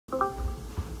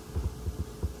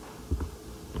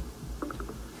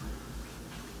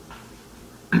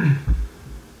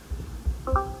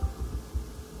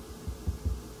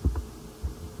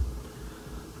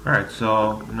Alright,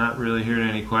 so I'm not really hearing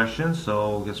any questions,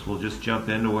 so I guess we'll just jump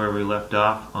into where we left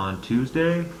off on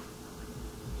Tuesday.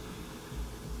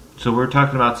 So we're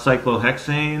talking about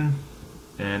cyclohexane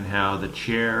and how the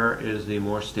chair is the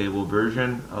more stable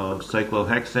version of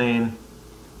cyclohexane.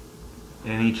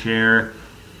 Any chair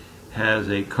has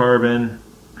a carbon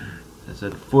that's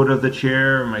at the foot of the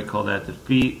chair, we might call that the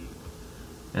feet,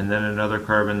 and then another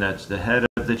carbon that's the head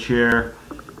of the chair,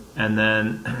 and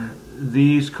then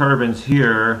these carbons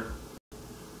here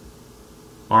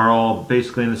are all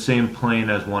basically in the same plane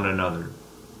as one another.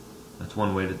 That's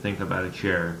one way to think about a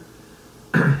chair.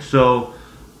 So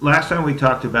last time we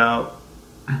talked about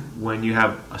when you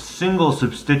have a single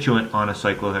substituent on a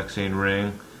cyclohexane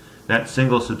ring, that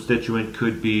single substituent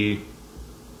could be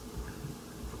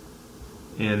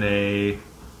in a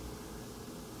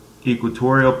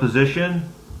equatorial position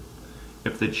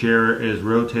if the chair is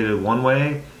rotated one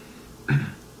way.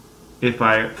 If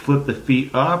I flip the feet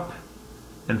up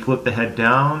and flip the head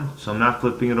down, so I'm not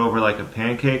flipping it over like a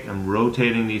pancake, I'm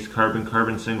rotating these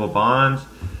carbon-carbon single bonds,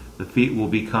 the feet will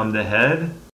become the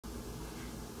head,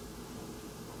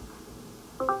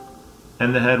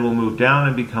 and the head will move down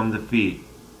and become the feet.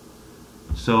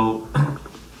 So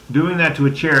doing that to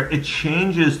a chair, it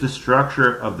changes the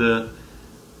structure of the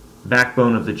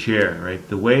backbone of the chair, right?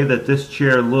 The way that this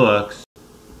chair looks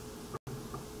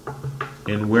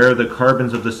and where the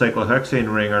carbons of the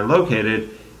cyclohexane ring are located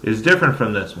is different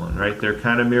from this one, right? They're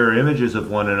kind of mirror images of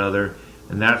one another,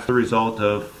 and that's the result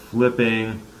of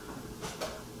flipping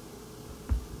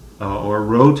or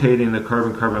rotating the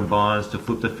carbon-carbon bonds to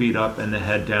flip the feet up and the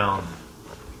head down.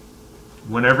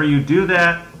 Whenever you do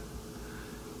that,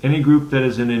 any group that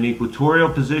is in an equatorial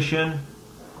position,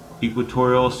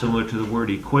 equatorial similar to the word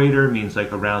equator means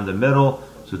like around the middle,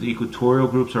 so the equatorial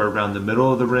groups are around the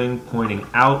middle of the ring, pointing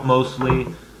out mostly,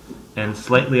 and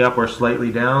slightly up or slightly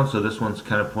down, so this one's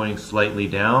kind of pointing slightly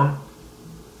down.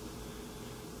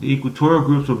 The equatorial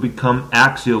groups will become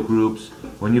axial groups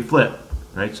when you flip,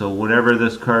 right? So whatever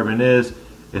this carbon is,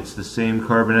 it's the same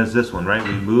carbon as this one, right?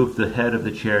 We move the head of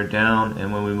the chair down,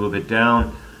 and when we move it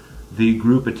down, the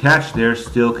group attached there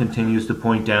still continues to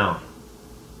point down.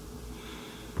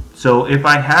 So if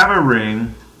I have a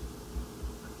ring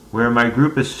where my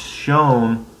group is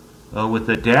shown with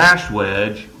a dash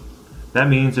wedge, that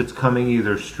means it's coming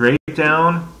either straight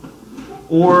down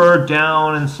or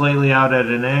down and slightly out at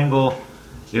an angle.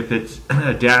 If it's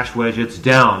a dash wedge, it's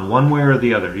down, one way or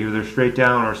the other, either straight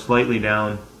down or slightly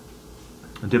down,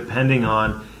 depending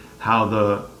on how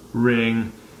the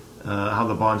ring, how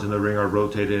the bonds in the ring are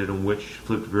rotated and which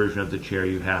flipped version of the chair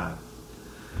you have.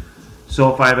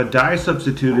 So if I have a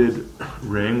disubstituted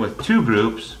ring with two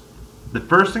groups, the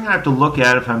first thing I have to look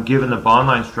at if I'm given the bond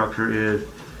line structure is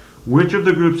which of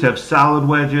the groups have solid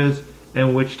wedges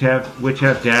and which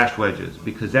have dash wedges,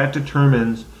 because that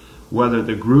determines whether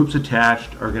the groups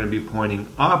attached are going to be pointing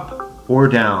up or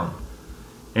down.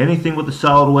 Anything with a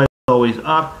solid wedge is always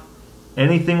up,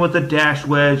 anything with a dash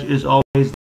wedge is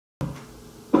always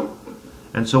down.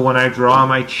 And so when I draw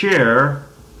my chair,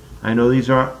 I know these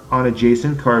are on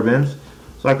adjacent carbons,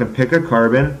 so I can pick a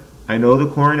carbon. I know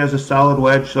the chlorine has a solid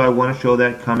wedge, so I want to show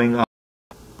that coming up.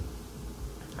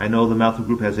 I know the methyl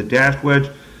group has a dashed wedge,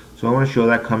 so I want to show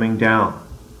that coming down.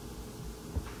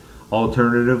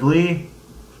 Alternatively,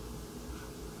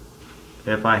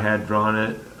 if I had drawn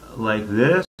it like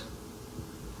this,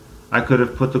 I could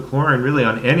have put the chlorine really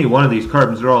on any one of these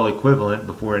carbons. They're all equivalent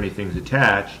before anything's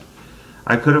attached.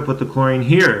 I could have put the chlorine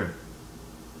here.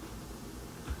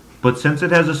 But since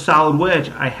it has a solid wedge,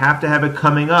 I have to have it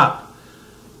coming up.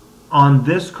 On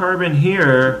this carbon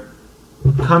here,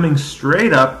 coming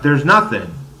straight up, there's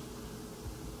nothing.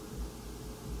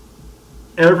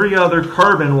 Every other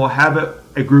carbon will have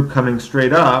a group coming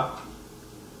straight up,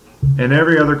 and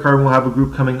every other carbon will have a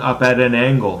group coming up at an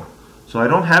angle. So I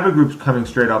don't have a group coming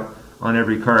straight up on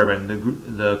every carbon.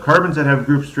 The carbons that have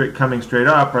groups coming straight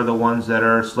up are the ones that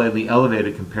are slightly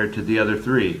elevated compared to the other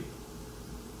three.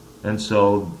 And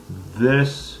so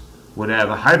this would have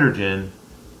a hydrogen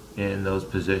in those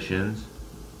positions.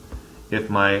 If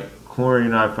my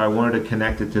chlorine, if I wanted to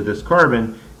connect it to this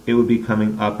carbon, it would be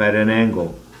coming up at an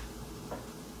angle.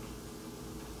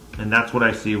 And that's what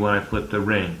I see when I flip the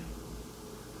ring.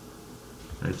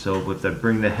 Right, so if I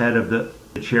bring the head of the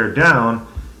chair down,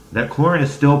 that chlorine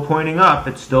is still pointing up.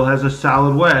 It still has a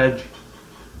solid wedge,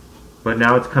 but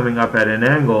now it's coming up at an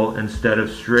angle instead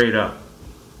of straight up.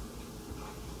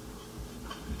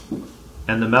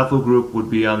 And the methyl group would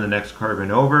be on the next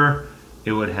carbon over.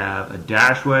 It would have a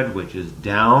dash wedge, which is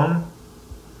down,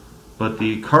 but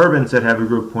the carbons that have a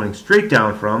group pointing straight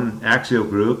down from, axial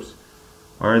groups,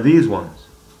 are these ones.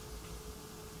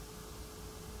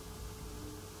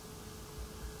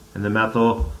 and the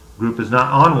methyl group is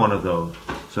not on one of those.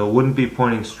 So it wouldn't be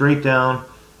pointing straight down,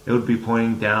 it would be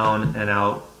pointing down and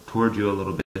out towards you a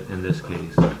little bit in this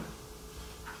case.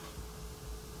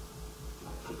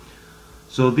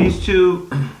 So these two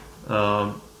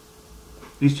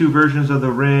versions of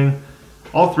the ring,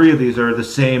 all three of these are the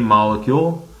same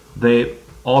molecule.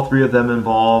 All three of them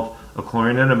involve a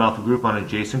chlorine and a methyl group on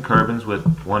adjacent carbons, with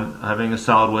one having a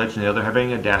solid wedge and the other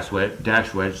having a dash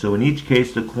wedge. So in each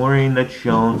case, the chlorine that's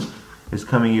shown is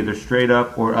coming either straight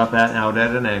up or up and out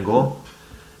at an angle,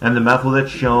 and the methyl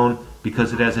that's shown,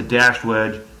 because it has a dashed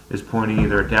wedge, is pointing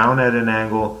either down at an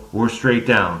angle or straight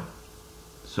down.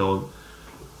 So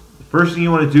the first thing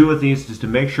you want to do with these is to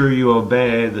make sure you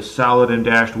obey the solid and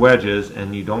dashed wedges,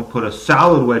 and you don't put a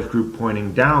solid wedge group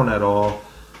pointing down at all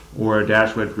or a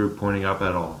dash wedge group pointing up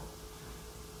at all.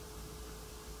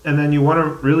 And then you want to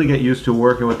really get used to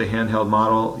working with the handheld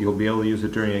model. You'll be able to use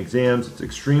it during exams. It's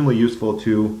extremely useful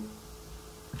to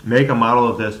make a model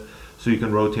of this so you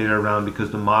can rotate it around,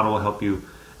 because the model will help you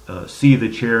see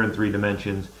the chair in 3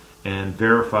 dimensions and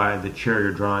verify the chair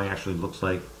you're drawing actually looks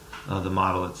like the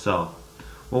model itself.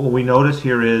 Well, what we notice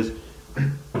here is,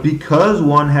 because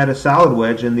one had a solid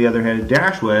wedge and the other had a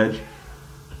dash wedge,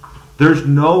 there's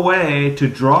no way to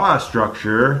draw a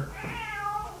structure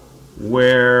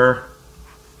where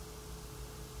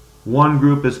one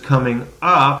group is coming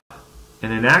up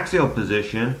in an axial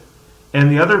position and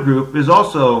the other group is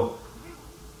also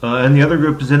in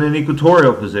an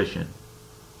equatorial position.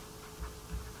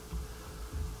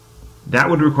 That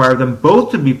would require them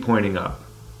both to be pointing up.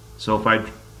 So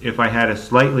if I had a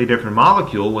slightly different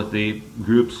molecule with the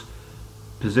groups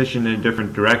positioned in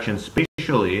different directions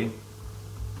spatially,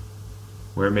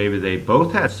 where maybe they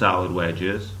both had solid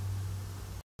wedges,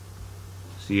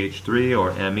 CH3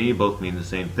 or Me both mean the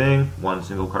same thing, one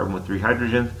single carbon with 3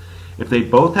 hydrogens. If they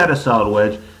both had a solid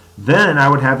wedge, then I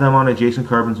would have them on adjacent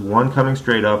carbons, one coming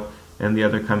straight up and the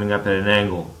other coming up at an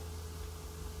angle.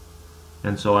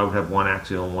 And so I would have one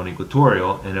axial and one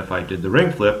equatorial, and if I did the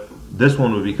ring flip, this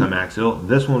one would become axial,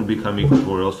 this one would become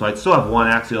equatorial, so I'd still have one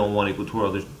axial and one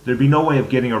equatorial. There'd be no way of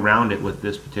getting around it with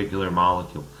this particular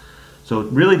molecule. So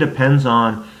it really depends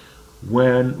on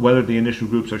whether the initial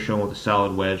groups are shown with a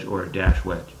solid wedge or a dash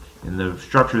wedge. In the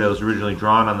structure that was originally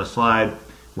drawn on the slide,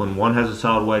 when one has a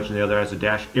solid wedge and the other has a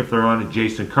dash, if they're on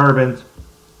adjacent carbons,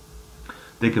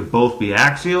 they could both be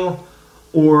axial,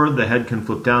 or the head can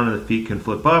flip down and the feet can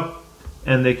flip up,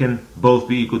 and they can both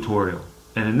be equatorial.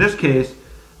 And in this case,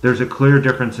 there's a clear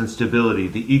difference in stability.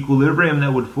 The equilibrium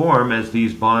that would form as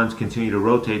these bonds continue to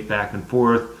rotate back and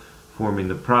forth, forming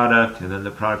the product and then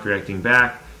the product reacting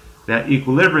back, that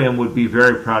equilibrium would be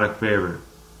very product favored.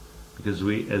 Because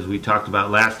as we talked about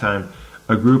last time,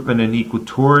 a group in an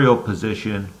equatorial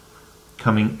position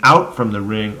coming out from the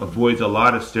ring avoids a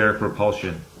lot of steric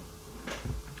repulsion.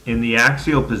 In the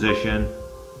axial position,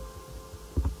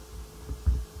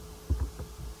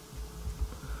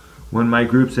 when my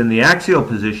group's in the axial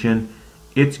position,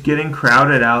 it's getting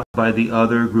crowded out by the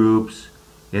other groups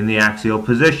in the axial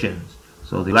positions.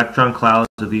 So the electron clouds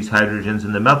of these hydrogens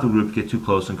in the methyl group get too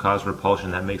close and cause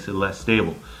repulsion. That makes it less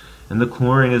stable. And the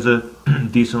chlorine is a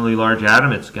decently large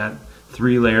atom. It's got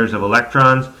 3 layers of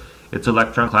electrons. Its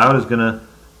electron cloud is going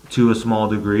to a small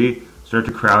degree, start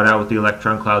to crowd out with the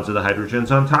electron clouds of the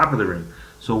hydrogens on top of the ring.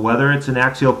 So whether it's an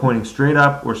axial pointing straight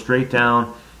up or straight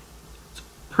down, it's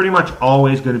pretty much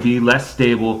always going to be less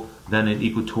stable than an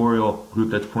equatorial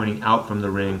group that's pointing out from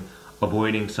the ring,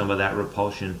 avoiding some of that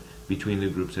repulsion between the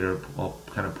groups that are all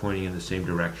kind of pointing in the same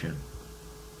direction.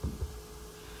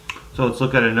 So let's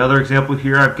look at another example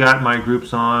here. I've got my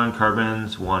groups on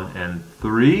carbons 1 and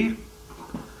 3,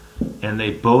 and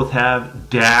they both have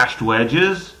dashed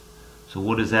wedges. So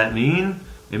what does that mean?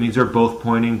 It means they're both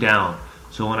pointing down.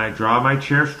 So when I draw my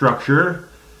chair structure,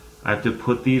 I have to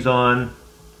put these on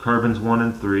carbons 1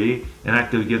 and 3, and I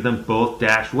have to give them both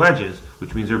dashed wedges,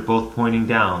 which means they're both pointing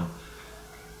down.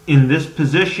 In this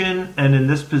position and in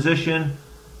this position,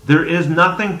 there is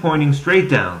nothing pointing straight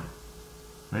down.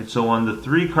 Right? So on the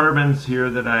 3 carbons here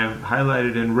that I've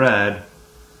highlighted in red,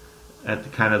 at the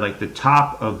kind of like the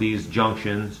top of these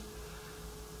junctions,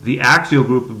 the axial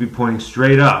group would be pointing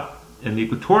straight up, and the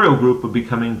equatorial group would be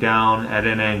coming down at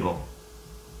an angle.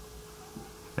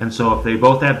 And so if they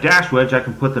both have dash wedge, I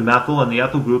can put the methyl and the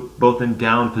ethyl group both in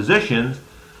down positions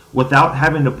without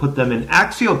having to put them in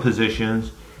axial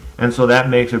positions, and so that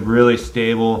makes a really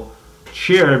stable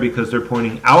chair because they're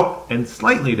pointing out and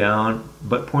slightly down,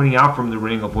 but pointing out from the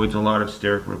ring avoids a lot of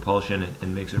steric repulsion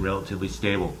and makes it relatively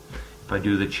stable. If I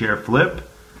do the chair flip,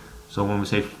 so when we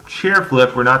say chair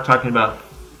flip, we're not talking about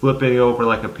flipping it over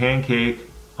like a pancake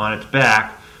on its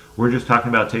back. We're just talking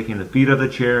about taking the feet of the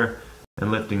chair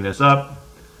and lifting this up,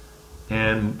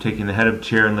 and taking the head of the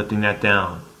chair and lifting that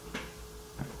down.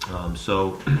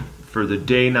 So for the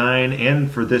day 9 and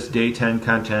for this day 10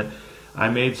 content, I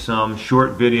made some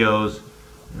short videos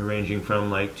ranging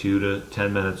from like 2 to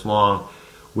 10 minutes long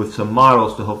with some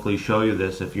models to hopefully show you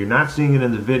this. If you're not seeing it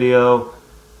in the video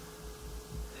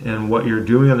and what you're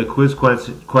doing on the quiz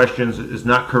questions is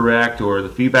not correct, or the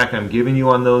feedback I'm giving you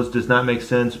on those does not make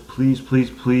sense, please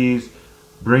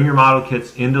bring your model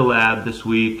kits into lab this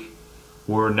week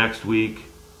or next week,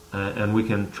 and we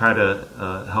can try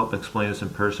to help explain this in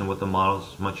person with the models.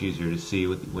 It's much easier to see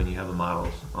when you have the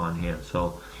models on hand.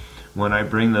 So when I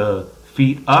bring the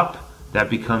feet up, that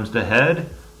becomes the head.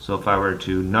 So if I were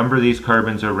to number these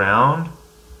carbons around,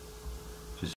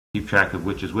 just keep track of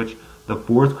which is which, the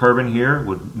 4th carbon here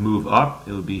would move up,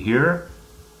 it would be here.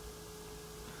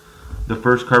 The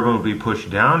 1st carbon would be pushed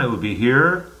down, it would be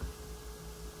here.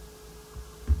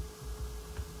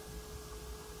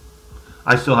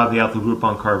 I still have the ethyl group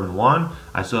on carbon 1.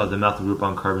 I still have the methyl group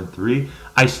on carbon 3.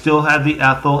 I still have the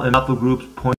ethyl and methyl groups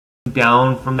pointing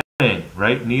down from the thing,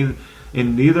 right?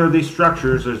 In neither of these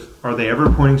structures are they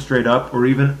ever pointing straight up or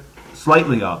even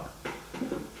slightly up.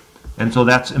 And so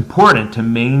that's important to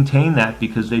maintain that,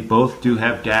 because they both do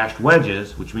have dashed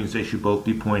wedges, which means they should both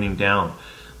be pointing down.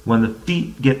 When the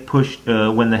feet get pushed,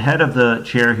 when the head of the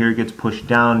chair here gets pushed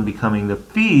down, becoming the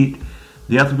feet,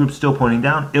 the ethyl group's still pointing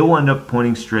down. It will end up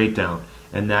pointing straight down.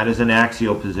 And that is an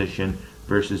axial position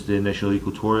versus the initial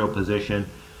equatorial position.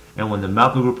 And when the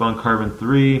methyl group on carbon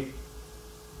 3,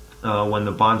 when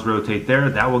the bonds rotate there,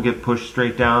 that will get pushed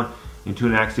straight down into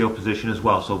an axial position as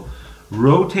well. So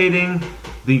rotating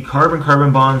the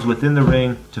carbon-carbon bonds within the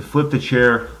ring to flip the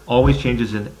chair always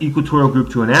changes an equatorial group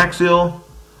to an axial,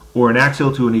 or an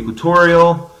axial to an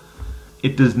equatorial.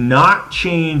 It does not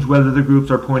change whether the groups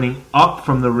are pointing up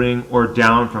from the ring or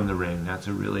down from the ring. That's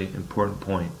a really important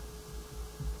point.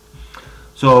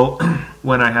 So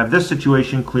when I have this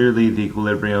situation, clearly the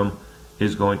equilibrium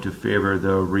is going to favor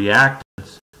the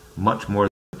reactants much more than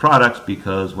the products,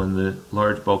 because when the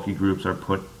large bulky groups are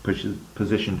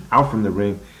positioned out from the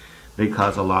ring, they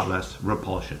cause a lot less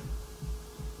repulsion.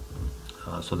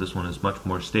 So this one is much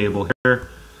more stable here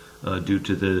due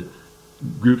to the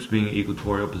groups being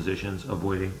equatorial positions,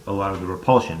 avoiding a lot of the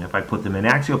repulsion. If I put them in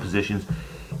axial positions,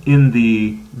 in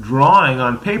the drawing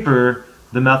on paper,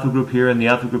 the methyl group here and the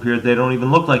ethyl group here, they don't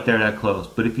even look like they're that close.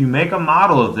 But if you make a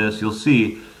model of this, you'll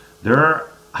see there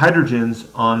are hydrogens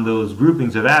on those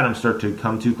groupings of atoms start to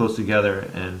come too close together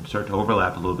and start to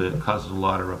overlap a little bit. It causes a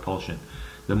lot of repulsion.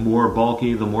 The more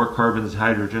bulky, the more carbons,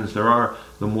 hydrogens there are,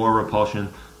 the more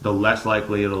repulsion, the less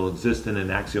likely it'll exist in an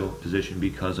axial position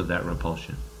because of that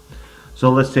repulsion. So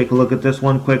let's take a look at this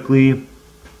one quickly.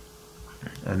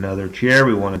 Another chair,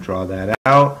 we want to draw that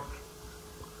out.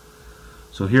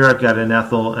 So here I've got an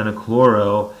ethyl and a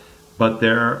chloro, but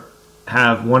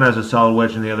one has a solid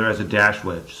wedge and the other has a dashed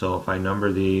wedge. So if I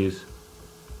number these,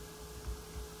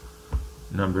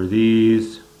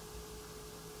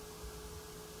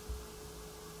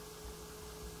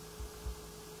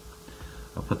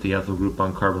 I'll put the ethyl group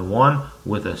on carbon 1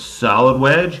 with a solid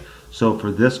wedge. So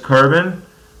for this carbon,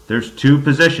 there's 2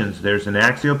 positions. There's an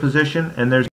axial position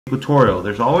and there's equatorial.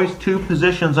 There's always 2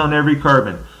 positions on every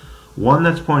carbon. One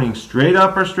that's pointing straight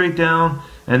up or straight down,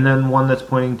 and then one that's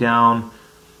pointing down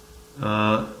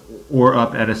or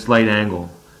up at a slight angle.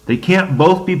 They can't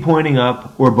both be pointing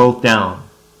up or both down.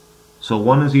 So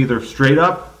one is either straight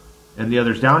up and the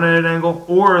other's down at an angle,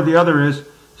 or the other is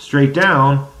straight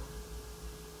down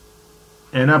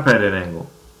and up at an angle.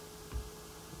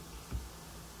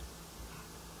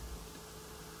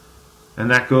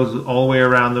 And that goes all the way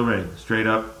around the ring. Straight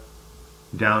up,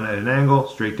 down at an angle,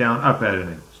 straight down, up at an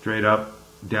angle. Straight up,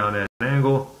 down at an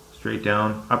angle, straight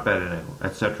down, up at an angle,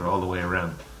 etc. all the way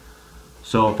around.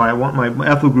 So if I want my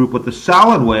ethyl group with the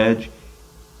solid wedge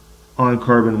on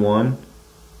carbon 1,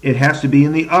 it has to be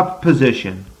in the up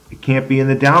position. It can't be in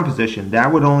the down position.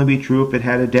 That would only be true if it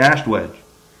had a dashed wedge.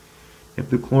 If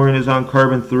the chlorine is on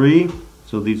carbon 3,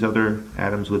 so these other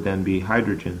atoms would then be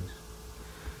hydrogens.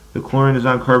 The chlorine is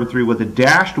on carbon 3 with a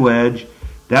dashed wedge.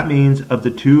 That means of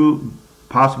the 2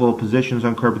 possible positions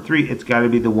on carbon 3, it's got to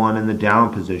be the one in the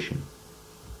down position.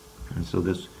 And so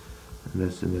this, and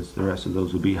this, and this, the rest of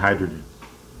those would be hydrogen.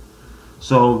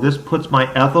 So this puts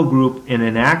my ethyl group in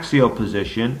an axial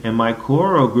position and my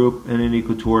chloro group in an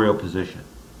equatorial position.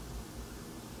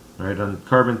 Right, on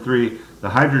carbon 3, the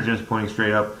hydrogen is pointing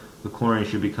straight up, the chlorine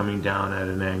should be coming down at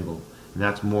an angle. And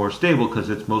that's more stable because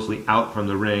it's mostly out from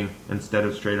the ring instead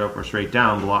of straight up or straight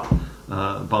down,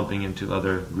 bumping into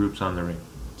other groups on the ring.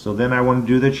 So then I want to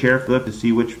do the chair flip to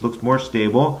see which looks more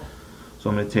stable. So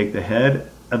I'm going to take the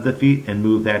head of the feet and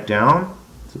move that down.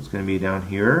 So it's going to be down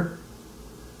here.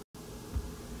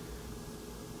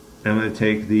 I'm going to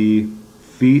take the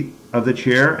feet of the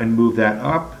chair and move that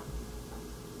up.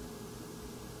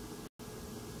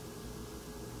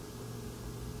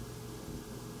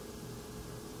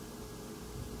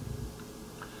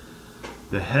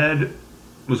 The head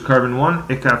was carbon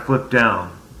 1, it got flipped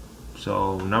down.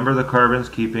 So number the carbons,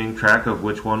 keeping track of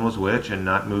which one was which and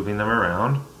not moving them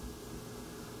around.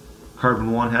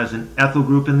 Carbon 1 has an ethyl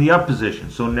group in the up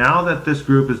position. So now that this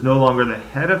group is no longer the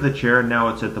head of the chair, now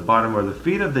it's at the bottom or the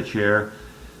feet of the chair,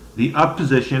 the up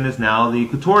position is now the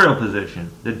equatorial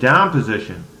position. The down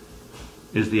position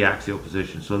is the axial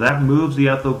position. So that moves the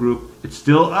ethyl group. It's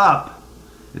still up.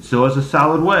 It still has a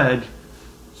solid wedge.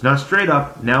 It's not straight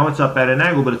up. Now it's up at an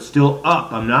angle, but it's still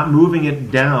up. I'm not moving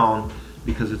it down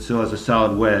because it still has a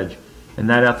solid wedge. And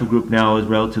that ethyl group now is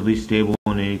relatively stable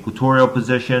in an equatorial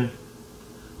position.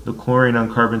 The chlorine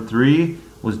on carbon 3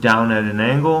 was down at an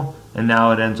angle, and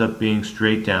now it ends up being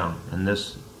straight down. And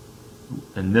this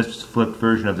flipped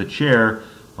version of the chair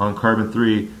on carbon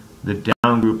 3, the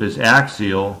down group is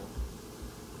axial,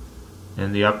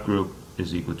 and the up group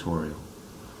is equatorial.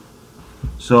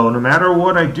 So no matter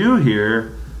what I do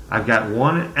here, I've got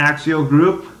one axial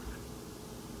group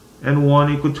and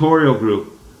one equatorial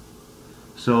group.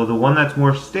 So the one that's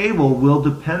more stable will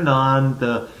depend on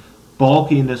the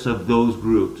bulkiness of those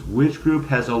groups. Which group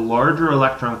has a larger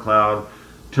electron cloud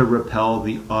to repel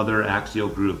the other axial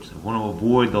groups? I want to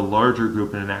avoid the larger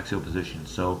group in an axial position.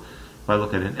 So if I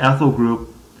look at an ethyl group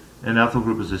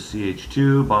is a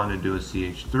CH2 bonded to a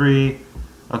CH3.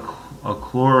 A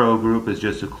chloro group is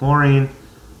just a chlorine.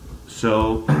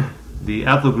 So the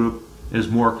ethyl group is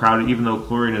more crowded, even though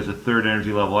chlorine is a third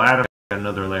energy level atom, I've got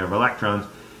another layer of electrons.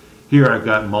 Here I've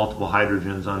got multiple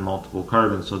hydrogens on multiple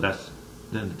carbons, so that's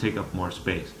going to take up more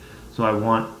space. So I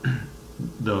want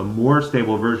the more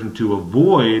stable version to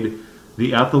avoid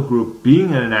the ethyl group being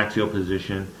in an axial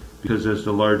position, because as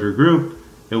the larger group,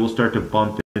 it will start to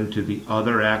bump into the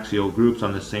other axial groups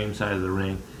on the same side of the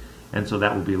ring, and so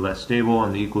that will be less stable,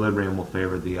 and the equilibrium will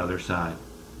favor the other side.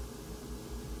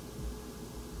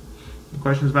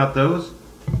 Questions about those?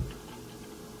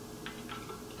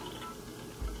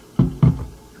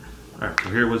 Alright, so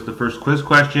here was the first quiz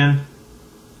question.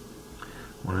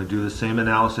 I want to do the same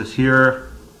analysis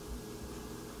here.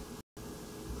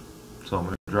 So I'm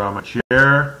going to draw my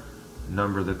chair,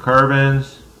 number the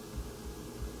carbons.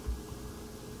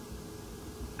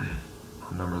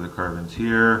 I'll number the carbons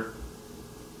here.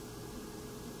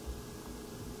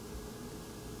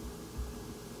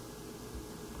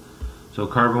 So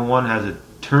carbon 1 has a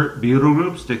tert butyl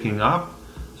group sticking up.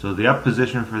 So the up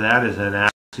position for that is an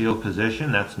axial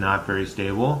position. That's not very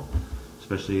stable,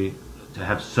 especially to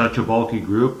have such a bulky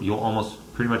group. You'll almost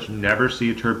pretty much never see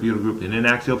a tert butyl group in an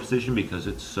axial position because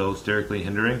it's so sterically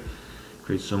hindering. It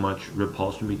creates so much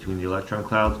repulsion between the electron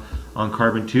clouds. On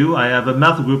carbon 2, I have a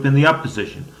methyl group in the up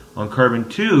position. On carbon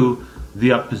 2,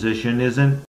 the up position is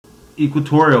an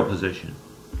equatorial position.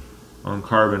 On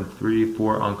carbon 3,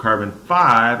 4, on carbon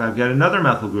 5, I've got another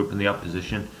methyl group in the up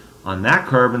position. On that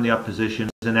carbon, the up position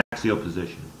is an axial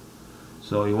position.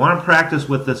 So you want to practice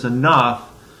with this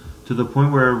enough to the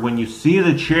point where when you see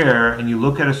the chair and you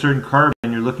look at a certain carbon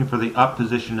and you're looking for the up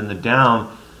position and the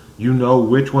down, you know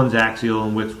which one's axial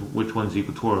and which one's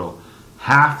equatorial.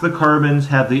 Half the carbons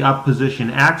have the up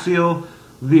position axial,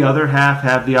 the other half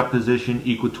have the up position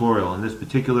equatorial. In this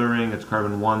particular ring, it's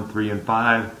carbon 1, 3, and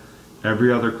 5.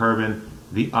 Every other carbon,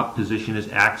 the up position is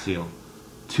axial.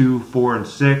 2, 4, and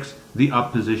 6, the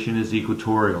up position is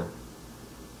equatorial.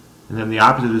 And then the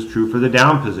opposite is true for the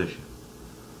down position.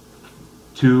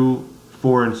 2,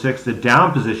 4, and 6, the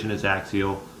down position is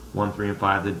axial. 1, 3, and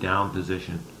 5, the down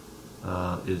position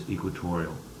is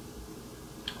equatorial.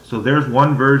 So there's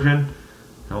one version.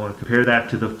 I want to compare that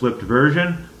to the flipped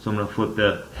version. So I'm going to flip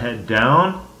the head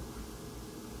down.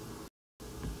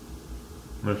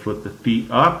 I'm going to flip the feet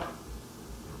up.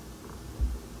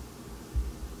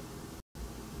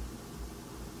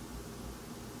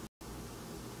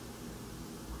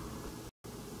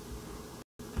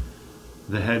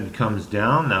 The head comes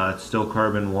down. Now it's still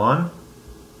carbon 1.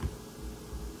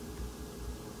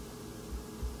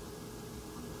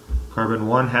 Carbon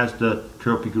 1 has the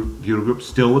tropyl group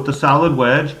still with the solid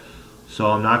wedge,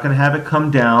 so I'm not going to have it come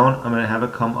down. I'm going to have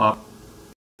it come up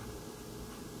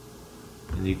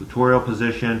in the equatorial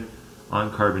position.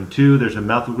 On carbon 2, there's a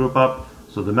methyl group up,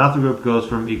 so the methyl group goes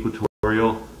from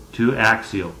equatorial to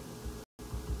axial.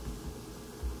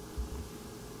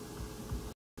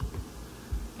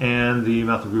 And the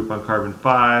methyl group on carbon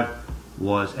 5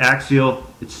 was axial.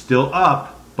 It's still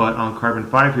up, but on carbon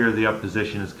 5 here, the up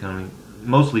position is coming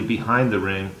mostly behind the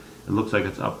ring. It looks like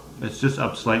it's up. It's just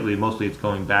up slightly. Mostly it's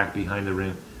going back behind the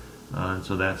ring. And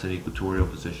so that's an equatorial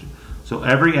position. So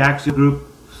every axial group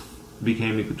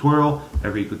became equatorial.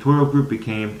 Every equatorial group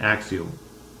became axial.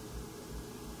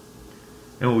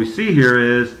 And what we see here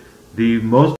is the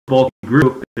most bulky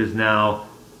group is now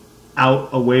out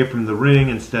away from the ring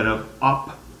instead of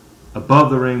up above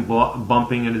the ring,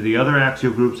 bumping into the other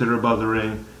axial groups that are above the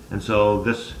ring. And so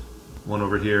this one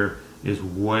over here is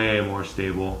way more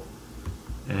stable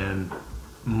and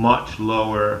much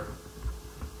lower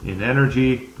in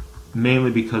energy,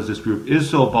 mainly because this group is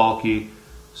so bulky.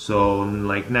 So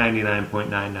like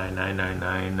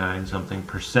 99.99999 something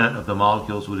percent of the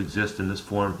molecules would exist in this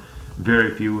form.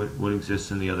 Very few would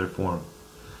exist in the other form.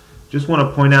 Just want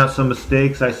to point out some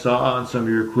mistakes I saw on some of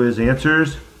your quiz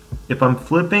answers. If I'm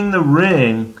flipping the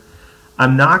ring,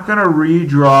 I'm not going to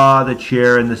redraw the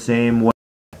chair in the same way.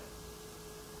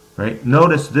 Right?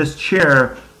 Notice this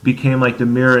chair became like the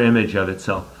mirror image of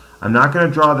itself. I'm not going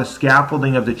to draw the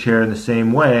scaffolding of the chair in the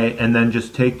same way and then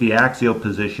just take the axial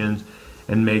positions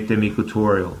and make them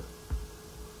equatorial.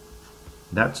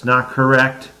 That's not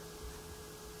correct.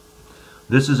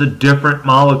 This is a different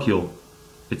molecule.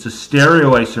 It's a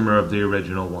stereoisomer of the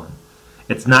original one.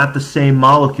 It's not the same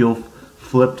molecule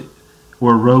flipped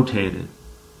or rotated.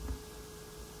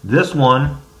 This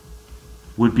one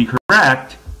would be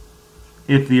correct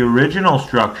if the original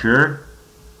structure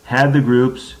had the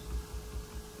groups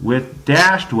with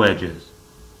dashed wedges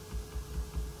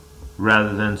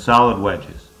rather than solid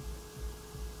wedges,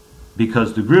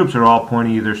 because the groups are all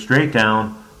pointing either straight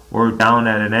down or down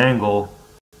at an angle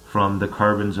from the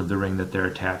carbons of the ring that they're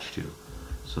attached to.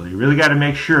 So you really got to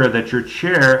make sure that your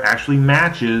chair actually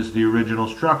matches the original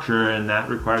structure, and that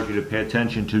requires you to pay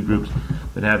attention to groups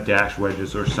that have dashed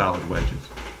wedges or solid wedges.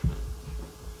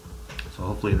 So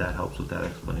hopefully that helps with that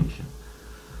explanation.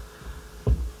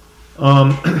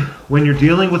 When you're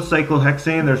dealing with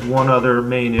cyclohexane, there's one other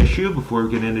main issue before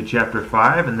we get into chapter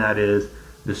 5, and that is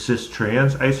the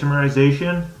cis-trans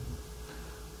isomerization,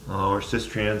 or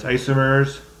cis-trans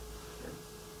isomers.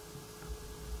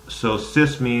 So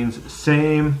cis means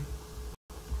same,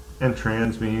 and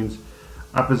trans means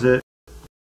opposite.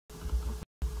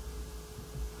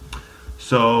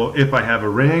 So if I have a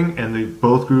ring and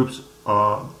both groups,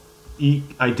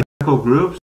 identical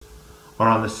groups, are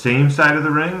on the same side of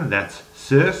the ring, that's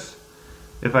cis.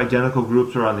 If identical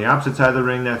groups are on the opposite side of the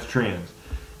ring, that's trans.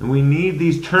 And we need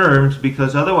these terms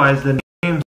because otherwise the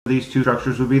names of these two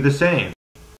structures would be the same.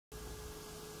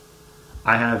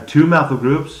 I have two methyl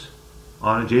groups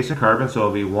on adjacent carbons, so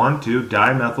it'll be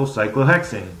 1,2-dimethyl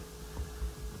cyclohexane.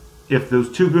 If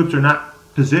those two groups are not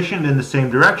positioned in the same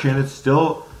direction, it's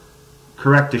still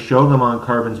correct to show them on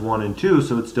carbons 1 and 2,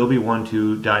 so it'd still be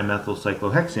 1,2-dimethyl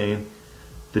cyclohexane.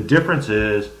 The difference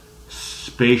is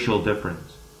spatial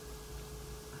difference.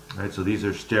 All right, so these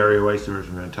are stereoisomers.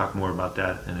 We're going to talk more about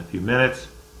that in a few minutes.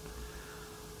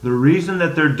 The reason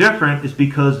that they're different is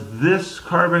because this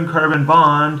carbon-carbon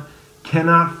bond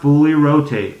cannot fully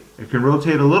rotate. It can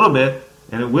rotate a little bit,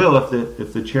 and it will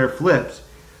if the chair flips,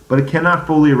 but it cannot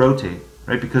fully rotate,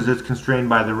 right? Because it's constrained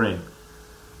by the ring.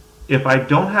 If I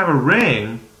don't have a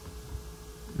ring,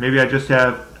 maybe I just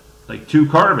have like two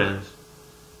carbons,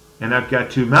 and I've got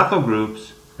two methyl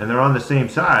groups, and they're on the same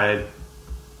side.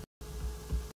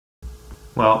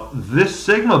 Well, this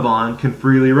sigma bond can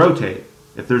freely rotate.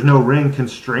 If there's no ring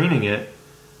constraining it,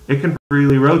 it can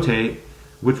freely rotate,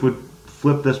 which would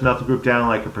flip this methyl group down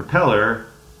like a propeller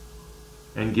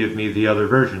and give me the other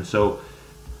version. So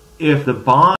if the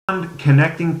bond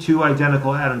connecting two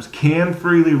identical atoms can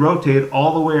freely rotate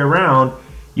all the way around,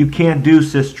 you can't do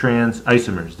cis-trans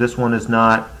isomers. This one is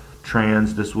not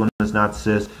trans, this one is not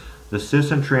cis. The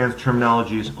cis and trans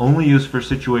terminology is only used for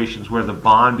situations where the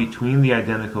bond between the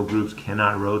identical groups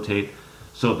cannot rotate,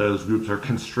 so those groups are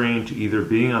constrained to either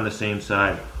being on the same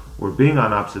side or being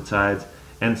on opposite sides.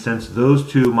 And since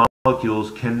those two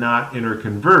molecules cannot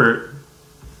interconvert,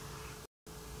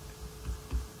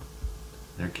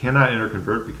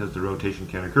 because the rotation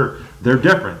can't occur. They're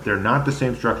different. They're not the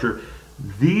same structure.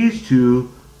 These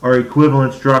two are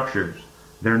equivalent structures.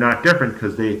 They're not different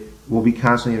because they will be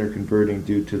constantly interconverting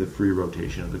due to the free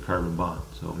rotation of the carbon bond.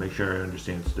 So make sure I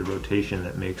understand it's the rotation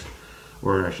that makes,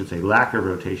 or I should say lack of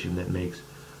rotation, that makes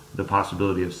the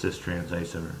possibility of cis-trans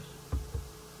isomers.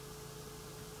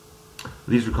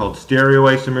 These are called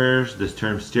stereoisomers. This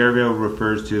term stereo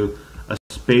refers to a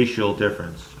spatial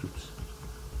difference.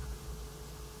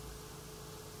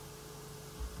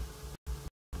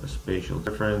 A spatial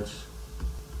difference.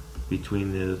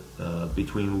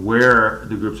 between where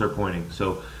the groups are pointing.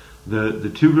 So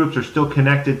the two groups are still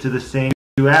connected to the same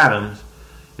two atoms.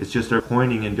 It's just they're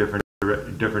pointing in different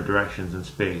directions in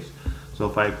space. So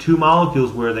if I have two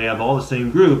molecules where they have all the same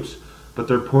groups, but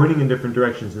they're pointing in different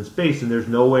directions in space, and there's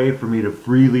no way for me to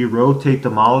freely rotate the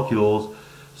molecules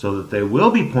so that they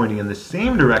will be pointing in the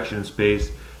same direction in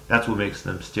space, that's what makes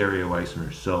them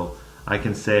stereoisomers. So I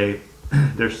can say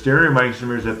they're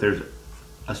stereoisomers if there's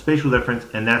a spatial difference,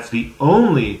 and that's the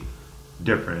only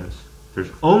difference.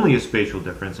 There's only a spatial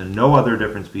difference and no other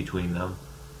difference between them.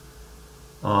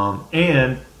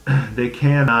 And they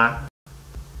cannot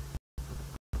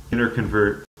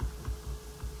interconvert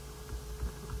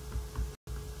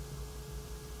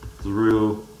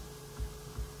through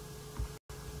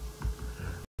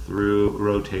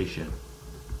rotation.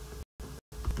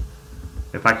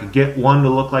 If I could get one to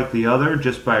look like the other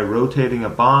just by rotating a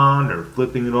bond or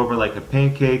flipping it over like a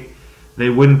pancake, they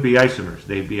wouldn't be isomers,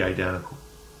 they'd be identical.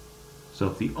 So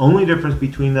if the only difference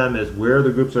between them is where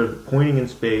the groups are pointing in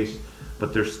space,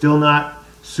 but they're still not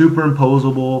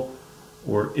superimposable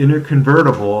or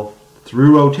interconvertible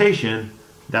through rotation,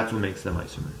 that's what makes them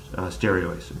isomers,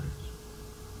 stereoisomers.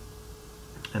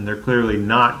 And they're clearly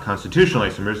not constitutional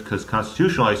isomers, because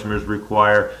constitutional isomers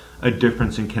require a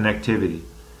difference in connectivity.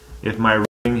 If my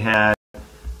ring had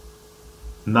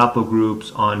methyl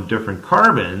groups on different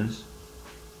carbons,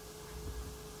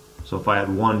 so if I had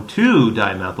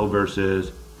 1,2-dimethyl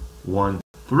versus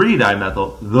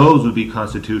 1,3-dimethyl, those would be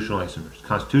constitutional isomers.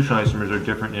 Constitutional isomers are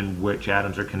different in which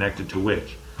atoms are connected to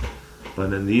which.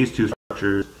 But in these two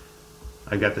structures,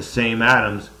 I got the same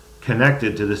atoms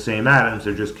connected to the same atoms,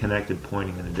 they're just connected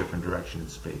pointing in a different direction in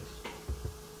space.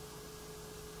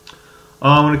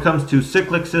 When it comes to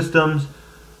cyclic systems,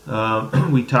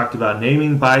 we talked about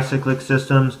naming bicyclic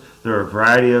systems. There are a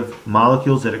variety of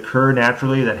molecules that occur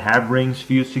naturally that have rings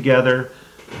fused together.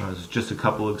 There's just a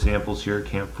couple examples here,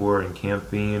 camphor and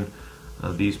camphene.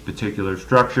 These particular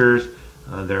structures,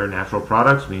 they're natural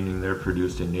products, meaning they're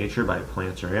produced in nature by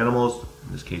plants or animals,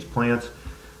 in this case plants,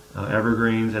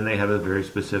 evergreens, and they have a very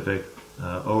specific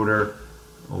odor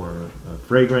or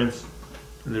fragrance.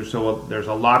 And there's a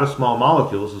lot of small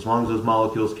molecules. As long as those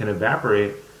molecules can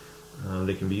evaporate,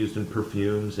 they can be used in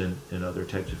perfumes and other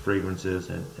types of fragrances,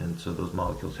 and so those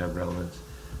molecules have relevance.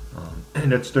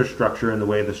 And it's their structure and the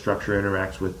way the structure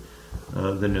interacts with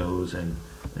the nose and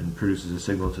produces a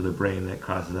signal to the brain that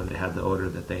causes them to have the odor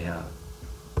that they have.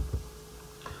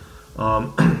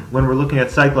 When we're looking at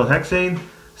cyclohexane,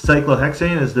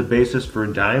 cyclohexane is the basis for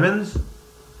diamonds.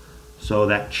 So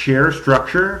that chair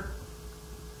structure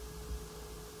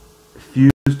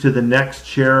fused to the next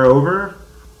chair over.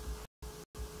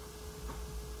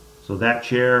 So that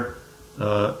chair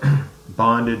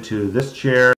bonded to this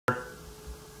chair,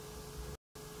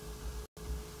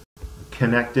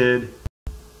 connected,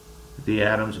 the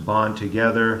atoms bond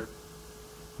together.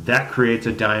 That creates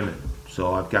a diamond.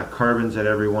 So I've got carbons at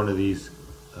every one of these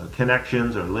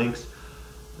connections or links.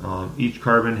 Each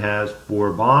carbon has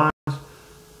 4 bonds,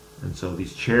 and so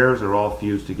these chairs are all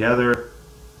fused together,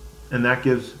 and that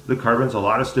gives the carbons a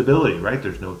lot of stability, right?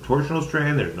 There's no torsional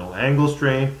strain, there's no angle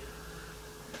strain.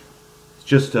 It's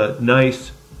just a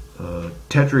nice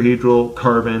tetrahedral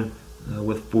carbon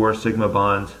with 4 sigma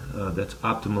bonds that's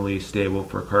optimally stable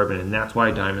for carbon, and that's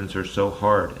why diamonds are so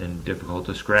hard and difficult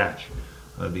to scratch,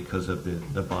 because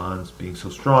of the bonds being so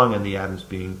strong and the atoms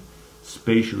being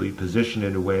spatially positioned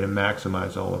in a way to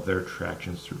maximize all of their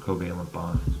attractions through covalent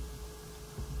bonds.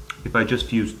 If I just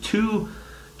fuse 2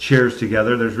 chairs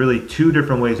together, there's really 2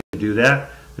 different ways to do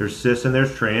that. There's cis and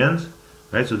there's trans,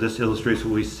 right? So this illustrates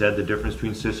what we said the difference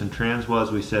between cis and trans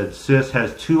was. We said cis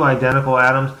has 2 identical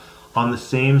atoms on the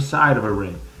same side of a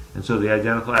ring. And so the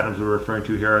identical atoms we're referring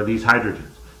to here are these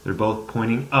hydrogens. They're both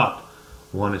pointing up.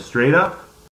 One is straight up,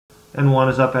 and one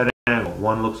is up at an angle.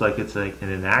 One looks like it's in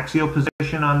an axial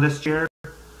position on this chair,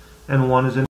 and one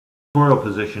is in an equatorial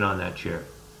position on that chair.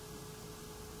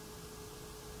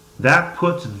 That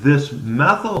puts this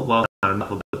methyl, well, not a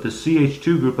methyl, but the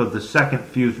CH2 group of the second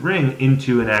fused ring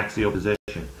into an axial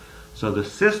position. So the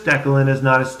cis-decalin is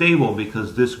not as stable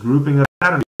because this grouping of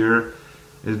atoms here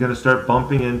is going to start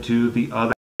bumping into the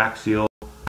other axial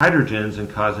hydrogens and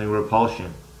causing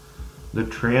repulsion. The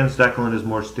trans-decalin is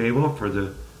more stable for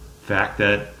the fact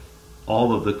that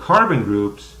all of the carbon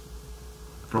groups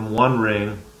from one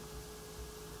ring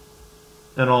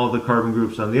and all of the carbon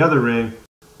groups on the other ring,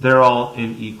 they're all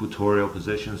in equatorial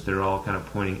positions. They're all kind of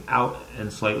pointing out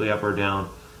and slightly up or down,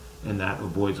 and that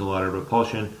avoids a lot of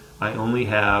repulsion. I only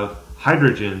have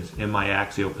hydrogens in my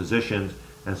axial positions,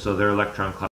 and so their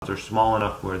electron clouds are small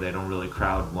enough where they don't really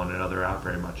crowd one another out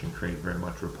very much and create very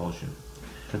much repulsion.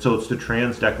 And so it's the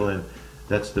transdecalin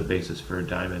that's the basis for a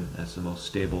diamond. That's the most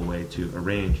stable way to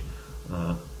arrange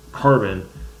carbon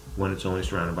when it's only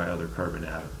surrounded by other carbon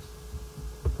atoms.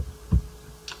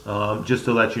 Just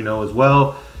to let you know as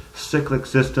well, cyclic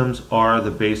systems are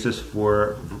the basis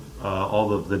for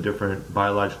all of the different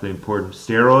biologically important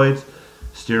steroids.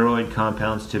 Steroid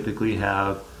compounds typically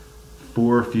have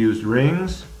 4 fused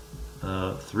rings,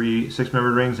 3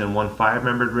 6-membered rings and 1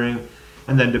 5-membered ring,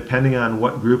 and then depending on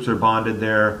what groups are bonded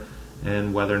there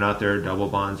and whether or not there are double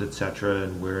bonds, etc.,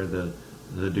 and where the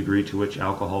degree to which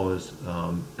alcohol is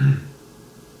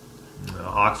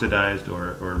oxidized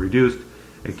or reduced,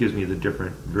 it gives me the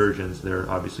different versions. There are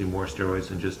obviously more steroids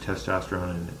than just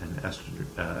testosterone and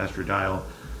estradiol,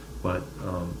 but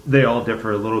they all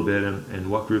differ a little bit in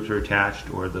what groups are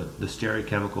attached, or the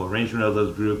stereochemical arrangement of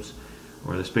those groups,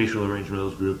 or the spatial arrangement of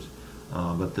those groups.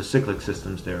 But the cyclic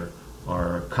systems there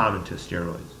are common to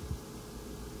steroids.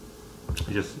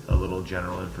 Just a little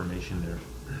general information there.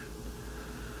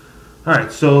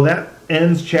 Alright, so that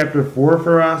ends chapter 4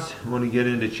 for us. I want to get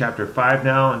into chapter 5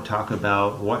 now and talk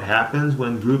about what happens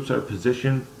when groups are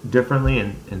positioned differently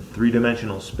in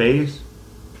 3-dimensional space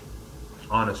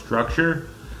on a structure.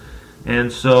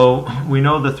 And so we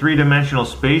know the 3-dimensional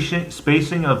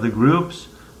spacing of the groups,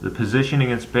 the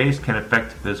positioning in space, can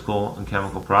affect physical and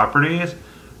chemical properties.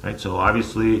 Right? So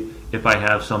obviously if I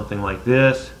have something like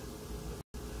this,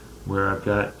 where I've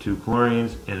got 2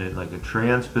 chlorines in like a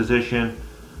trans position,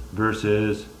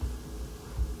 versus,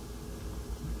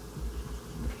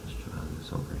 let's draw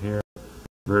this over here,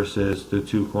 versus the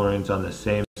 2 chlorines on the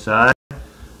same side.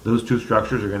 Those 2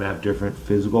 structures are going to have different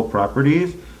physical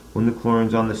properties. When the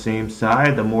chlorine's on the same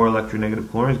side, the more electronegative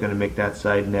chlorine is going to make that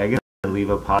side negative and leave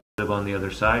a positive on the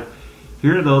other side.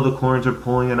 Here though, the chlorines are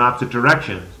pulling in opposite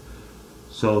directions.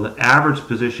 So the average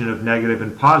position of negative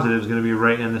and positive is going to be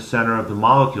right in the center of the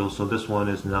molecule, so this one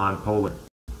is nonpolar.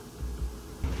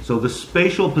 So the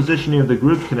spatial positioning of the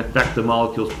groups can affect the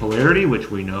molecule's polarity, which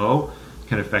we know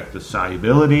can affect the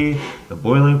solubility, the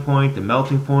boiling point, the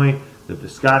melting point, the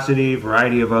viscosity,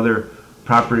 variety of other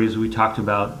properties we talked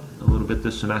about a little bit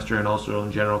this semester and also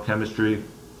in general chemistry.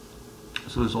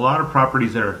 So there's a lot of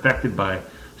properties that are affected by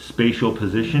spatial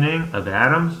positioning of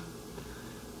atoms.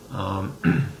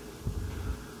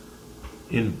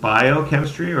 In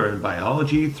biochemistry or in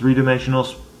biology, 3-dimensional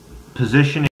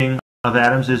positioning of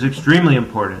atoms is extremely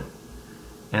important,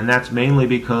 and that's mainly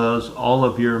because all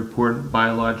of your important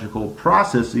biological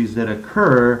processes that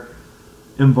occur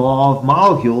involve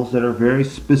molecules that are very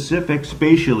specific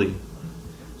spatially.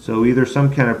 So either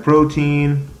some kind of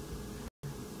protein,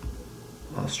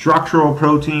 a structural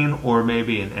protein, or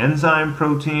maybe an enzyme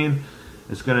protein.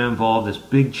 It's going to involve this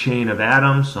big chain of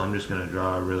atoms, so I'm just going to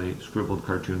draw a really scribbled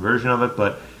cartoon version of it,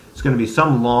 but it's going to be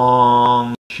some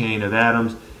long chain of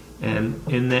atoms. And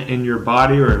in your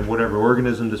body or in whatever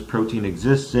organism this protein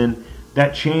exists in,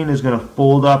 that chain is going to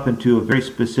fold up into a very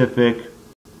specific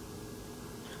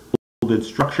folded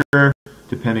structure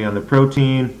depending on the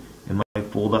protein. It might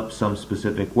fold up some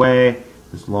specific way,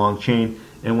 this long chain.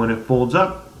 And when it folds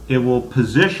up, it will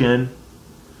position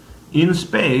in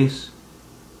space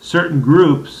certain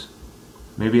groups,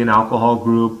 maybe an alcohol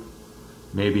group,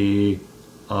 maybe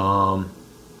a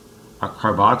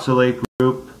carboxylate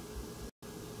group.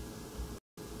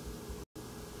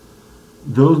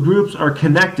 Those groups are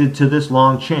connected to this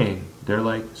long chain. They're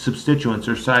like substituents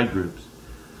or side groups.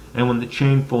 And when the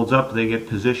chain folds up, they get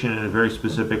positioned in a very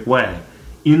specific way.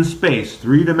 In space,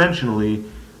 3-dimensionally,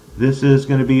 this is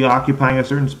going to be occupying a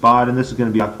certain spot, and this is going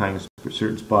to be occupying a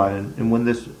certain spot. And when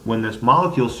this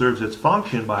molecule serves its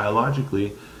function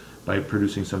biologically by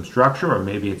producing some structure, or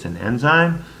maybe it's an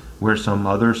enzyme, where some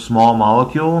other small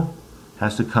molecule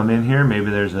has to come in here. Maybe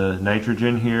there's a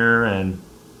nitrogen here, and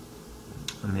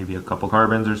maybe a couple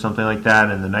carbons or something like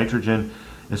that, and the nitrogen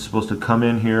is supposed to come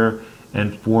in here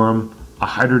and form a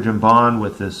hydrogen bond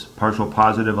with this partial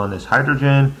positive on this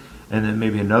hydrogen, and then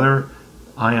maybe another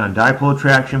ion dipole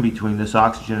attraction between this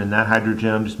oxygen and that hydrogen.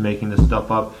 I'm just making this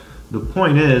stuff up. The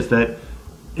point is that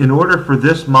in order for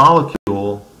this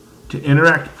molecule to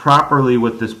interact properly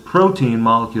with this protein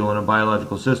molecule in a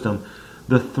biological system,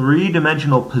 the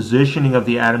 3-dimensional positioning of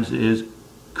the atoms is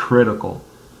critical,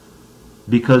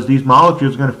 because these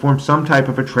molecules are going to form some type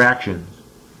of attractions,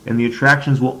 and the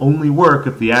attractions will only work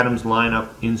if the atoms line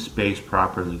up in space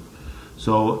properly.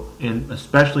 So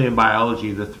especially in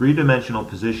biology, the 3-dimensional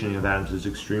positioning of atoms is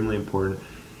extremely important,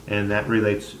 and that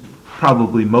relates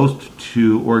probably most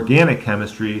to organic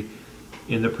chemistry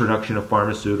in the production of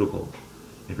pharmaceuticals.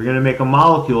 If you're going to make a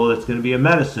molecule that's going to be a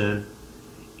medicine,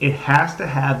 it has to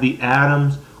have the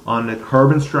atoms on the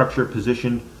carbon structure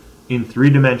positioned in 3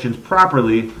 dimensions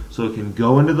properly so it can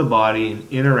go into the body and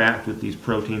interact with these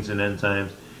proteins and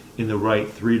enzymes in the right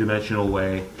 3-dimensional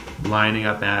way, lining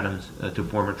up atoms to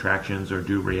form attractions or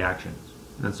do reactions.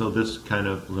 And so this kind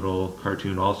of little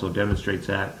cartoon also demonstrates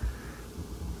that.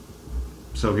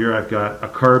 So here I've got a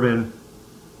carbon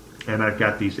and I've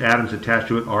got these atoms attached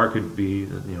to it. R could be,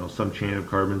 some chain of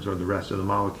carbons or the rest of the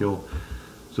molecule.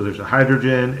 So there's a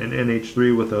hydrogen and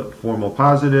NH3 with a formal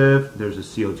positive. There's a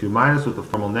CO2 minus with a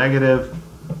formal negative.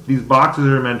 These boxes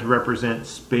are meant to represent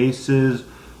spaces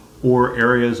or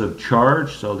areas of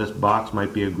charge. So this box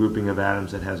might be a grouping of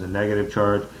atoms that has a negative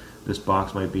charge. This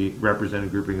box might be represent a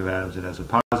grouping of atoms that has a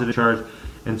positive charge.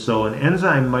 And so an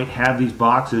enzyme might have these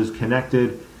boxes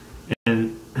connected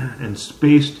and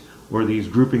spaced, or these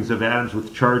groupings of atoms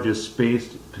with charges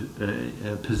spaced,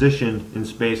 positioned in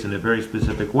space in a very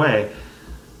specific way,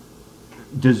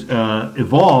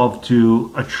 evolve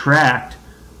to attract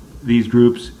these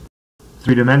groups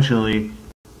 3-dimensionally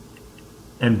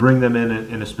and bring them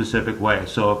in a specific way.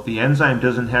 So if the enzyme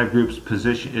doesn't have groups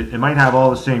positioned, it might have all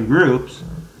the same groups,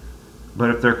 but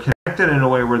if they're connected in a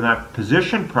way where they're not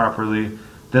positioned properly,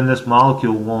 then this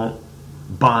molecule won't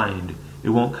bind. It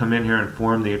won't come in here and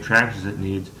form the attractions it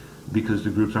needs because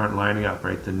the groups aren't lining up,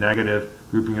 right? The negative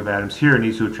grouping of atoms here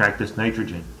needs to attract this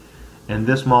nitrogen. And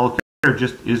this molecule here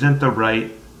just isn't the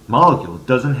right molecule. It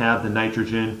doesn't have the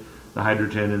nitrogen, the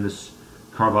hydrogen, and this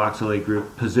carboxylate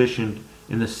group positioned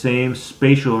in the same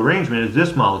spatial arrangement as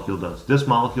this molecule does. This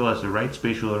molecule has the right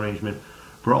spatial arrangement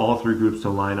for all 3 groups to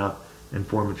line up and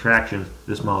form attractions.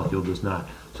 This molecule does not.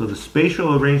 So the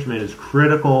spatial arrangement is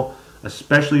critical,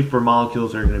 especially for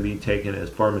molecules that are going to be taken as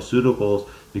pharmaceuticals,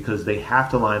 because they have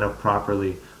to line up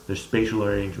properly. Their spatial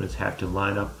arrangements have to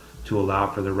line up to allow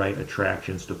for the right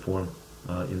attractions to form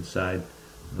inside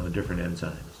different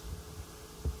enzymes.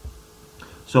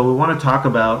 So we want to talk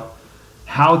about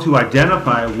how to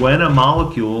identify when a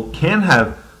molecule can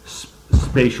have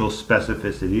spatial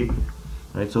specificity.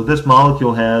 Right? So this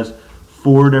molecule has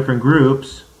 4 different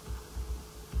groups,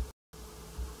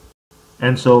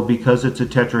 and so because it's a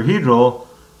tetrahedral,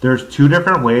 there's 2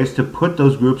 different ways to put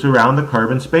those groups around the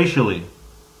carbon spatially.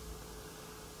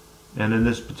 And in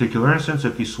this particular instance,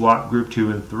 if you swap group 2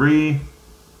 and 3,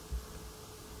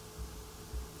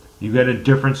 you get a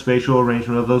different spatial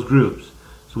arrangement of those groups.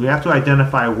 So we have to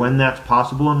identify when that's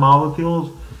possible in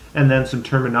molecules, and then some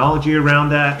terminology around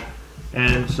that,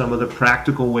 and some of the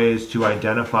practical ways to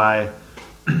identify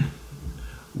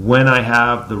when I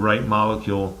have the right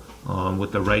molecule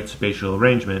with the right spatial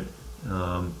arrangement,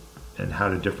 and how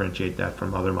to differentiate that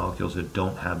from other molecules that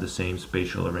don't have the same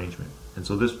spatial arrangement. And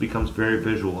so this becomes very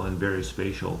visual and very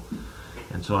spatial.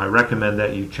 And so I recommend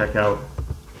that you check out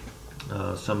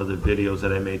some of the videos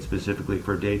that I made specifically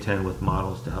for day 10 with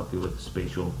models to help you with the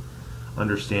spatial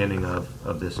understanding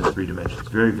of this in 3 dimensions.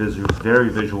 Very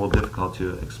visual, difficult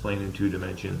to explain in 2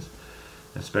 dimensions,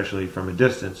 especially from a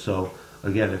distance. So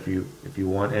again, if you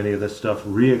want any of this stuff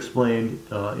re-explained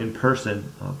in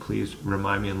person, please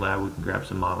remind me in lab. We can grab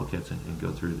some model kits and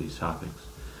go through these topics.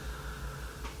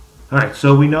 All right,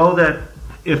 so we know that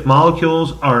if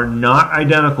molecules are not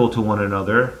identical to one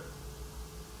another,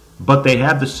 but they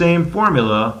have the same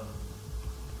formula,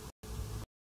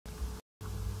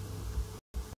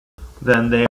 then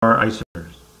they are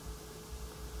isomers.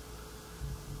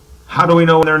 How do we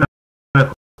know when they're not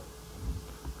identical?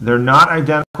 They're not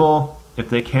identical if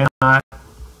they cannot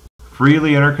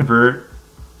freely interconvert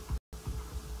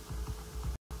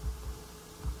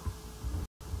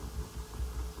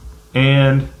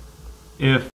and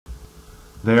if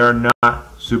they are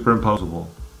not superimposable.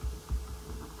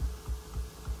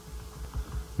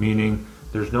 Meaning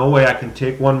there's no way I can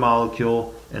take one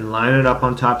molecule and line it up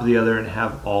on top of the other and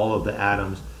have all of the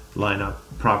atoms line up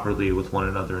properly with one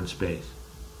another in space.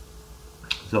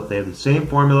 So if they have the same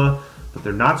formula, but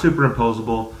they're not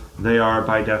superimposable, they are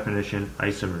by definition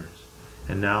isomers.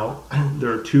 And now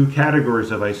there are 2 categories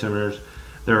of isomers.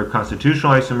 There are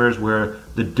constitutional isomers, where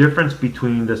the difference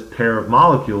between this pair of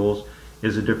molecules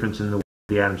is a difference in the way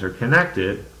the atoms are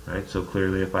connected, right? So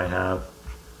clearly if I have,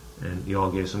 and you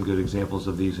all gave some good examples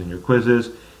of these in your quizzes,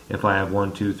 if I have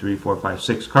 1, 2, 3, 4, 5,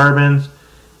 6 carbons,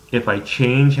 if I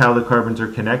change how the carbons are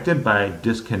connected by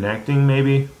disconnecting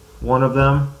maybe one of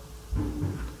them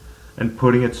and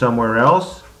putting it somewhere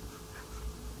else,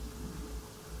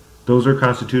 those are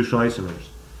constitutional isomers.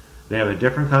 They have a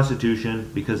different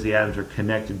constitution because the atoms are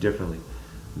connected differently.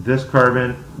 This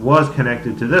carbon was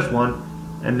connected to this one,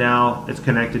 and now it's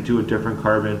connected to a different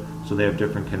carbon, so they have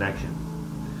different connections.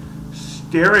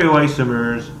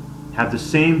 Stereoisomers have the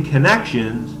same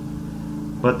connections,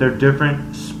 but they're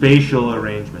different spatial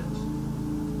arrangements.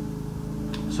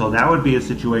 So that would be a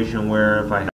situation where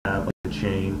if I have like a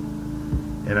chain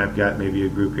and I've got maybe a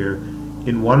group here,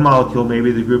 in one molecule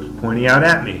maybe the group's pointing out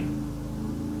at me.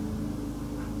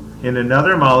 In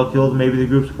another molecule maybe the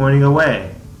group's pointing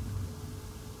away.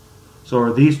 So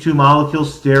are these two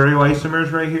molecules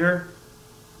stereoisomers right here?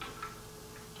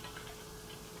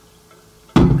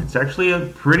 It's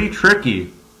actually pretty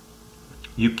tricky.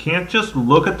 You can't just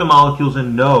look at the molecules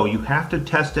and know. You have to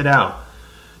test it out.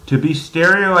 To be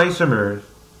stereoisomers,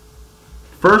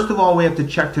 first of all we have to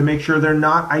check to make sure they're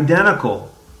not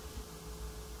identical.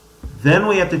 Then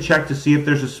we have to check to see if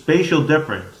there's a spatial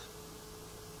difference.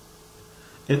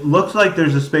 It looks like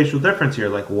there's a spatial difference here,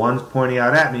 like one's pointing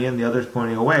out at me and the other's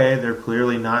pointing away. They're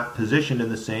clearly not positioned in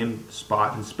the same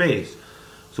spot in space.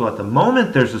 So at the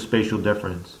moment there's a spatial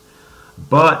difference.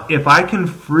 But if I can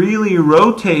freely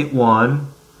rotate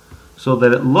one so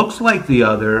that it looks like the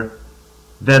other,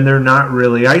 then they're not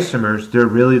really isomers. They're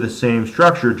really the same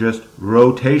structure, just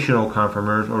rotational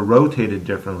conformers or rotated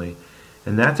differently.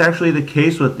 And that's actually the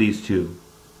case with these two.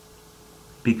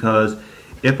 Because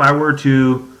if I were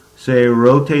to say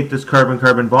rotate this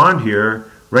carbon-carbon bond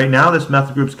here, right now this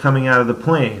methyl group's coming out of the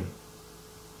plane.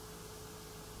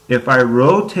 If I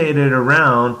rotate it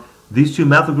around, these two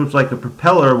methyl groups, like a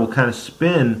propeller, will kind of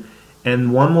spin,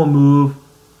 and one will move.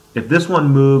 If this one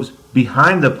moves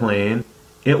behind the plane,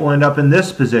 it will end up in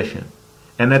this position.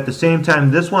 And at the same time,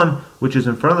 this one, which is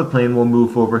in front of the plane, will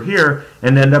move over here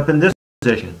and end up in this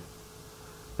position.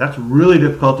 That's really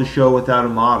difficult to show without a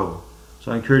model.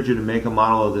 So I encourage you to make a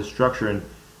model of this structure and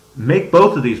make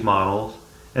both of these models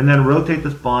and then rotate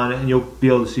this bond, and you'll be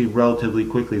able to see relatively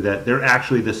quickly that they're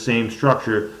actually the same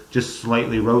structure, just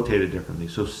slightly rotated differently.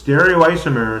 So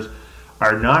stereoisomers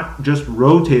are not just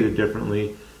rotated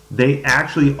differently, they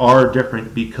actually are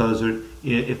different, because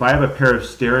if I have a pair of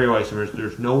stereoisomers,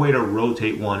 there's no way to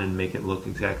rotate one and make it look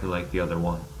exactly like the other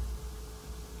one.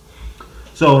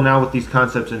 So now with these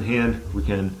concepts in hand, we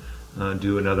can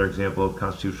do another example of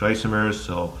constitutional isomers.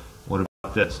 So what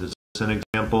about this? Is this an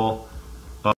example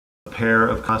of a pair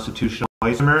of constitutional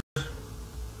isomers?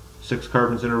 6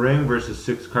 carbons in a ring versus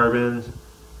 6 carbons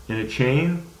in a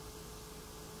chain.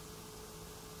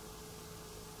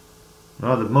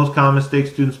 Well, the most common mistake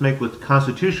students make with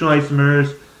constitutional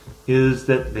isomers is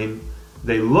that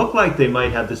they look like they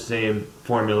might have the same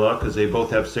formula because they both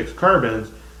have 6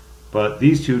 carbons, but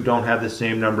these two don't have the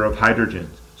same number of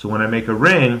hydrogens. So when I make a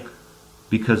ring,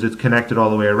 because it's connected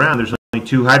all the way around, there's only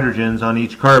 2 hydrogens on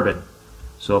each carbon.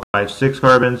 So if I have 6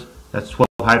 carbons, that's 12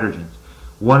 hydrogens.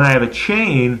 When I have a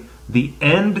chain, the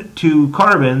end 2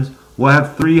 carbons will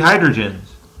have 3 hydrogens.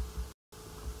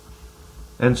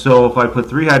 And so if I put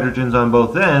 3 hydrogens on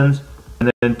both ends, and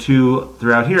then 2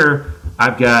 throughout here,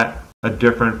 I've got a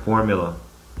different formula.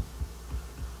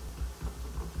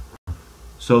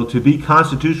 So to be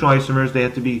constitutional isomers, they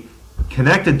have to be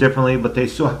connected differently, but they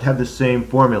still have to have the same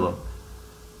formula.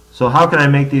 So how can I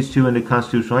make these two into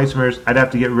constitutional isomers? I'd have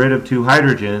to get rid of 2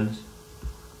 hydrogens,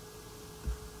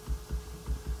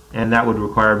 and that would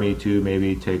require me to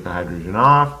maybe take a hydrogen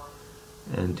off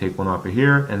and take one off of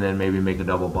here, and then maybe make a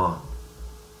double bond.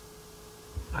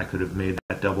 I could have made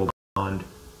that double bond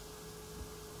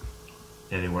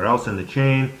anywhere else in the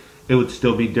chain. It would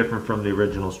still be different from the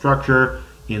original structure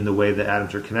in the way the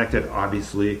atoms are connected.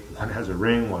 Obviously, one has a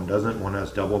ring, one doesn't. One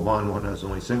has double bond, one has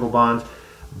only single bonds.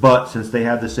 But since they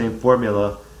have the same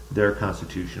formula, they're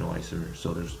constitutional isomers.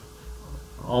 So there's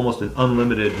almost an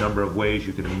unlimited number of ways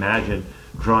you can imagine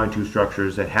drawing 2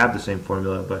 structures that have the same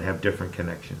formula but have different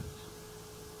connections.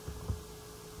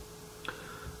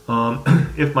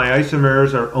 If my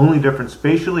isomers are only different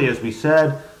spatially, as we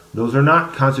said, those are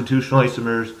not constitutional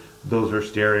isomers, those are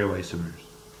stereoisomers.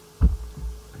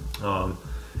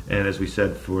 And as we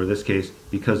said for this case,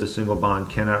 because the single bond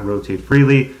cannot rotate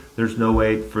freely, there's no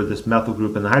way for this methyl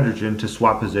group and the hydrogen to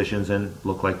swap positions and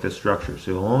look like this structure.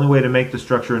 So the only way to make the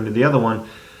structure into the other one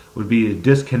would be to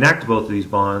disconnect both of these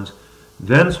bonds,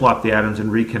 then swap the atoms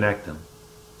and reconnect them.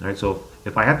 All right, so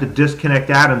if I have to disconnect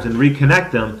atoms and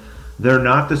reconnect them, they're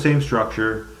not the same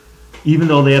structure. Even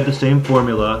though they have the same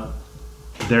formula,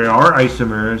 they are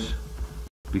isomers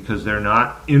because they're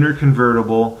not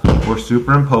interconvertible or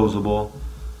superimposable.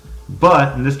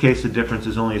 But in this case, the difference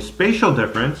is only a spatial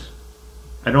difference.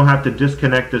 I don't have to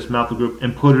disconnect this methyl group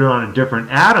and put it on a different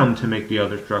atom to make the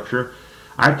other structure.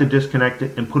 I have to disconnect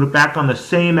it and put it back on the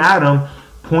same atom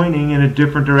pointing in a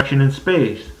different direction in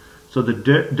space. So the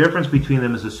difference between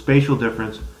them is a spatial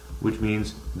difference, which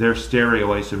means they're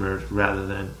stereoisomers rather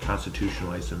than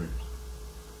constitutional isomers.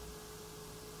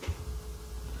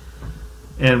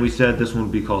 And we said this one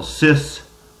would be called cis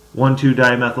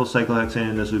 1,2-dimethyl cyclohexane,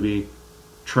 and this would be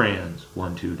trans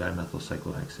 1,2-dimethyl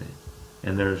cyclohexane.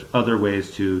 And there's other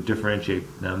ways to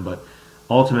differentiate them, but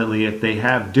ultimately, if they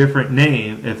have different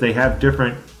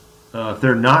if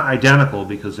they're not identical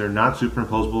because they're not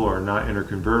superimposable or not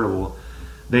interconvertible,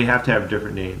 they have to have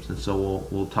different names. And so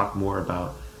we'll talk more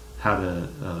about how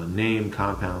to name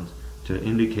compounds to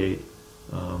indicate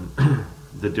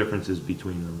the differences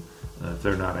between them if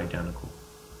they're not identical.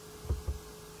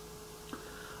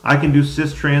 I can do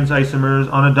cis-trans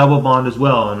isomers on a double bond as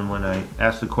well, and when I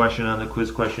asked the question on the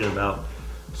quiz question about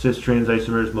cis-trans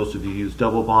isomers, most of you use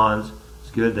double bonds.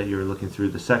 It's good that you're looking through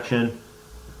the section.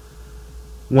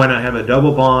 When I have a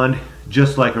double bond,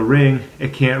 just like a ring,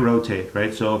 it can't rotate,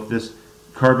 right? So if this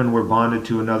carbon were bonded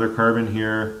to another carbon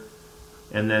here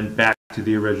and then back to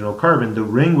the original carbon, the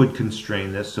ring would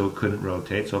constrain this so it couldn't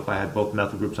rotate. So if I had both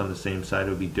methyl groups on the same side, it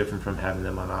would be different from having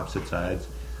them on opposite sides.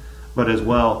 But as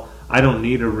well, I don't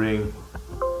need a ring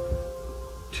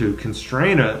to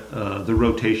constrain the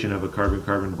rotation of a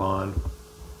carbon-carbon bond.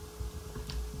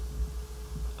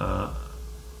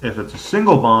 If it's a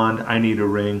single bond, I need a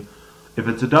ring. If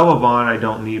it's a double bond, I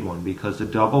don't need one because the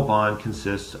double bond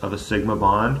consists of a sigma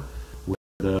bond where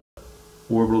the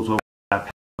orbitals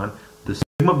overlap. The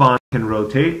sigma bond can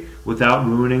rotate without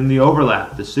ruining the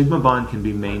overlap. The sigma bond can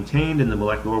be maintained, and the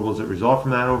molecular orbitals that result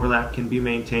from that overlap can be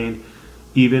maintained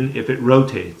even if it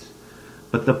rotates.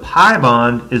 But the pi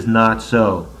bond is not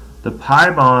so. The pi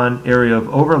bond area of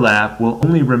overlap will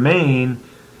only remain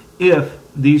if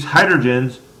these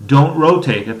hydrogens don't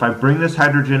rotate. If I bring this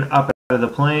hydrogen up out of the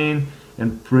plane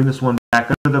and bring this one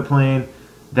back under the plane,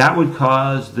 that would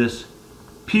cause this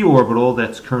p orbital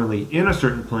that's currently in a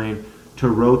certain plane to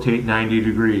rotate 90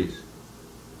 degrees.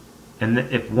 And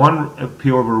if one p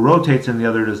orbital rotates and the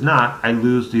other does not, I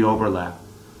lose the overlap.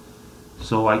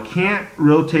 So I can't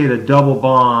rotate a double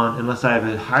bond unless I have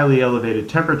a highly elevated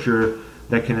temperature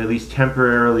that can at least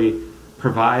temporarily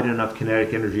provide enough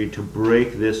kinetic energy to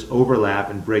break this overlap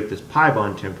and break this pi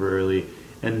bond temporarily,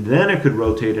 and then it could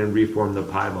rotate and reform the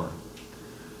pi bond.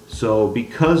 So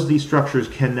because these structures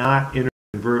cannot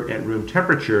interconvert at room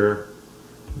temperature,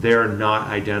 they're not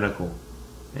identical.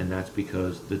 And that's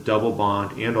because the double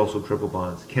bond and also triple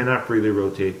bonds cannot freely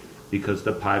rotate because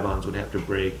the pi bonds would have to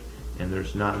break, and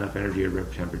there's not enough energy at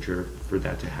room temperature for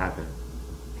that to happen.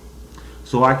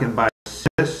 So I can buy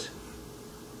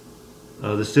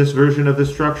the cis version of the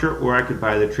structure, or I could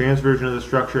buy the trans version of the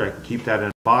structure. I can keep that in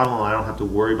a bottle, and I don't have to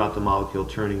worry about the molecule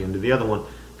turning into the other one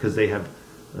because they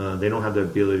don't have the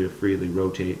ability to freely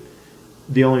rotate.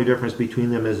 The only difference between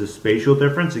them is a spatial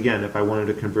difference. Again, if I wanted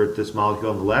to convert this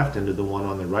molecule on the left into the one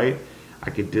on the right, I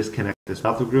could disconnect this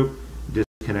methyl group,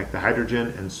 disconnect the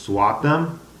hydrogen, and swap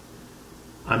them.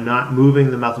 I'm not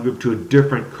moving the methyl group to a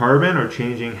different carbon or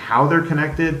changing how they're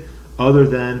connected other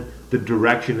than the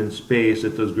direction in space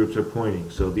that those groups are pointing.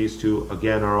 So these two,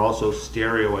 again, are also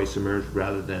stereoisomers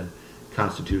rather than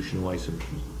constitutional isomers.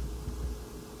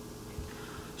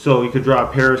 So we could draw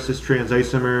a pair of cis-trans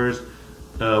isomers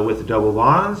with double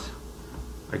bonds.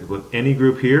 I could put any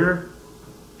group here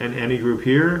and any group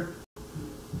here.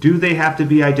 Do they have to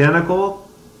be identical?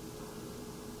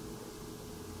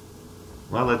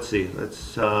 Well, let's see.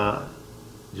 Let's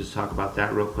just talk about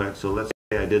that real quick. So let's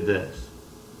say I did this.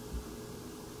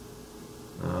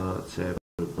 Let's say I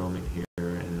put a bromine here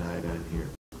and an iodine here.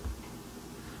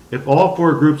 If all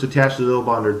four groups attached to the double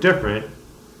bond are different,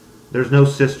 there's no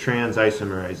cis-trans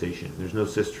isomerization. There's no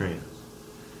cis-trans.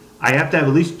 I have to have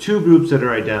at least two groups that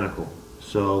are identical.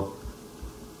 So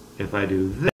if I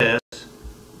do this,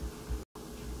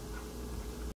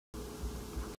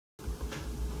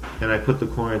 and I put the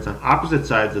chlorines on opposite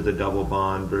sides of the double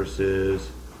bond versus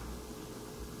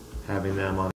having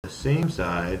them on the same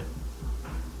side,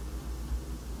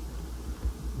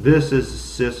 this is the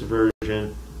cis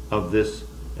version of this,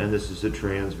 and this is the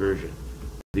trans version.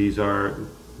 These are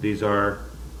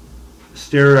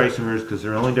stereoisomers because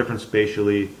they're only different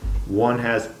spatially. One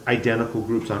has identical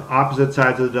groups on opposite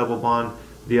sides of the double bond.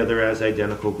 The other has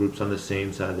identical groups on the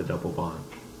same side of the double bond.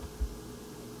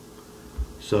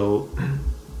 So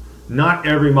not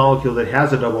every molecule that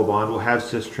has a double bond will have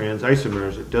cis-trans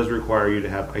isomers. It does require you to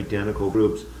have identical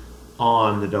groups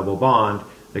on the double bond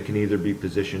that can either be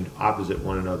positioned opposite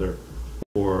one another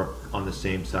or on the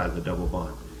same side of the double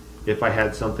bond. If I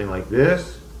had something like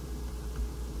this,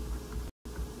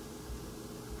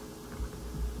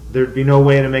 there'd be no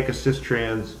way to make a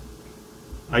cis-trans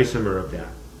isomer of that.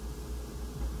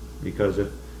 Because if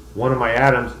one of my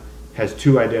atoms has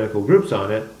two identical groups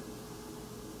on it,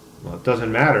 well, it doesn't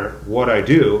matter what I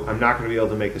do, I'm not going to be able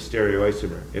to make a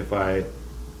stereoisomer. If I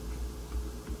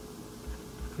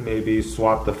maybe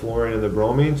swap the fluorine and the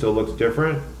bromine so it looks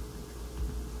different,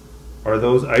 Are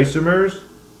those isomers?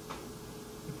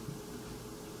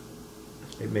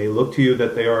 It may look to you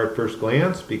that they are at first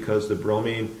glance because the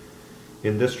bromine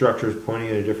in this structure is pointing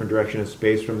in a different direction in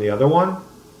space from the other one.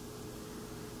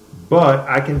 But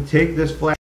I can take this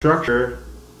flat structure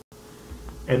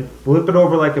and flip it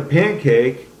over like a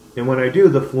pancake, and when I do,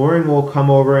 the fluorine will come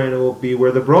over and it will be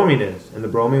where the bromine is, and the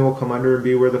bromine will come under and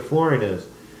be where the fluorine is.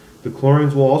 The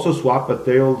chlorines will also swap, but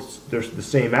they're the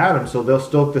same atom, so they'll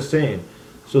still look the same.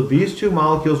 So these two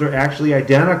molecules are actually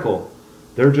identical.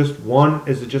 They're just, one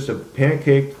is just a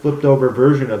pancake flipped over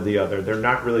version of the other. They're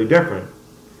not really different.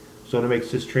 So to make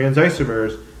cis-trans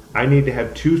isomers, I need to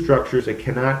have two structures that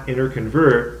cannot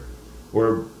interconvert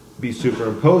or be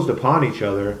superimposed upon each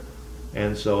other,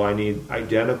 and so I need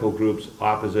identical groups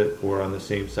opposite or on the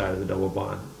same side of the double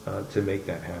bond to make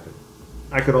that happen.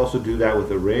 I could also do that with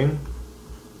a ring.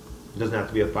 It doesn't have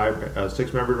to be a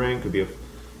six-membered ring. It could be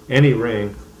any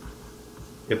ring.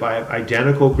 If I have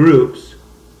identical groups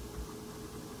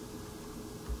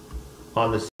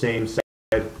on the same side,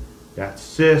 that's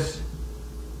cis.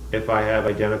 If I have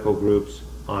identical groups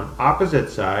on opposite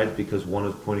sides, because one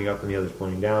is pointing up and the other is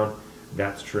pointing down,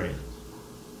 that's trans.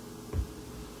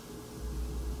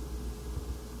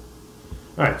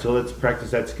 Alright, so let's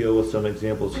practice that skill with some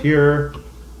examples here.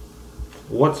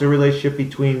 What's the relationship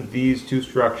between these two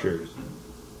structures?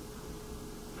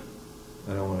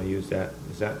 I don't want to use that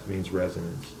because that means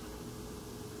resonance.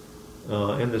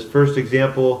 In this first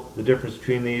example, the difference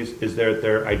between these is that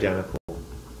they're identical.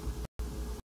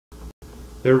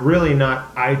 They're really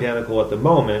not identical at the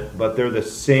moment, but they're the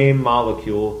same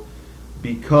molecule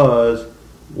because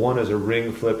one is a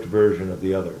ring flipped version of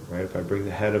the other, right? If I bring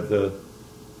the head of the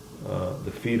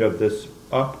feet of this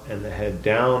up and the head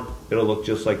down, it'll look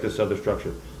just like this other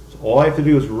structure. So all I have to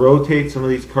do is rotate some of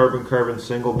these carbon-carbon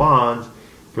single bonds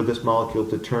for this molecule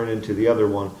to turn into the other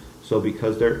one. So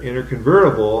because they're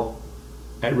interconvertible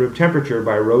at room temperature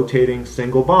by rotating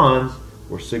single bonds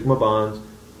or sigma bonds,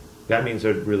 that means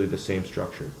they're really the same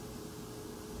structure.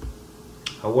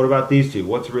 What about these two?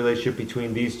 What's the relationship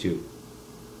between these two?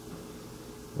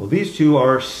 Well, these two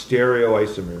are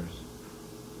stereoisomers.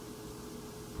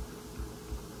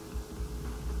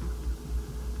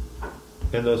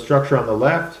 In the structure on the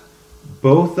left,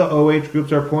 both the OH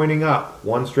groups are pointing up,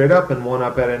 one straight up and one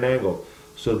up at an angle.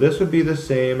 So this would be the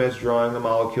same as drawing the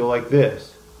molecule like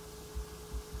this.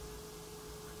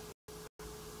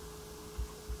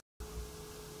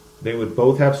 They would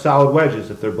both have solid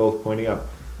wedges if they're both pointing up.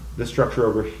 This structure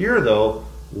over here, though,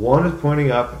 one is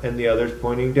pointing up and the other is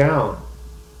pointing down.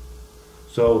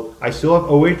 So I still have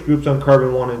OH groups on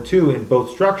carbon 1 and 2 in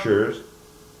both structures,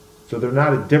 so they're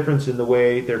not a difference in the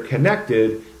way they're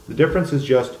connected. The difference is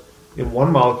just in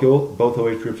one molecule, both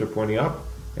OH groups are pointing up,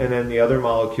 and then the other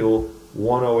molecule,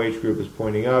 one OH group is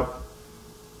pointing up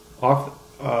off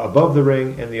above the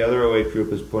ring, and the other OH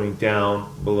group is pointing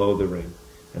down below the ring.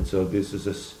 And so this is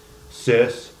a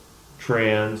cis,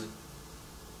 trans.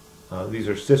 These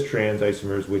are cis-trans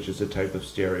isomers, which is a type of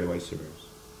stereoisomers.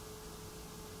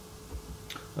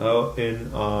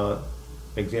 In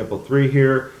example 3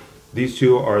 here, these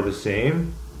two are the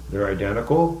same. They're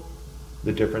identical.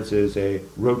 The difference is a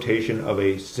rotation of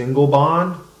a single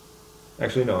bond.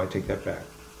 Actually, no, I take that back.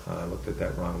 I looked at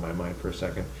that wrong in my mind for a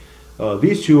second.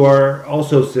 These two are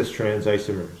also cis-trans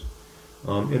isomers.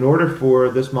 In order for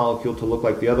this molecule to look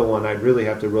like the other one, I'd really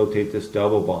have to rotate this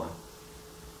double bond.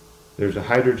 There's a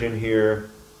hydrogen here,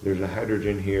 there's a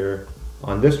hydrogen here.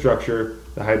 On this structure,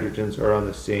 the hydrogens are on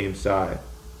the same side.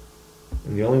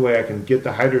 And the only way I can get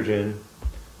the hydrogen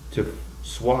to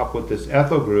swap with this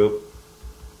ethyl group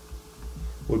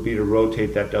would be to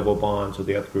rotate that double bond so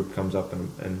the ethyl group comes up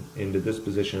and into this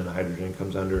position and the hydrogen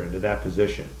comes under into that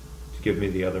position to give me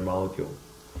the other molecule.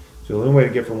 So the only way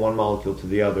to get from one molecule to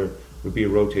the other would be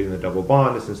rotating the double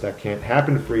bond, and since that can't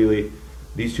happen freely,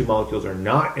 these two molecules are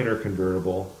not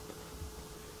interconvertible.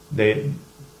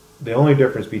 The only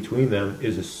difference between them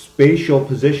is a spatial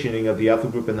positioning of the ethyl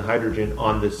group and the hydrogen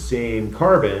on the same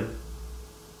carbon.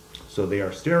 So they are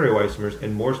stereoisomers,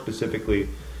 and more specifically,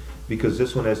 because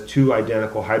this one has two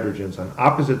identical hydrogens on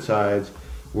opposite sides,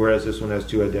 whereas this one has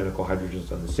two identical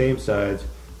hydrogens on the same sides,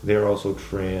 they're also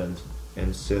trans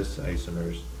and cis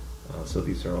isomers. So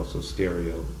these are also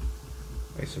stereoisomers.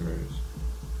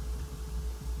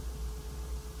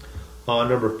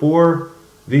 Number 4,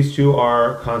 these two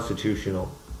are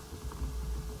constitutional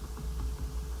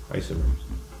isomers.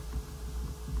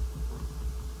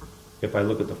 If I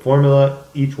look at the formula,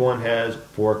 each one has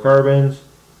 4 carbons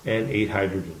and 8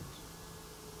 hydrogens.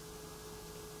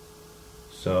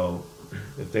 So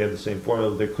if they have the same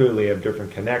formula, they clearly have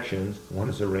different connections. One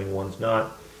is a ring, one's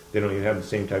not. They don't even have the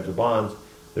same types of bonds.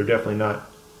 they're definitely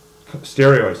not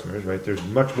stereoisomers, right? There's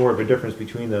much more of a difference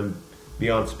between them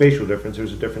beyond spatial difference.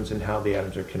 There's a difference in how the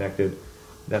atoms are connected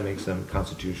that makes them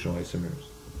constitutional isomers.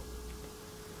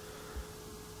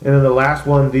 And then the last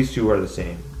one, these two are the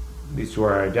same. These two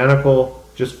are identical,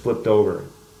 just flipped over.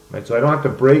 Right? So I don't have to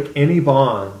break any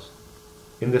bonds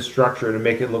in this structure to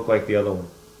make it look like the other one.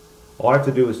 All I have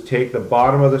to do is take the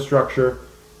bottom of the structure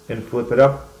and flip it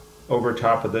up over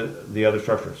top of the other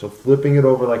structure. So flipping it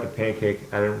over like a pancake,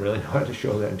 I didn't really know how to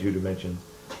show that in 2 dimensions.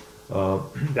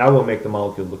 That will make the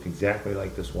molecule look exactly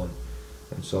like this one.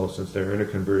 And so since they're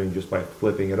interconverting just by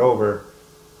flipping it over,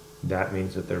 that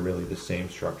means that they're really the same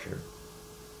structure.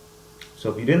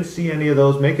 So if you didn't see any of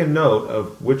those, make a note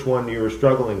of which one you were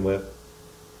struggling with,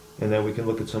 and then we can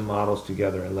look at some models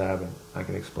together in lab, and I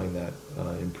can explain that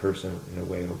in person in a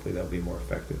way, hopefully that'll be more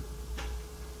effective.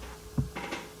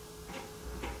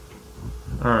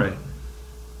 All right.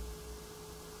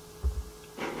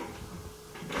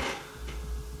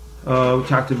 We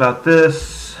talked about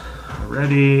this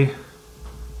already.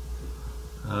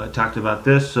 Talked about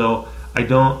this. So I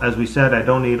don't, as we said, I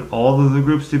don't need all of the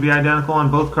groups to be identical on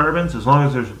both carbons. As long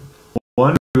as there's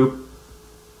one group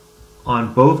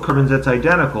on both carbons that's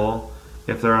identical,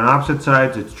 if they're on opposite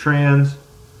sides, it's trans.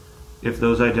 If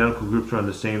those identical groups are on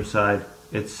the same side,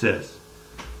 it's cis.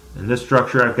 In this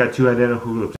structure, I've got 2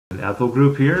 identical groups, an ethyl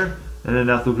group here and an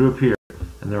ethyl group here,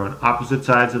 and they're on opposite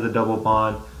sides of the double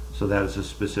bond, so that is a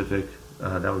specific,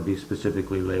 that would be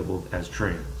specifically labeled as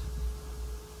trans.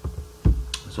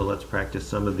 So let's practice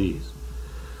some of these.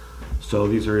 So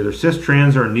these are either cis,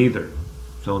 trans, or neither.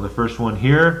 So in the first one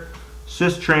here,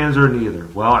 cis, trans, or neither.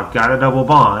 Well, I've got a double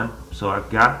bond, so I've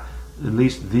got at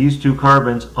least these 2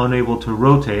 carbons unable to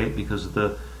rotate because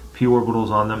the p orbitals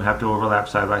on them have to overlap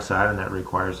side by side, and that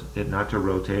requires it not to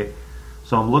rotate.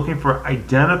 So I'm looking for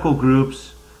identical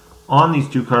groups on these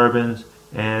 2 carbons,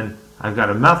 and I've got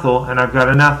a methyl and I've got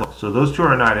an ethyl. So those 2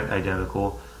 are not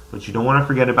identical, but you don't want to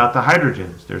forget about the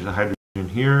hydrogens. There's a hydrogen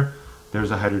here,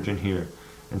 there's a hydrogen here.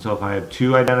 And so if I have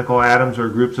 2 identical atoms or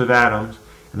groups of atoms,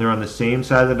 and they're on the same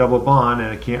side of the double bond, and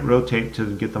I can't rotate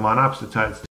to get them on opposite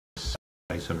sides,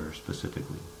 isomers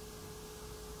specifically.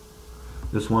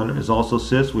 This one is also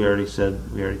cis. We already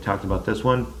talked about this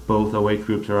one. Both OH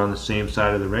groups are on the same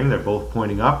side of the ring. They're both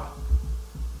pointing up.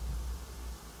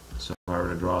 So if I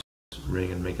were to draw this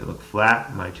ring and make it look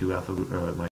flat, my 2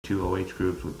 OH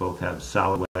groups would both have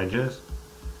solid wedges.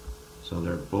 So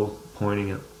they're both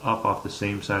pointing up off the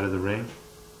same side of the ring.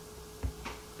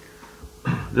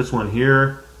 This one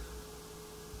here,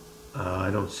 I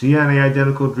don't see any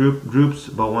identical groups,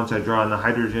 but once I draw on the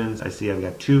hydrogens, I see I've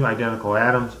got 2 identical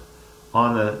atoms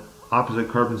on the opposite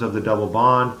carbons of the double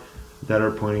bond that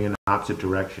are pointing in opposite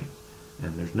directions.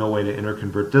 And there's no way to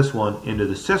interconvert this one into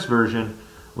the cis version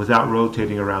without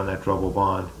rotating around that double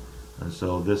bond. And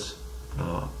so this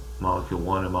molecule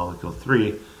 1 and molecule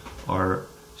 3 are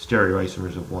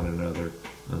stereoisomers of one another.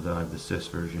 I have the cis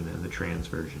version and the trans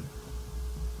version.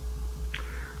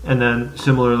 And then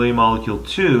similarly, molecule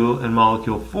 2 and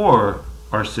molecule 4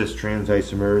 are cis-trans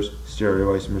isomers,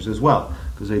 stereoisomers as well,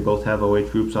 because they both have OH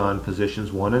groups on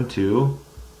positions 1 and 2.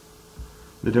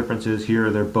 The difference is here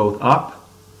they're both up.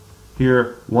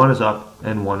 Here one is up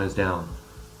and one is down.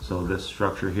 So this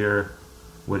structure here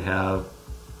would have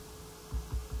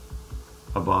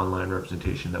a bond line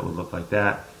representation that would look like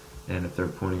that. And if they're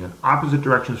pointing in opposite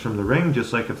directions from the ring,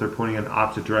 just like if they're pointing in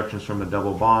opposite directions from a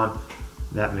double bond,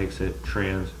 that makes it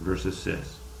trans versus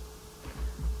cis.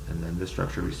 And then this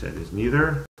structure we said is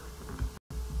neither.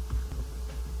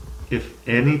 If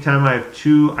any time I have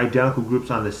 2 identical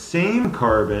groups on the same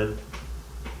carbon,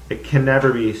 it can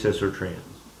never be cis or trans,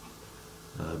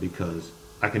 because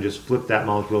I can just flip that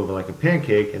molecule over like a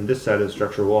pancake, and this side of the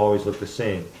structure will always look the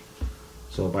same.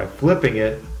 So by flipping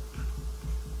it,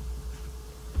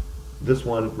 this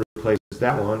one replaces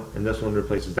that one, and this one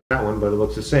replaces that one, but it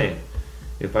looks the same.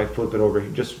 If I flip it over,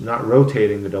 just not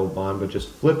rotating the double bond, but just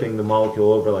flipping the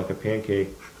molecule over like a pancake,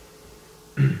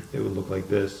 it would look like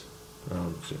this.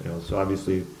 So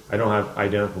obviously, I don't have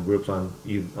identical groups on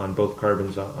both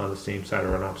carbons on the same side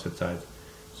or on opposite sides,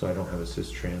 so I don't have a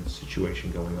cis-trans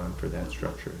situation going on for that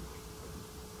structure.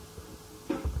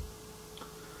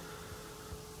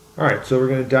 All right, so we're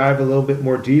going to dive a little bit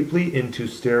more deeply into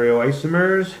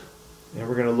stereoisomers, and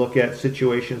we're going to look at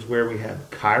situations where we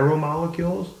have chiral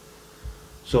molecules.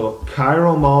 So a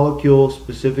chiral molecule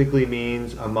specifically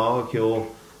means a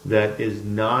molecule that is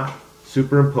not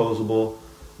superimposable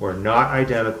or not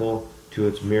identical to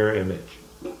its mirror image.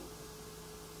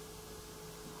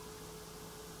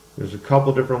 There's a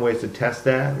couple different ways to test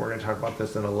that, and we're going to talk about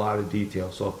this in a lot of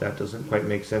detail. So if that doesn't quite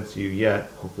make sense to you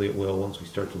yet, hopefully it will once we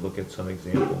start to look at some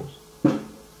examples.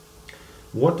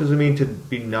 What does it mean to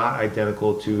be not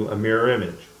identical to a mirror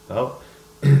image? Well,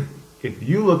 if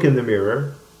you look in the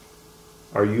mirror,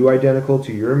 are you identical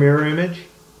to your mirror image?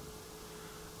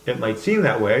 It might seem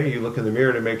that way. You look in the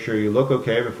mirror to make sure you look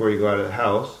okay before you go out of the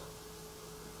house.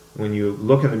 When you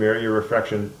look in the mirror, your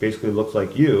reflection basically looks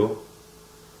like you.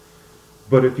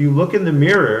 But if you look in the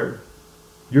mirror,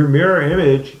 your mirror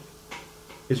image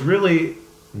is really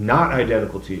not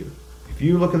identical to you. If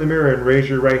you look in the mirror and raise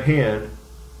your right hand,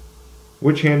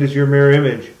 which hand is your mirror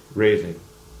image raising?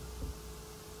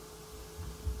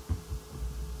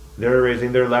 They're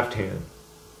raising their left hand.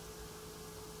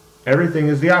 Everything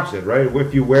is the opposite, right?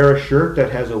 If you wear a shirt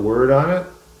that has a word on it,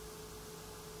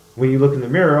 when you look in the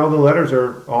mirror, all the letters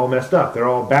are all messed up. They're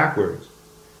all backwards.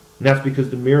 And that's because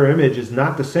the mirror image is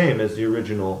not the same as the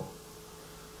original.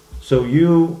 So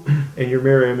you and your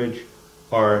mirror image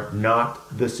are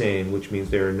not the same, which means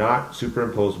they're not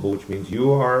superimposable, which means you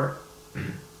are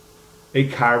a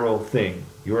chiral thing.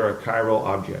 You are a chiral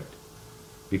object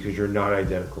because you're not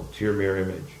identical to your mirror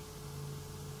image.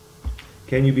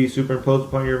 Can you be superimposed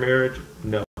upon your mirror image?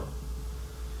 No.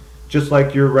 Just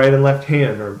like your right and left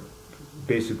hand are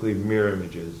basically mirror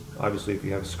images. Obviously, if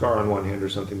you have a scar on one hand or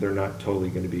something, they're not totally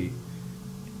going to be,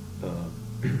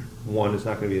 one is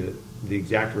not going to be the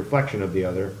exact reflection of the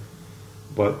other.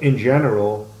 But in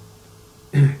general,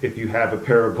 if you have a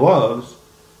pair of gloves,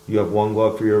 you have one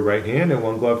glove for your right hand and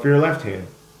one glove for your left hand.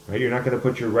 Right? You're not going to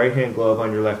put your right hand glove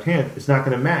on your left hand. It's not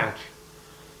going to match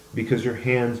because your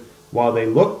hands, while they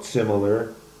look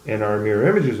similar and are mirror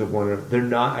images of one another, they're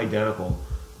not identical.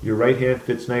 Your right hand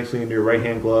fits nicely into your right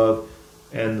hand glove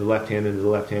and the left hand into the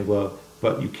left hand glove,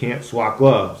 but you can't swap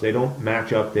gloves. They don't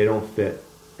match up, they don't fit.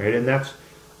 Right? And that's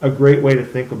a great way to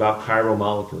think about chiral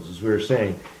molecules. As we were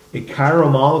saying, a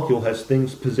chiral molecule has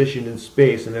things positioned in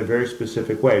space in a very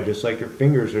specific way, just like your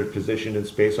fingers are positioned in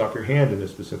space off your hand in a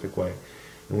specific way.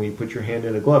 And when you put your hand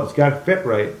in a glove, it's got to fit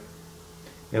right.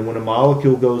 And when a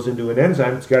molecule goes into an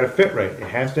enzyme, it's got to fit right. It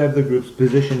has to have the groups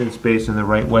positioned in space in the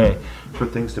right way for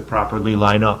things to properly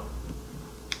line up.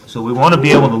 So we want to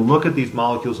be able to look at these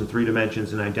molecules in 3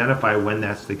 dimensions and identify when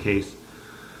that's the case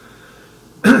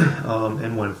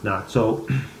and when it's not. So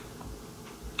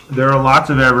there are lots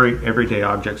of everyday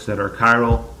objects that are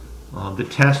chiral. The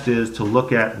test is to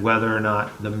look at whether or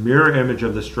not the mirror image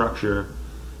of the structure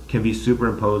can be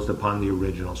superimposed upon the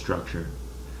original structure.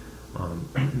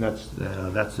 That's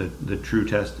the true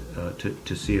test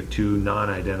to see if 2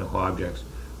 non-identical objects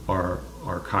are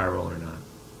chiral or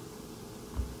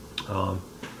not.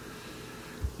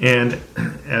 And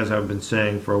as I've been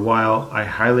saying for a while, I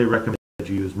highly recommend that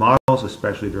you use models,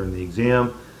 especially during the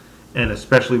exam, and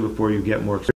especially before you get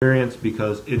more experience,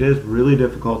 because it is really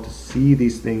difficult to see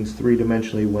these things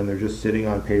 3-dimensionally when they're just sitting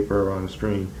on paper or on a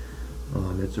screen.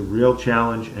 It's a real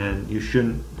challenge, and you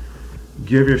shouldn't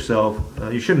give yourself,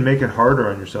 you shouldn't make it harder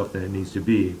on yourself than it needs to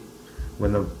be.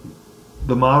 When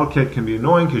the model kit can be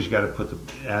annoying because you got to put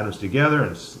the atoms together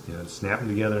and snap them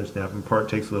together and snap them apart. It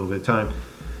takes a little bit of time,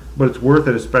 but it's worth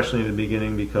it, especially in the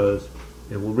beginning, because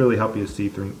it will really help you see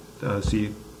things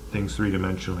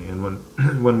 3-dimensionally.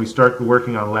 And when we start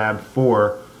working on Lab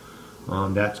 4,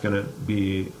 that's going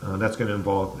to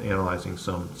involve analyzing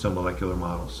some molecular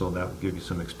models. So that will give you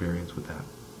some experience with that.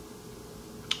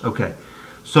 Okay.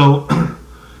 So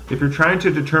if you're trying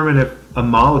to determine if a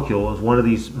molecule is one of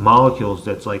these molecules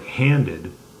that's like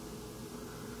handed,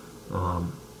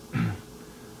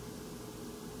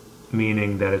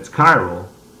 meaning that it's chiral,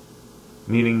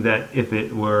 meaning that if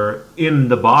it were in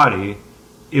the body,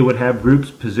 it would have groups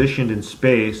positioned in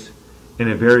space in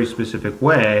a very specific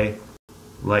way,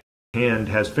 like the hand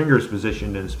has fingers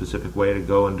positioned in a specific way to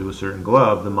go into a certain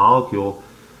glove. The molecule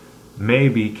may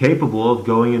be capable of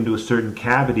going into a certain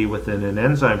cavity within an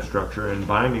enzyme structure and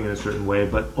binding in a certain way,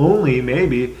 but only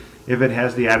maybe if it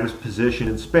has the atoms positioned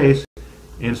in space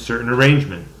in a certain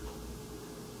arrangement.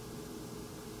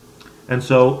 And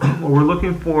so what we're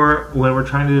looking for when we're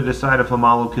trying to decide if a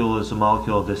molecule is a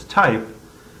molecule of this type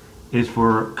is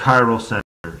for chiral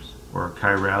centers, or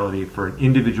chirality for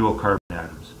individual carbon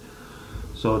atoms.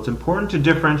 So it's important to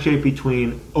differentiate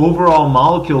between overall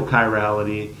molecule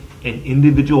chirality and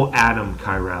individual atom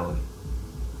chirality.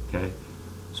 Okay?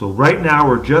 So right now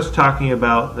we're just talking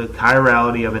about the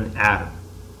chirality of an atom.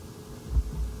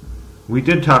 We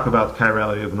did talk about the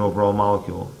chirality of an overall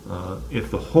molecule. If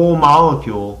the whole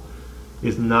molecule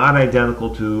is not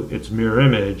identical to its mirror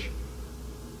image,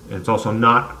 it's also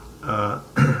not,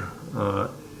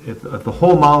 if the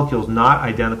whole molecule is not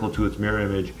identical to its mirror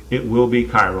image, it will be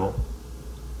chiral.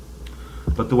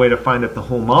 But the way to find if the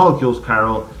whole molecule is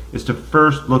chiral is to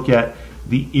first look at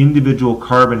the individual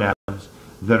carbon atoms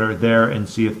that are there and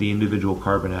see if the individual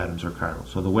carbon atoms are chiral.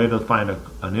 So the way to find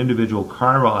an individual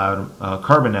chiral atom,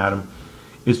 carbon atom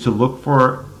is to look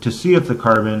to see if the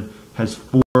carbon has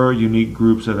 4 unique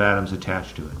groups of atoms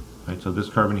attached to it. Right? So this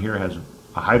carbon here has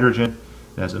a hydrogen,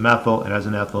 it has a methyl, it has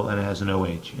an ethyl, and it has an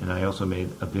OH. And I also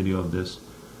made a video of this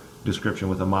description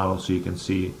with a model so you can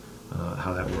see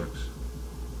how that works.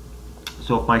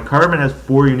 So if my carbon has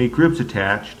 4 unique groups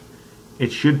attached,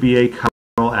 it should be a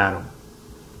chiral atom.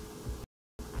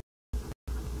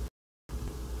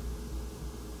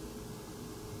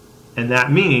 And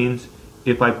that means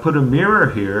if I put a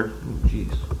mirror here,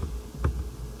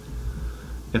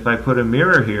 if I put a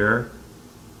mirror here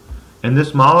and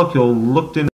this molecule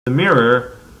looked into the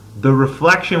mirror, the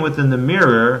reflection within the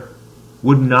mirror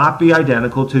would not be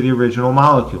identical to the original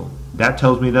molecule. That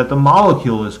tells me that the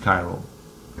molecule is chiral.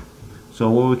 So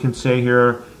what we can say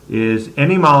here is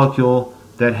any molecule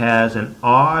that has an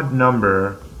odd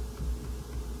number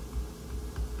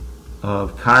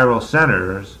of chiral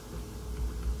centers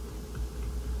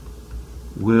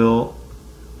will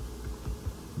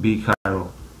be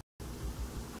chiral.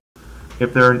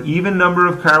 If there are an even number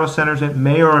of chiral centers, it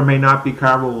may or may not be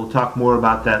chiral. We'll talk more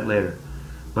about that later.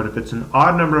 But if it's an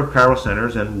odd number of chiral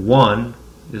centers, and 1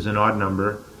 is an odd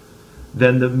number,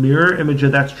 then the mirror image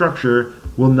of that structure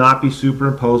will not be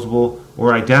superimposable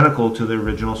or identical to the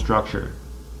original structure.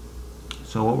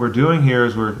 So what we're doing here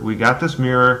is we got this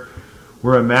mirror,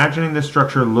 we're imagining this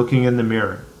structure looking in the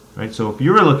mirror. Right? So if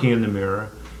you were looking in the mirror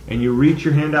and you reach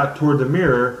your hand out toward the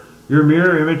mirror, your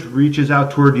mirror image reaches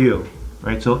out toward you.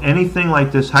 Right? So anything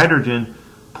like this hydrogen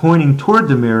pointing toward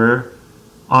the mirror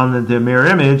on the mirror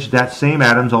image, that same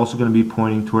atom is also going to be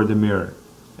pointing toward the mirror.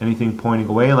 Anything pointing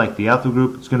away, like the ethyl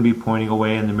group, it's going to be pointing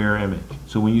away in the mirror image.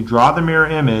 So when you draw the mirror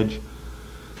image,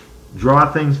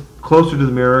 draw things closer to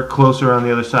the mirror, closer on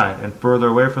the other side, and further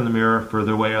away from the mirror,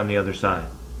 further away on the other side.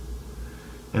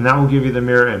 And that will give you the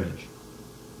mirror image.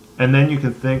 And then you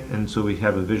can think, and so we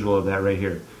have a visual of that right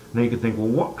here. And then you can think,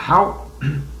 well, how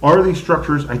are these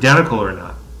structures identical or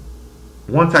not?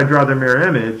 Once I draw the mirror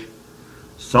image,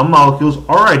 some molecules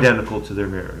are identical to their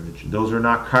mirror image. Those are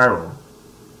not chiral.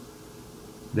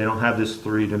 They don't have this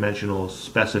 3-dimensional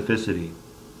specificity.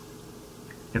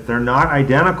 If they're not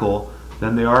identical,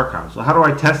 then they are chiral. So how do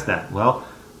I test that? Well,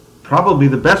 probably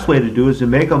the best way to do is to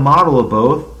make a model of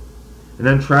both and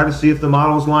then try to see if the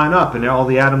models line up and all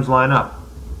the atoms line up.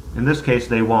 In this case,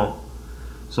 they won't.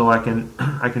 So I can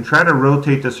try to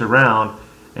rotate this around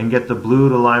and get the blue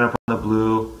to line up on the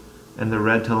blue and the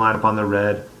red to line up on the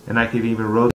red. And I could even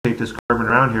rotate this carbon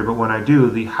around here. But when I do,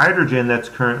 the hydrogen that's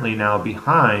currently now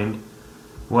behind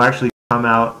will actually come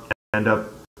out and end up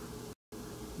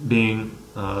being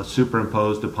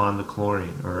superimposed upon the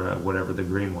chlorine, or whatever the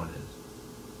green one is.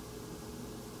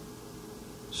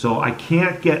 So I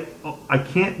can't get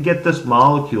this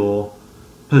molecule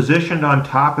positioned on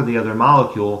top of the other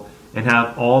molecule and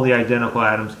have all the identical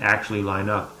atoms actually line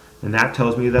up. And that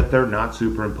tells me that they're not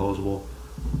superimposable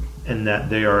and that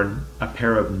they are a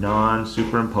pair of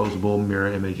non-superimposable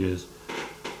mirror images,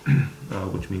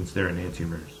 which means they're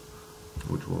enantiomers,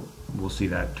 which we'll see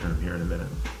that term here in a minute.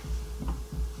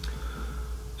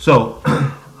 So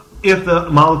if the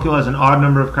molecule has an odd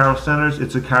number of chiral centers,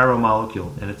 it's a chiral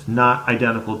molecule, and it's not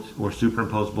identical or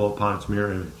superimposable upon its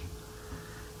mirror image.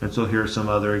 And so here are some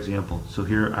other examples. So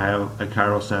here I have a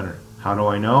chiral center. How do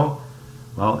I know?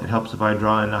 Well, it helps if I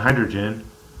draw in a hydrogen.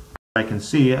 I can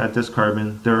see at this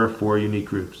carbon there are 4 unique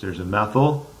groups. There's a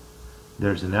methyl,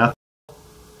 there's an ethyl,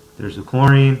 there's a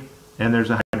chlorine, and there's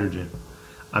a hydrogen.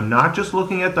 I'm not just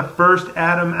looking at the first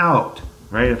atom out,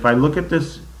 right? If I look at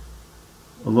this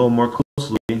a little more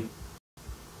closely,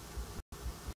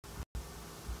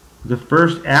 the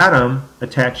first atom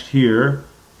attached here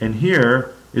and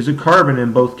here is a carbon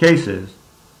in both cases.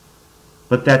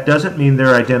 But that doesn't mean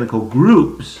they're identical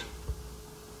groups,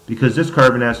 because this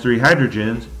carbon has 3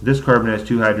 hydrogens, this carbon has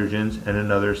 2 hydrogens, and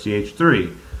another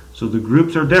CH3. So the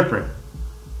groups are different.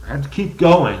 I have to keep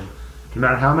going. No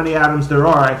matter how many atoms there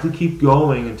are, I have to keep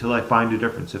going until I find a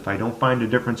difference. If I don't find a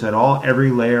difference at all,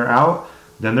 every layer out,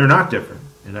 then they're not different,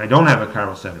 and I don't have a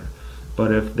chiral center.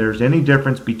 But if there's any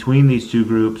difference between these 2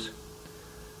 groups,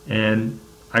 and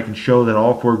I can show that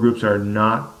all 4 groups are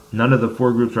not, none of the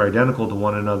 4 groups are identical to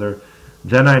one another,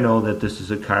 then I know that this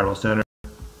is a chiral center,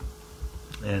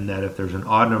 and that if there's an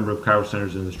odd number of chiral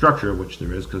centers in the structure, which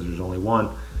there is because there's only 1,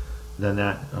 then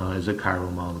that is a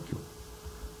chiral molecule.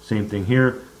 Same thing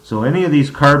here. So any of these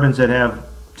carbons that have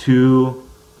 2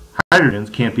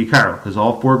 hydrogens can't be chiral, because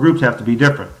all 4 groups have to be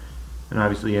different. And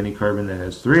obviously any carbon that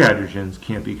has 3 hydrogens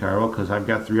can't be chiral because I've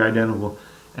got 3 identical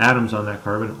atoms on that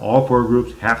carbon. All 4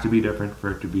 groups have to be different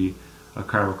for it to be a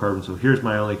chiral carbon. So here's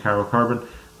my only chiral carbon.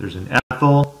 There's an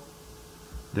ethyl,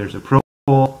 there's a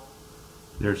propyl,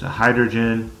 there's a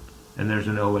hydrogen, and there's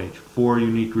an OH. 4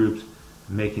 unique groups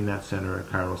making that center a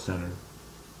chiral center.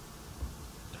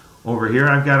 Over here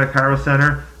I've got a chiral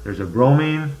center. There's a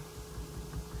bromine,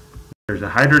 there's a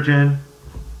hydrogen,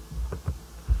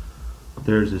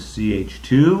 there's a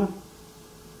CH2,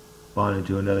 bonded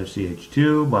to another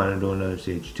CH2, bonded to another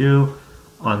CH2.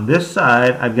 On this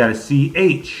side I've got a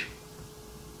CH,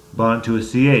 bonded to a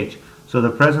CH. So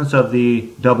the presence of the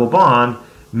double bond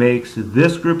makes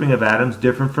this grouping of atoms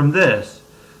different from this.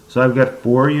 So I've got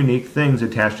 4 unique things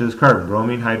attached to this carbon,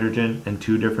 bromine, hydrogen, and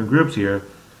 2 different groups here.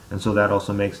 And so that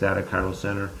also makes that a chiral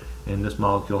center. And this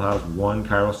molecule has 1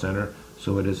 chiral center,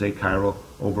 so it is a chiral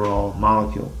overall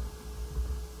molecule.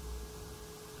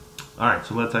 Alright,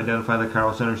 so let's identify the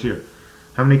chiral centers here.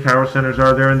 How many chiral centers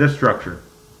are there in this structure?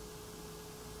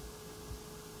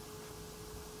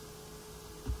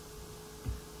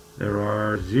 There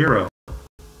are 0.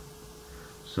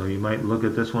 So you might look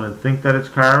at this one and think that it's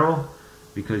chiral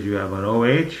because you have an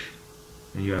OH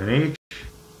and you have an H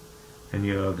and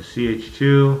you have a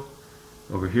CH2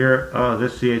 over here. Oh,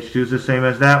 this CH2 is the same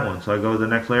as that one, so I go the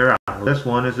next layer out. Well, this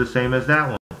one is the same as that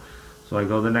one, so I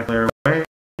go the next layer away,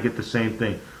 I get the same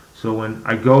thing. So when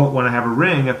I have a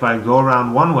ring, if I go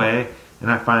around one way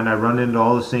and I find I run into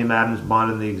all the same atoms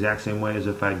bonded in the exact same way as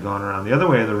if I'd gone around the other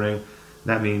way of the ring,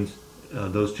 that means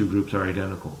those 2 groups are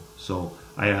identical. So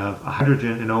I have a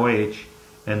hydrogen and OH,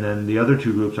 and then the other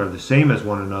 2 groups are the same as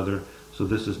one another, so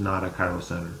this is not a chiral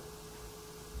center.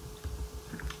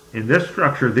 In this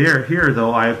structure here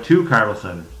though, I have 2 chiral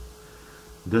centers.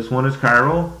 This one is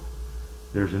chiral,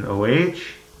 there's an OH,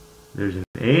 there's an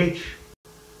H.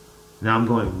 Now I'm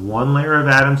going 1 layer of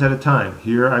atoms at a time.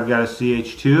 Here I've got a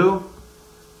CH2,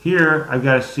 here I've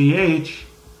got a CH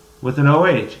with an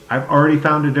OH. I've already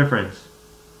found a difference.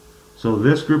 So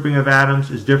this grouping of atoms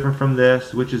is different from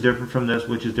this, which is different from this,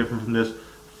 which is different from this.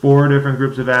 4 different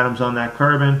groups of atoms on that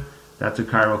carbon. That's a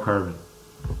chiral carbon.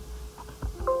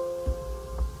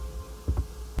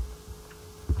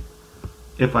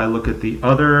 If I look at the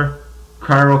other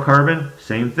chiral carbon,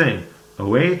 same thing.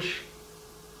 OH,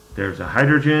 there's a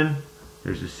hydrogen,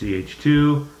 there's a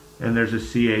CH2, and there's a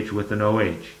CH with an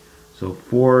OH. So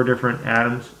 4 different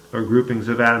atoms or groupings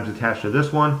of atoms attached to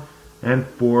this one, and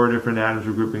 4 different atoms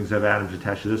or groupings of atoms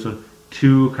attached to this one.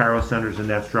 2 chiral centers in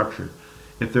that structure.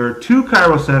 If there are 2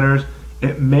 chiral centers,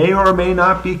 it may or may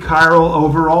not be chiral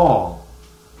overall.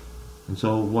 And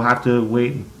so we'll have to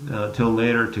wait till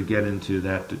later to get into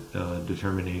that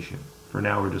determination. For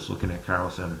now, we're just looking at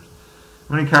chiral centers.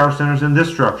 How many chiral centers in this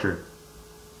structure?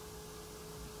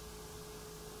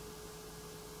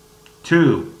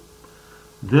 2.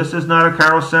 This is not a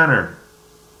chiral center.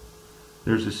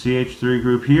 There's a CH3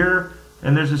 group here,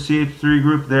 and there's a CH3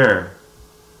 group there.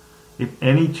 If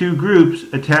any 2 groups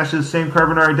attached to the same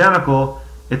carbon are identical,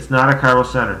 it's not a chiral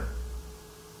center.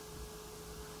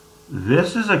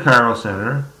 This is a chiral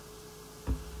center.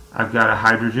 I've got a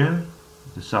hydrogen,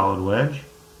 the solid wedge,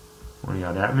 pointing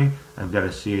out at me. I've got a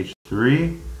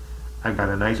CH3. I've got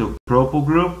an isopropyl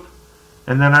group,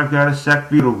 and then I've got a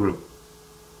sec-butyl group.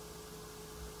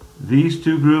 These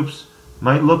 2 groups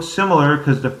might look similar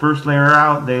because the first layer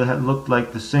out they had looked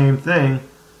like the same thing,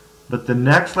 but the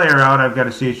next layer out I've got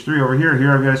a CH3 over here.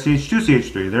 Here I've got a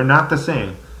CH2CH3. They're not the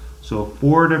same. So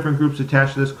 4 different groups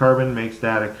attached to this carbon makes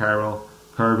that a chiral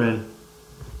carbon.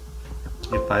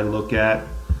 If I look at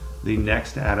the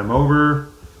next atom over,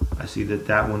 I see that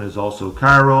that one is also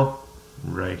chiral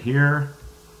right here.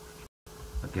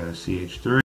 I've got a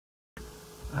CH3,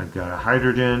 I've got a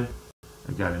hydrogen,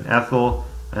 I've got an ethyl,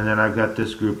 and then I've got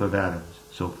this group of atoms.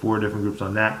 So 4 different groups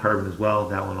on that carbon as well.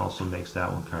 That one also makes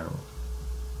that one chiral.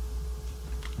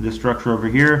 This structure over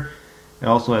here, it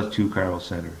also has 2 chiral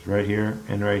centers, right here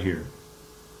and right here.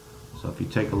 So if you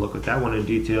take a look at that one in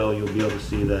detail, you'll be able to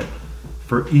see that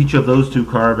for each of those 2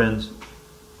 carbons,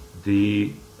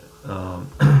 the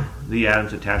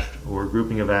atoms attached or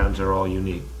grouping of atoms are all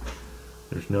unique.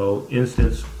 There's no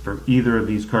instance for either of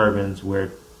these carbons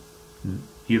where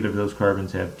either of those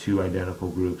carbons have 2 identical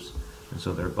groups, and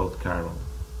so they're both chiral.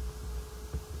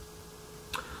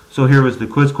 So here was the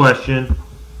quiz question.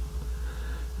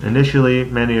 Initially,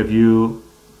 many of you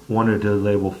wanted to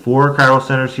label 4 chiral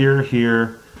centers here,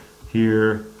 here,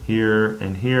 here, here,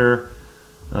 and here,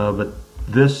 but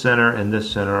this center and this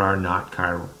center are not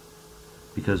chiral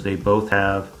because they both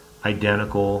have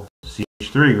identical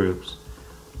CH3 groups.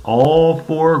 All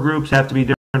 4 groups have to be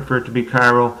different for it to be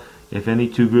chiral. If any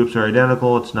two groups are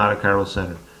identical, it's not a chiral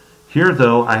center. Here,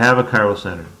 though, I have a chiral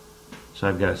center. So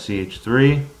I've got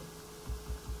CH3,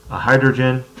 a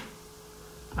hydrogen.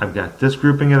 I've got this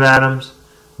grouping of atoms,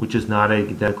 which is not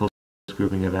identical to this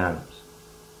grouping of atoms.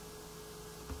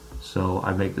 So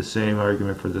I make the same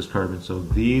argument for this carbon. So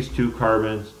these two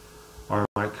carbons are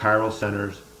my chiral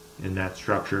centers in that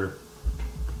structure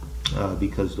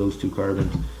because those two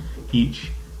carbons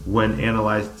each, when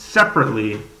analyzed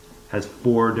separately, has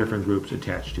 4 different groups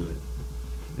attached to it.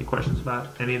 Any questions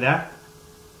about any of that?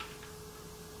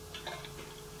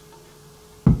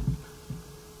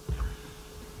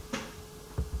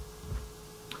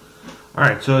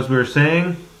 Alright, so as we were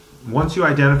saying, once you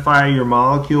identify your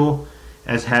molecule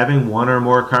as having one or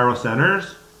more chiral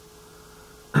centers,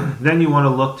 then you want to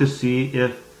look to see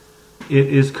if it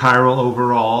is chiral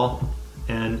overall,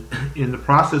 and in the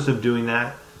process of doing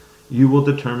that, you will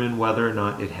determine whether or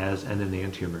not it has an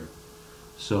enantiomer.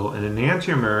 So an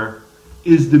enantiomer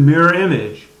is the mirror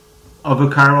image of a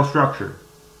chiral structure.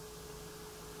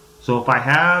 So if I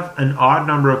have an odd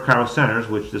number of chiral centers,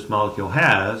 which this molecule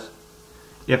has,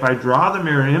 if I draw the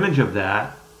mirror image of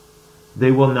that,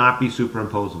 they will not be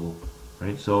superimposable.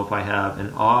 Right? So if I have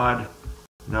an odd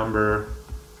number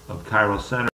of chiral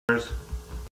centers,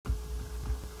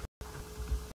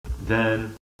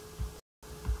 then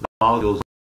the molecule is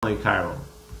only chiral.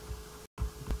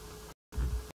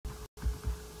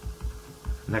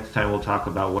 Next time we'll talk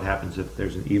about what happens if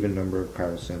there's an even number of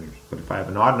chiral centers. But if I have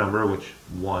an odd number, which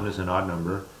 1 is an odd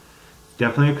number, it's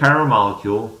definitely a chiral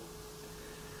molecule.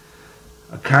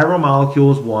 A chiral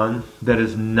molecule is one that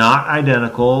is not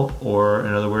identical, or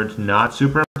in other words, not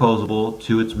superimposable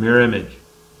to its mirror image.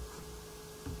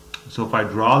 So if I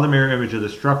draw the mirror image of the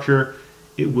structure,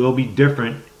 it will be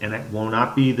different, and it will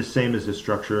not be the same as the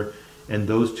structure, and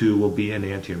those two will be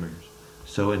enantiomers.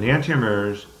 So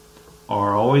enantiomers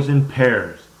are always in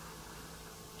pairs.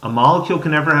 A molecule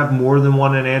can never have more than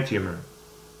one enantiomer.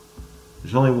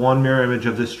 There's only one mirror image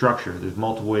of this structure. There's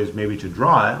multiple ways maybe to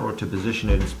draw it or to position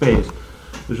it in space.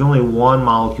 There's only one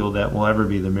molecule that will ever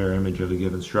be the mirror image of a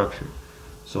given structure.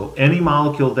 So any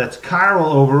molecule that's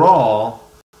chiral overall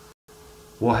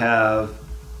will have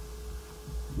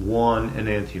one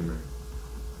enantiomer.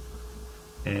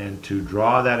 And to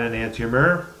draw that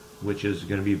enantiomer, which is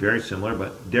going to be very similar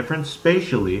but different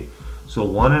spatially, so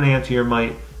one enantiomer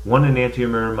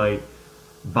might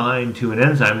bind to an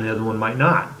enzyme and the other one might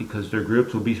not, because their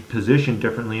groups will be positioned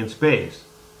differently in space.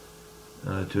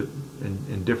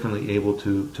 And differently able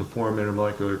to form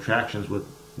intermolecular attractions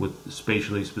with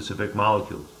spatially specific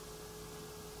molecules.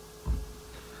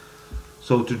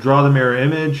 So to draw the mirror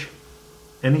image,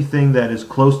 anything that is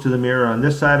close to the mirror on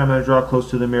this side, I'm going to draw close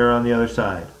to the mirror on the other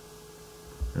side.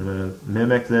 I'm going to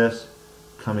mimic this,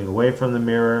 coming away from the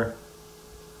mirror.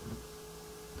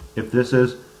 If this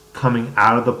is coming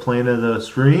out of the plane of the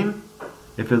screen,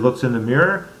 if it looks in the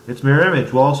mirror, its mirror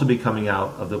image will also be coming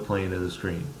out of the plane of the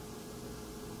screen.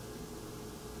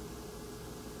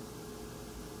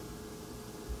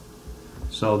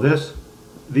 So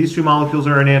these two molecules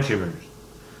are enantiomers.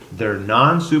 They're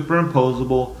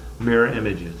non-superimposable mirror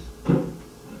images.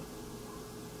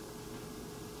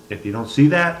 If you don't see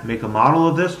that, make a model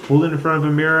of this, hold it in front of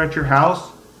a mirror at your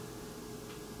house,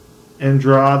 and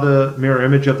draw the mirror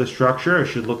image of the structure. It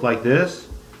should look like this.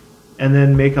 And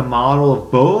then make a model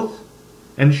of both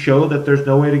and show that there's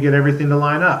no way to get everything to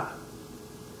line up.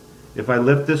 If I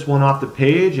lift this one off the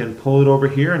page and pull it over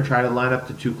here and try to line up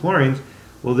the two chlorines,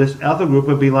 well, this ethyl group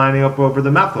would be lining up over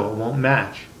the methyl. It won't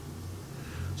match.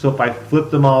 So if I flip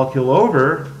the molecule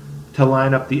over to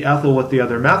line up the ethyl with the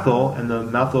other methyl, and the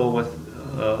methyl with,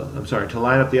 to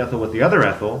line up the ethyl with the other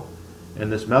ethyl,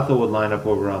 and this methyl would line up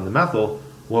over on the methyl,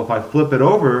 well, if I flip it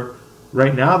over,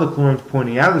 right now the chlorine's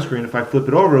pointing out of the screen. If I flip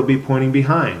it over, it'll be pointing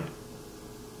behind.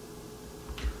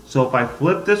 So if I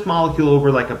flip this molecule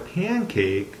over like a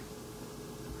pancake,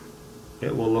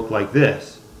 it will look like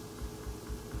this,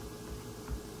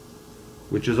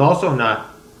 which is also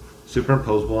not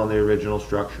superimposable on the original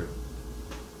structure.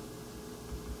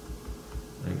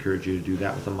 I encourage you to do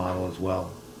that with a model as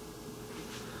well.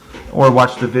 Or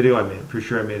watch the video I made. I'm pretty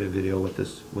sure I made a video with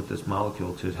this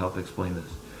molecule to help explain this.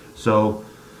 So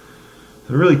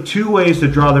there are really two ways to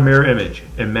draw the mirror image.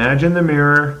 Imagine the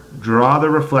mirror, draw the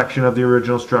reflection of the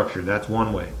original structure. That's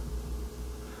one way.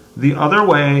 The other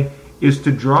way is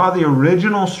to draw the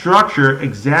original structure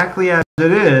exactly as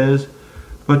it is,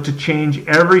 but to change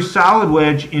every solid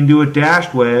wedge into a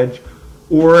dashed wedge,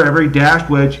 or every dashed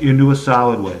wedge into a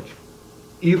solid wedge.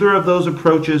 Either of those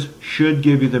approaches should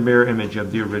give you the mirror image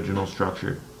of the original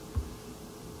structure.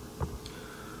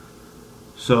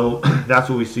 So that's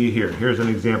what we see here. Here's an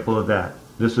example of that.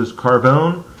 This is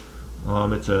carbone.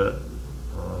 It's a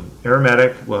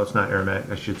aromatic, well, it's not aromatic,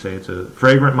 I should say. It's a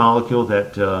fragrant molecule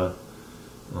that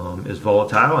is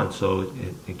volatile, and so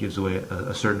it gives away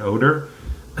a certain odor.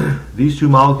 These two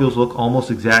molecules look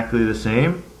almost exactly the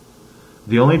same.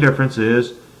 The only difference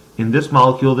is, in this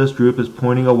molecule, this group is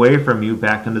pointing away from you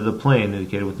back into the plane,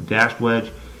 indicated with the dashed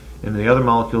wedge. In the other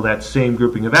molecule, that same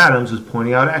grouping of atoms is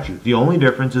pointing out at you. The only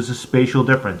difference is a spatial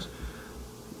difference.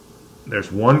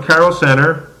 There's one chiral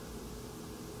center,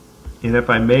 and if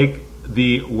I make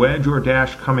the wedge or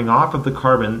dash coming off of the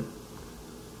carbon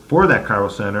for that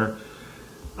chiral center,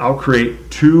 I'll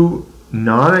create two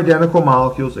non-identical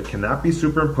molecules that cannot be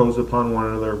superimposed upon one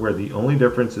another, where the only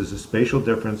difference is a spatial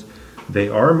difference. They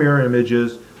are mirror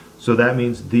images, so that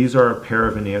means these are a pair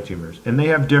of enantiomers. And they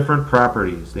have different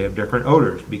properties. They have different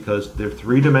odors because their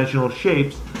three-dimensional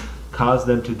shapes cause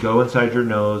them to go inside your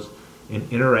nose and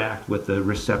interact with the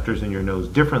receptors in your nose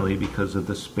differently because of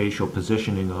the spatial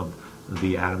positioning of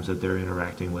the atoms that they're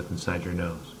interacting with inside your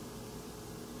nose.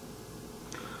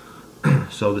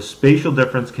 So the spatial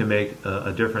difference can make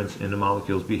a difference in a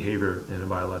molecule's behavior in a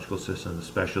biological system,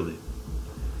 especially.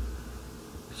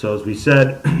 So as we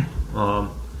said,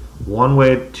 one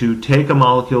way to take a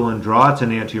molecule and draw its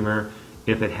enantiomer,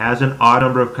 if it has an odd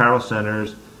number of chiral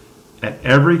centers, at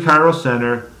every chiral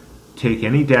center, take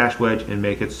any dash wedge and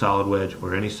make it solid wedge,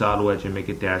 or any solid wedge and make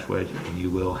it dash wedge, and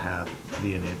you will have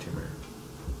the enantiomer.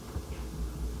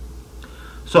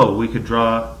 So we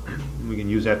can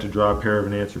use that to draw a pair of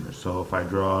enantiomers. So if I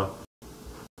draw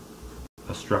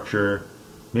a structure,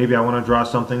 maybe I want to draw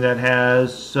something that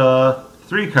has 3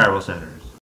 chiral centers.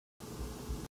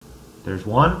 There's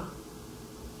one.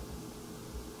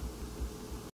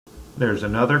 There's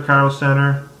another chiral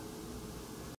center.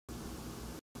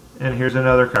 And here's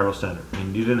another chiral center.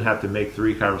 And you didn't have to make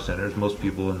 3 chiral centers. Most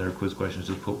people in their quiz questions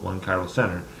just put 1 chiral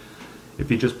center.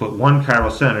 If you just put 1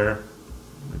 chiral center,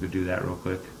 I could do that real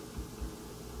quick.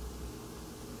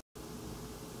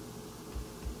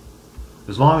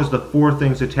 As long as the 4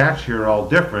 things attached here are all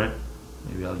different,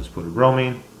 maybe I'll just put a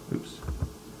bromine. Oops.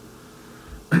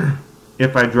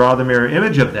 If I draw the mirror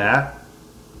image of that,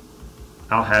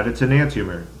 I'll have its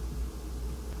enantiomer.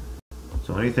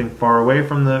 So anything far away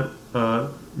from the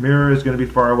mirror is going to be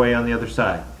far away on the other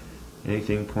side.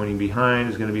 Anything pointing behind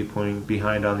is going to be pointing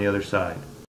behind on the other side.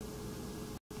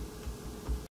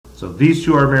 So these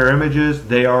two are mirror images.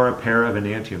 They are a pair of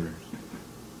enantiomers.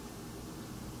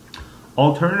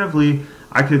 Alternatively,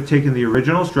 I could have taken the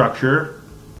original structure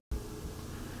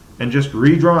and just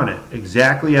redrawn it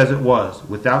exactly as it was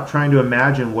without trying to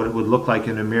imagine what it would look like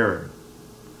in a mirror.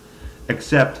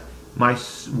 Except my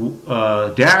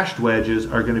dashed wedges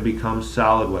are going to become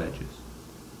solid wedges.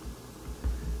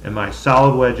 And my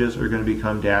solid wedges are going to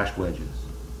become dashed wedges.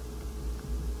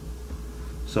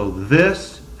 So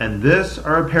this and this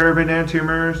are a pair of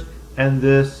enantiomers, and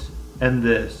this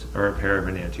are a pair of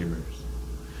enantiomers.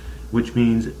 Which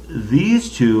means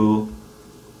these two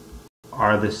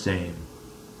are the same.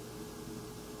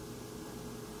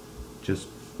 Just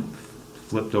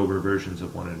flipped over versions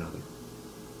of one another.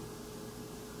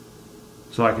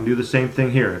 So I can do the same thing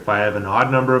here. If I have an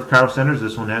odd number of chiral centers,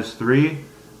 this one has 3.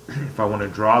 If I want to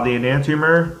draw the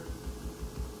enantiomer,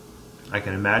 I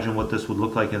can imagine what this would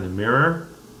look like in the mirror.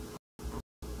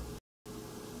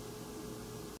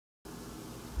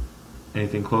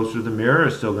 Anything closer to the mirror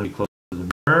is still going to be closer to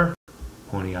the mirror,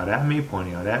 pointing out at me,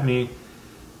 pointing out at me.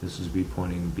 This will be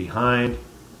pointing behind,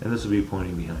 and this will be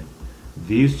pointing behind.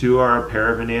 These two are a pair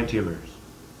of enantiomers.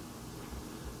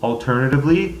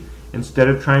 Alternatively, instead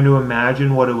of trying to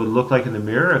imagine what it would look like in the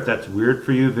mirror, if that's weird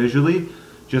for you visually,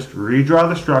 just redraw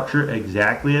the structure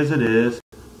exactly as it is.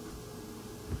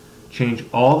 Change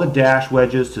all the dash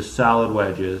wedges to solid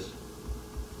wedges,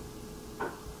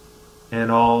 and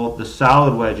all the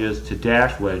solid wedges to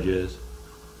dash wedges,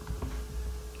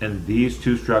 and these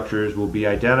two structures will be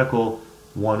identical.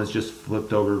 One is just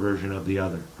flipped over version of the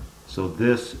other. So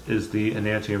this is the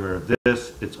enantiomer of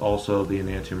this. It's also the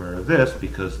enantiomer of this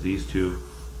because these two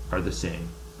are the same.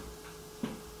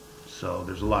 So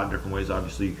there's a lot of different ways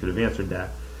obviously you could have answered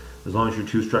that. As long as your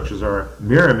two structures are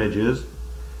mirror images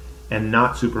and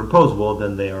not superimposable,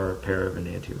 then they are a pair of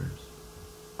enantiomers.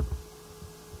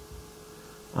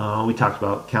 We talked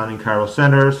about counting chiral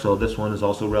centers, so this one is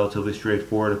also relatively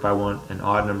straightforward. If I want an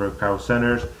odd number of chiral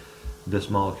centers, this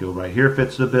molecule right here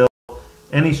fits the bill.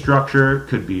 Any structure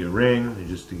could be a ring,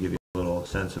 just to give you a little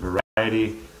sense of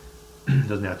variety. It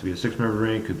doesn't have to be a 6-member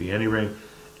ring, it could be any ring.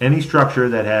 Any structure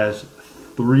that has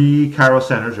 3 chiral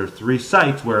centers, or 3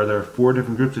 sites where there are 4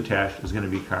 different groups attached, is going to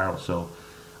be chiral. So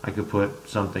I could put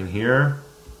something here.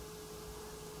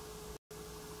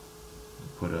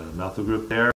 put a methyl group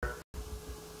there.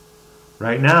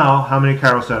 Right now, how many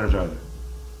chiral centers are there?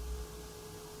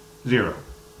 0.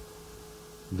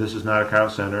 This is not a chiral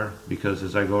center because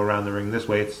as I go around the ring this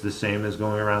way, it's the same as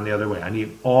going around the other way. I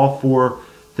need all 4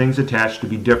 things attached to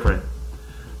be different.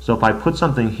 So if I put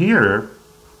something here,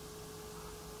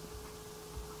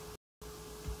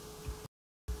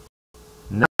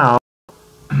 now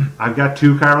I've got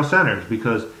 2 chiral centers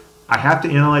because I have to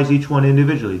analyze each one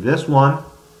individually. This one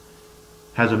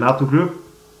has a methyl group,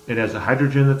 it has a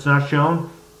hydrogen that's not shown,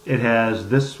 it has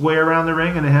this way around the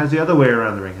ring, and it has the other way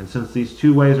around the ring. And since these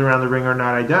 2 ways around the ring are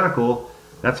not identical,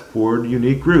 that's 4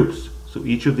 unique groups. So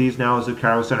each of these now is a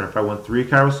chiral center. If I want 3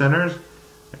 chiral centers,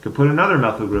 I could put another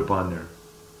methyl group on there.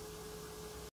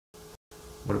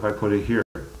 What if I put it here?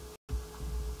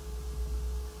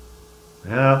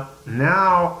 Well,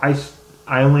 now I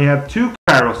only have 2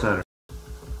 chiral centers.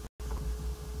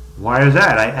 Why is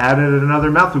that? I added another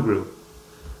methyl group.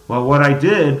 Well, what I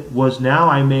did was now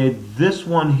I made this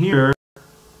one here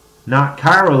not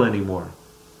chiral anymore.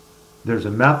 There's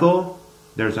a methyl,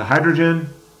 there's a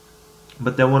hydrogen,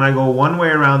 but then when I go one way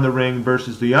around the ring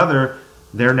versus the other,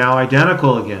 they're now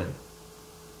identical again.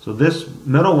 So this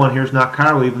middle one here is not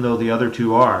chiral even though the other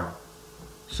 2 are.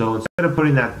 So instead of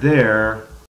putting that there,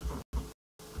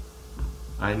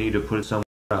 I need to put it somewhere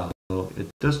else. So it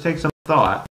does take some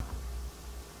thought,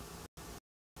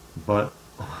 but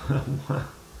try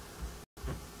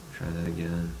that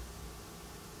again.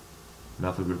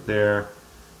 Methyl group there,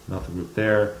 methyl group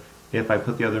there. If I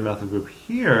put the other methyl group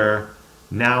here,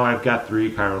 now I've got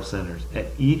 3 chiral centers. At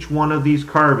each one of these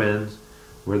carbons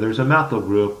where there's a methyl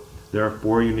group, there are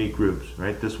 4 unique groups,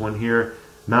 right? This one here,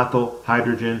 methyl,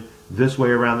 hydrogen. This way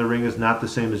around the ring is not the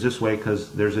same as this way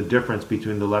because there's a difference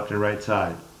between the left and right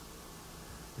side.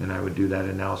 And I would do that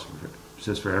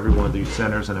analysis for every one of these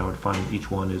centers, and I would find each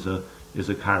one is a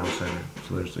chiral center.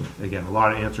 So there's, again, a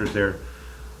lot of answers there.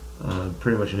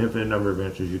 Pretty much an infinite number of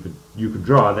answers you could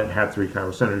draw that have 3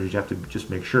 chiral centers. You have to just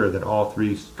make sure that all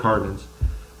 3 carbons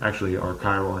actually are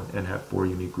chiral and have 4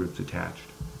 unique groups attached.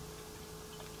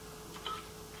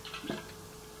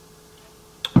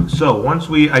 So once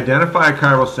we identify a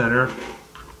chiral center,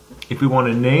 if we want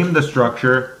to name the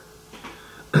structure,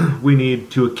 we need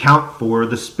to account for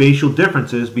the spatial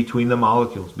differences between the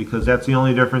molecules because that's the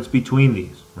only difference between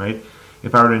these, right?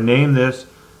 If I were to name this,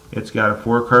 it's got a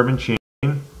 4-carbon chain,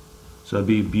 so it'd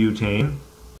be butane.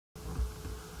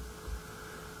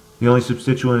 The only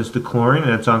substituent is the chlorine,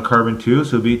 and it's on carbon 2,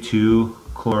 so it'd be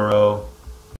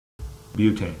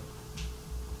 2-chlorobutane.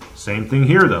 Same thing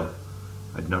here, though.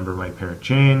 I'd number my parent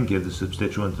chain, give the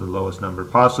substituent the lowest number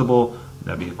possible.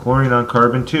 That'd be a chlorine on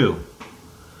carbon 2.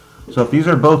 So if these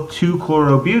are both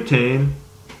 2-chlorobutane,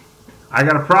 I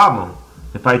got a problem.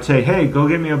 If I'd say, hey, go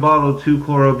get me a bottle of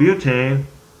 2-chlorobutane,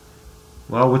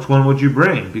 well, which one would you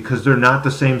bring? Because they're not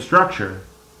the same structure.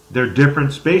 They're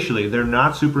different spatially. They're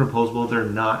not superimposable. They're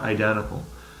not identical.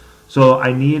 So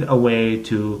I need a way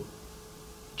to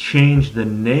change the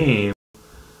name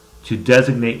to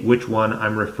designate which one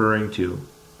I'm referring to.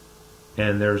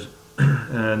 And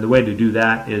and the way to do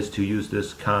that is to use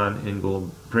this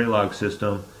Kahn-Ingold-Prelog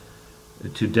system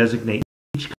to designate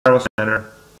each chiral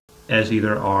center as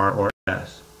either R or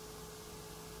S.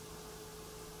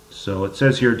 So it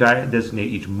says here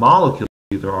designate each molecule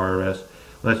as either R or S.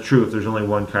 Well, that's true if there's only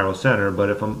one chiral center,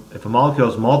 but if a molecule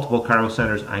has multiple chiral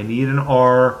centers, I need an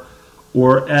R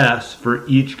or S for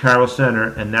each chiral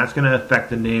center, and that's going to affect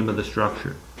the name of the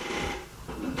structure.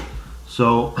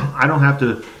 So I don't have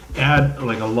to add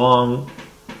like a long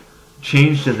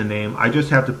change to the name. I just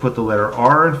have to put the letter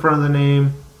R in front of the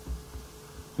name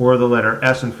or the letter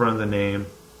S in front of the name,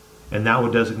 and that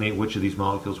would designate which of these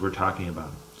molecules we're talking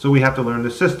about. So we have to learn the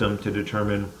system to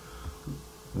determine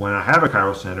when I have a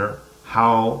chiral center,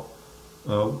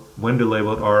 when to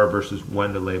label it R versus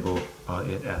when to label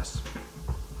it S.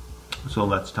 So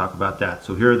let's talk about that.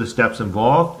 So here are the steps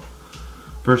involved.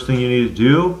 First thing you need to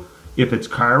do, if it's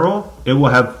chiral, it will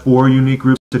have 4 unique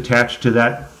groups attached to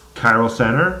that chiral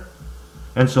center.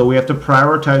 And so we have to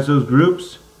prioritize those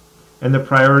groups, and the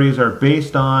priorities are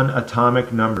based on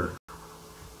atomic number,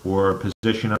 or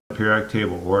position on the periodic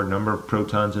table, or number of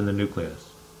protons in the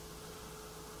nucleus.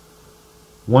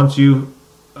 Once you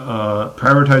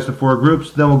prioritize the 4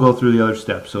 groups, then we'll go through the other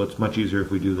steps. So it's much easier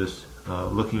if we do this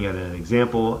looking at an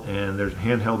example, and there's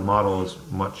handheld model is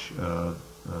much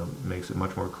makes it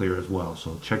much more clear as well.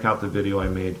 So check out the video I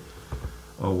made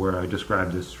where I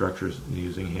described the structures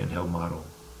using handheld model.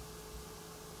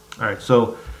 Alright,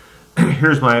 so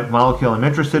here's my molecule I'm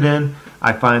interested in.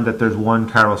 I find that there's one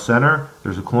chiral center.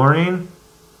 There's a chlorine.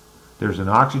 There's an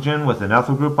oxygen with an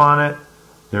ethyl group on it.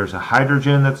 there's a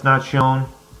hydrogen that's not shown,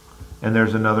 and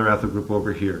there's another ethyl group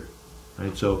over here.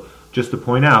 Right? So just to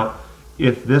point out,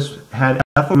 if this had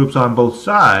ethyl groups on both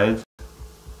sides,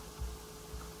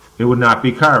 it would not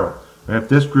be chiral. Right? If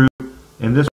this group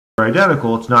and this group are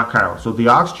identical, it's not chiral. So the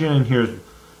oxygen in here is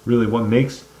really what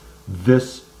makes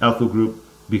this ethyl group,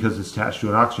 because it's attached to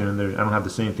an oxygen, and I don't have the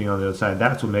same thing on the other side.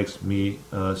 That's what makes me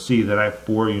see that I have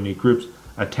 4 unique groups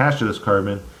attached to this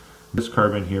carbon. This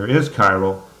carbon here is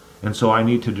chiral, and so I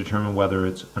need to determine whether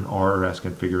it's an R or S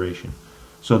configuration.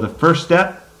 So the first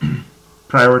step,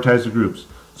 prioritize the groups.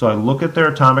 So I look at their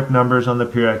atomic numbers on the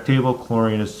periodic table.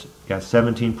 Chlorine has got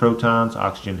 17 protons,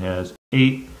 oxygen has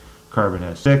 8, carbon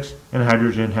has 6, and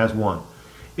hydrogen has 1.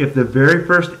 If the very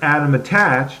first atom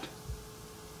attached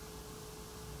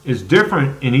is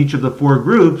different in each of the 4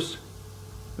 groups,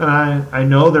 then I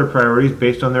know their priorities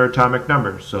based on their atomic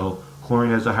numbers. So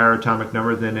chlorine has a higher atomic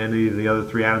number than any of the other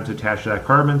 3 atoms attached to that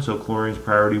carbon, so chlorine's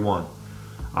priority 1.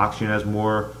 Oxygen has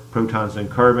more protons than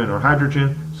carbon or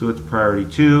hydrogen, so it's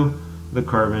priority 2. The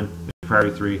carbon is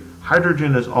priority 3.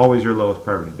 Hydrogen is always your lowest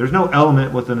priority. There's no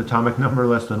element with an atomic number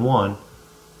less than 1,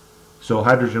 so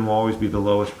hydrogen will always be the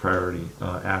lowest priority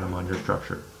atom on your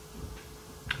structure.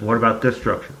 What about this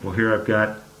structure? Well, here I've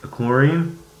got a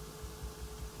chlorine,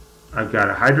 I've got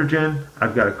a hydrogen,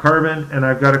 I've got a carbon, and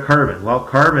I've got a carbon. Well,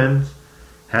 carbons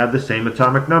have the same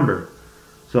atomic number.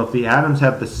 So if the atoms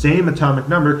have the same atomic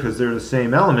number because they're the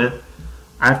same element,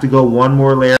 I have to go one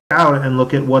more layer out and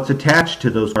look at what's attached to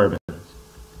those carbons.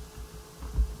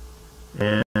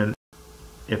 And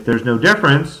if there's no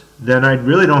difference, then I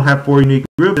really don't have 4 unique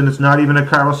groups, and it's not even a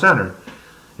chiral center.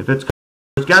 If it's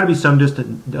there's got to be some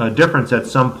difference at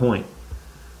some point.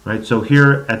 Right? So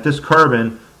here at this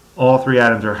carbon, all 3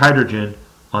 atoms are hydrogen.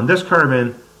 On this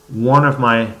carbon, one of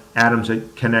my atoms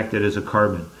connected is a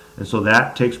carbon. And so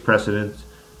that takes precedence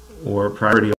or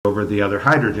priority over the other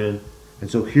hydrogen.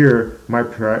 And so here, my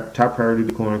top priority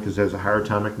would be chlorine because it has a higher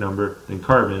atomic number than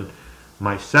carbon.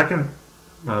 My second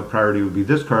priority would be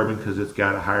this carbon because it's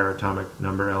got a higher atomic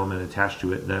number element attached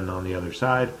to it than on the other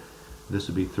side. This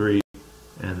would be 3,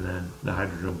 and then the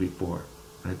hydrogen will be 4.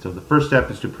 Right? So the first step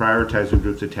is to prioritize the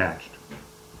groups attached.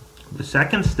 The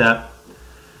second step,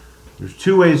 there's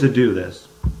 2 ways to do this.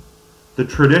 The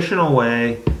traditional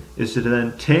way is to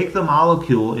then take the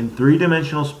molecule in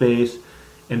 3-dimensional space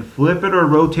and flip it or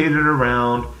rotate it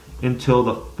around until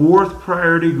the 4th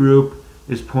priority group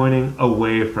is pointing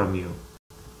away from you.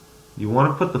 You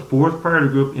want to put the 4th priority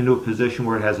group into a position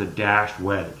where it has a dashed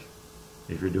wedge,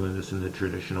 if you're doing this in the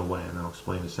traditional way. And I'll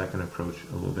explain the second approach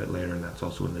a little bit later, and that's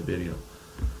also in the video.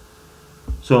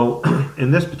 So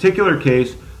in this particular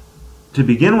case, to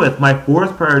begin with, my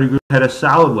 4th priority group had a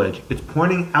solid wedge. It's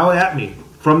pointing out at me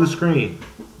from the screen.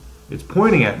 It's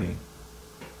pointing at me.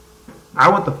 I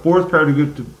want the 4th priority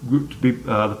group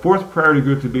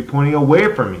to be pointing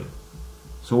away from me.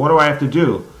 So what do I have to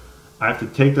do? I have to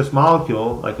take this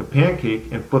molecule like a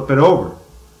pancake and flip it over.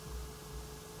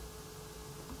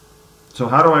 So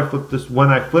how do I flip this? When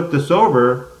I flip this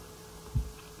over,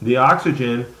 the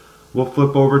oxygen will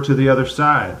flip over to the other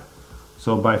side.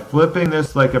 So by flipping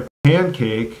this like a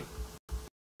pancake,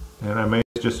 and I may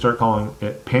just start calling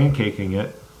it pancaking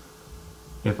it,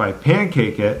 if I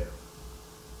pancake it,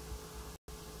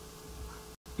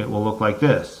 it will look like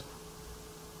this.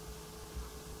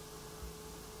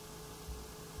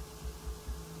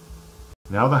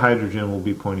 Now the hydrogen will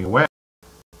be pointing away.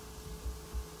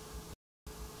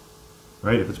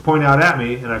 Right? If it's pointing out at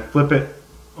me and I flip it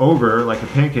over like a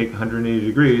pancake 180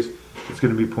 degrees, it's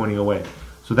going to be pointing away.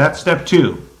 So that's step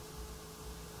 2.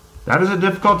 That is a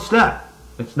difficult step.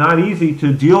 It's not easy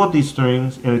to deal with these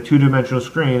strings in a 2-dimensional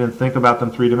screen and think about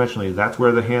them 3-dimensionally. That's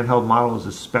where the handheld model is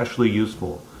especially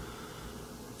useful.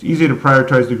 It's easy to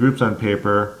prioritize the groups on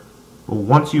paper, but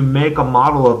once you make a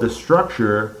model of the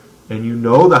structure and you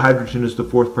know the hydrogen is the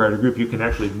 4th priority group, you can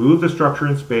actually move the structure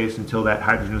in space until that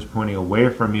hydrogen is pointing away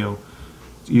from you.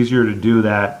 It's easier to do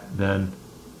that than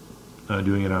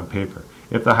doing it on paper.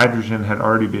 If the hydrogen had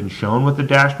already been shown with the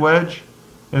dashed wedge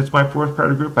and it's my 4th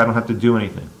priority group, I don't have to do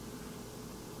anything.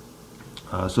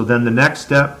 So then the next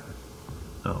step,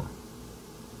 I'm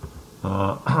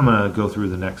going to go through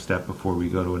the next step before we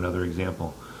go to another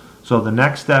example. So the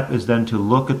next step is then to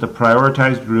look at the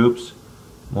prioritized groups,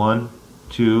 1,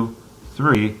 2,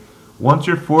 3. Once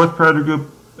your 4th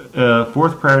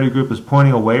priority group is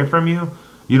pointing away from you,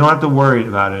 you don't have to worry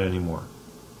about it anymore.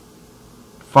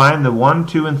 Find the 1,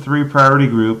 2, and 3 priority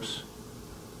groups,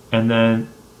 and then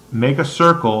make a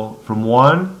circle from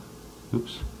 1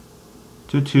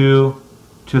 to 2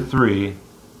 to 3.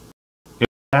 If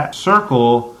that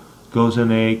circle goes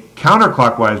in a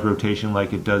counterclockwise rotation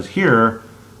like it does here,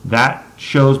 that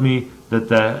shows me that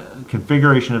the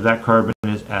configuration of that carbon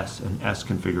is S, an S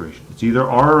configuration. It's either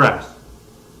R or S.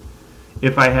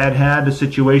 If I had had a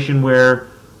situation where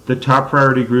the top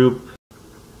priority group,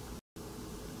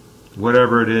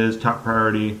 whatever it is, top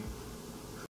priority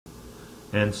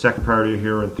and second priority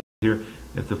here and here,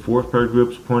 if the fourth priority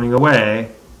group is pointing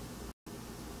away,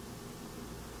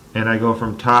 and I go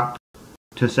from top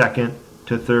to second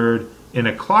to third in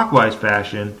a clockwise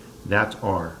fashion, that's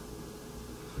R.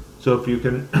 So if you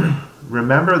can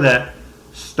remember that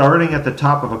starting at the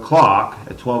top of a clock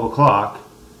at 12 o'clock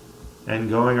and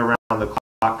going around the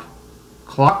clock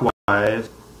clockwise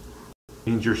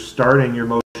means you're starting your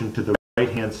motion to the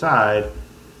right-hand side,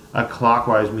 a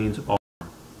clockwise means R.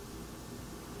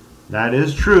 That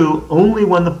is true only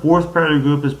when the fourth priority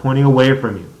group is pointing away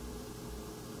from you.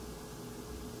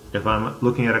 If I'm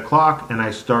looking at a clock and I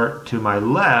start to my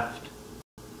left,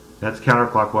 that's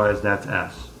counterclockwise, that's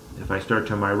S. If I start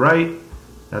to my right,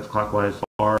 that's clockwise,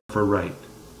 R for right.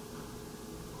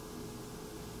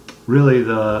 Really,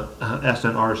 the S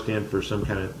and R stand for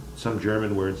some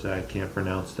German words that I can't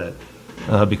pronounce that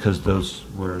because those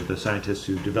were the scientists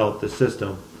who developed the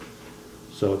system.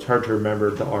 So it's hard to remember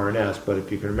the R and S, but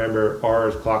if you can remember, R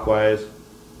is clockwise,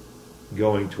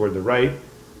 going toward the right.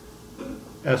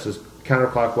 S is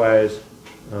counterclockwise.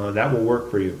 That will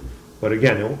work for you. But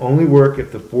again, it will only work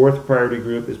if the fourth priority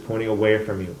group is pointing away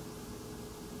from you.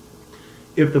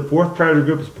 If the fourth priority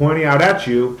group is pointing out at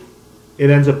you, it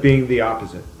ends up being the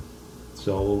opposite.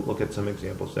 So we'll look at some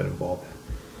examples that involve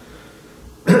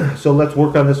that. So let's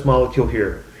work on this molecule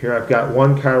here. Here I've got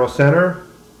one chiral center,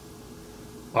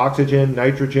 oxygen,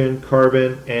 nitrogen,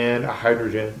 carbon, and a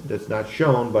hydrogen that's not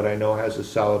shown, but I know has a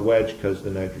solid wedge because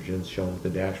the nitrogen is shown with the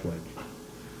dash wedge.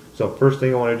 So first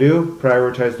thing I want to do,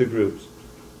 prioritize the groups.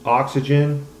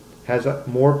 Oxygen has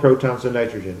more protons than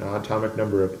nitrogen, an atomic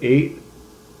number of 8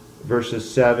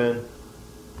 versus 7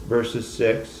 versus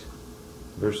 6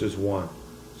 versus 1.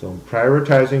 So I'm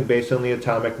prioritizing based on the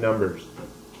atomic numbers.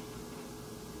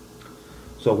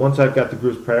 So once I've got the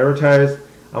groups prioritized,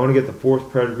 I want to get the fourth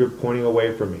priority group pointing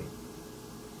away from me.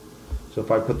 So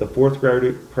if I put the fourth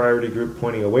priority group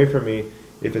pointing away from me,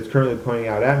 if it's currently pointing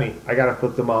out at me, I got to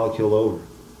flip the molecule over.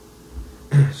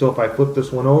 So if I flip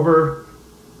this one over,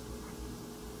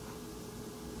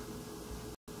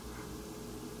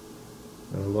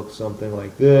 it'll look something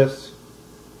like this.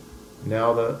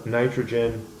 Now the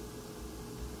nitrogen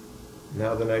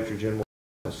will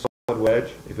have a solid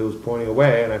wedge. If it was pointing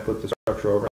away and I flip the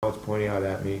structure over, now it's pointing out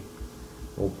at me.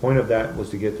 The whole point of that was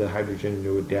to get the hydrogen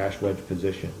into a dash wedge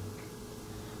position.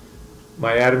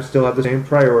 My atoms still have the same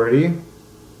priority.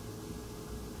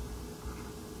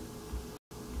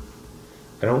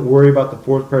 I don't worry about the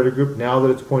fourth priority group. Now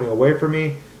that it's pointing away from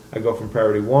me, I go from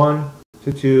priority 1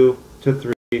 to 2 to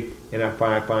 3, and if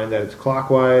I find that it's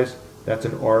clockwise, that's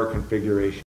an R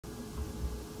configuration.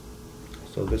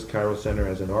 So this chiral center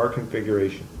has an R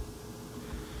configuration.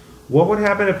 What would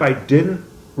happen if I didn't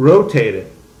rotate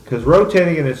it? Because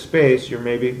rotating in its space,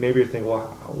 maybe you're thinking,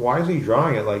 well, why is he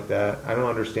drawing it like that? I don't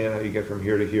understand how you get from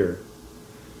here to here.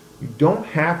 You don't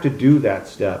have to do that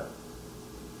step.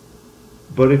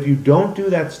 But if you don't do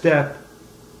that step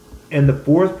and the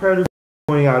fourth priority group is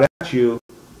pointing out at you,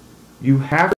 you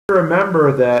have to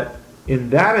remember that in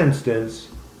that instance,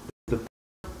 the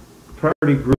fourth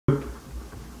priority group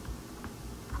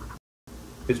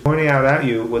is pointing out at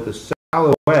you with a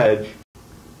solid wedge,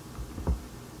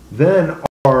 then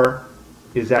R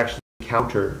is actually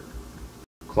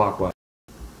counterclockwise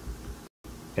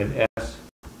and S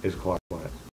is clockwise.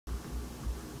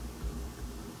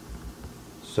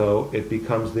 So it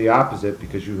becomes the opposite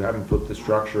because you haven't flipped the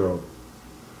structure over.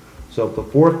 So if the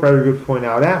fourth priority group is pointing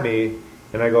out at me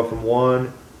and I go from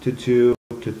 1 to 2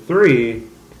 to 3,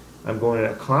 I'm going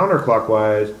in a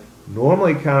counterclockwise.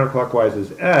 Normally counterclockwise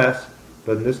is S,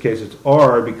 but in this case it's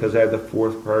R because I have the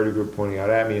fourth priority group pointing out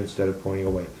at me instead of pointing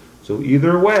away. So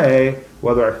either way,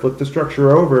 whether I flip the structure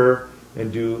over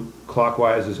and do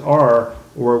clockwise as R,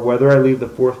 or whether I leave the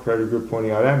fourth priority group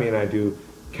pointing out at me and I do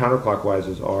counterclockwise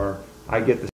as R, I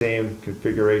get the same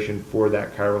configuration for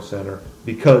that chiral center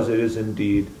because it is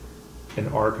indeed an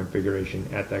R configuration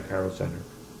at that chiral center.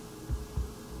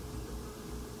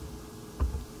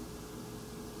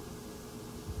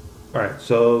 Alright,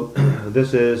 so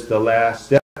this is the last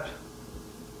step.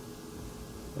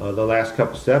 The last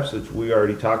couple steps which we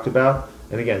already talked about.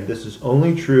 And again, this is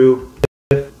only true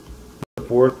if the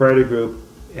fourth priority group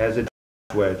has a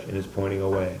wedge and is pointing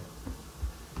away.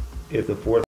 If the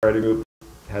fourth priority group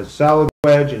has a solid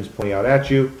wedge and is pointing out at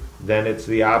you, then it's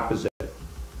the opposite.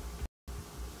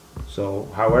 So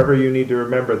however you need to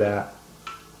remember that.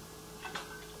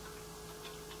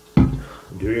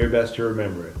 Do your best to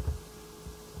remember it.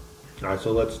 All right,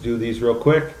 so let's do these real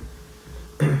quick.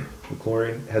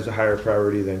 Chlorine has a higher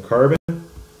priority than carbon.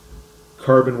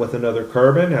 Carbon with another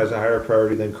carbon has a higher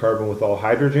priority than carbon with all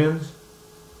hydrogens.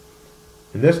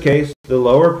 In this case, the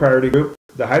lower priority group,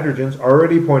 the hydrogens, are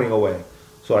already pointing away.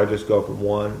 So I just go from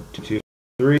 1 to 2 to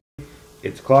 3.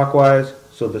 It's clockwise,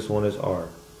 so this one is R.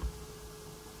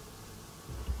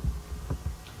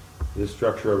 This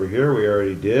structure over here we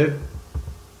already did.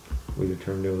 We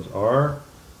determined it was R.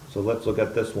 So let's look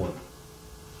at this one.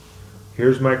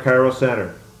 Here's my chiral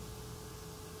center.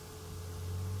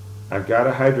 I've got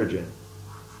a hydrogen.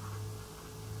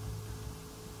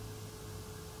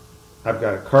 I've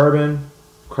got a carbon,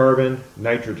 carbon,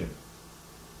 nitrogen.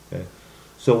 Okay.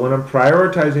 So when I'm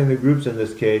prioritizing the groups in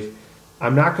this case,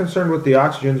 I'm not concerned with the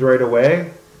oxygens right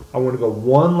away. I want to go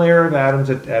one layer of atoms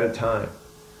at a time.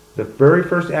 The very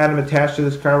first atom attached to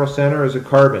this chiral center is a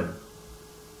carbon.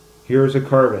 Here's a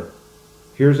carbon.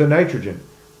 Here's a nitrogen.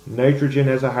 Nitrogen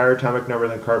has a higher atomic number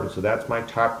than carbon, so that's my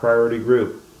top priority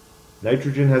group.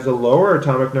 Nitrogen has a lower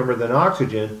atomic number than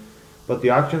oxygen, but the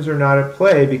oxygens are not at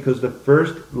play because the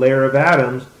first layer of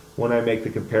atoms, when I make the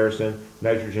comparison,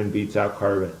 nitrogen beats out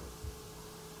carbon.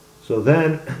 So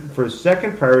then, for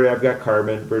second priority, I've got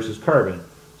carbon versus carbon.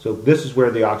 So this is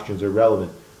where the oxygens are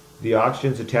relevant. The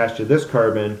oxygens attached to this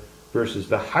carbon versus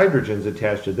the hydrogens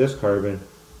attached to this carbon.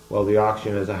 Well, the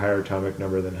oxygen has a higher atomic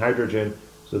number than hydrogen,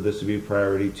 so this would be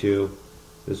priority 2,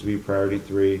 this would be priority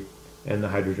 3, and the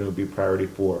hydrogen would be priority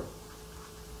 4.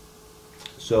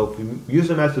 So if we use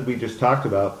the method we just talked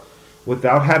about,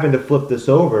 without having to flip this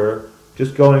over,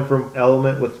 just going from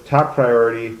element with top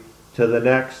priority to the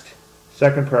next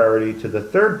second priority to the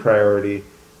third priority,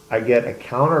 I get a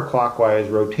counterclockwise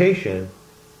rotation,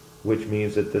 which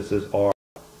means that this is R,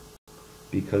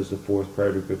 because the fourth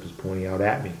priority group is pointing out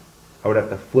at me. I would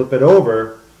have to flip it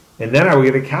over, and then I would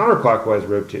get a counterclockwise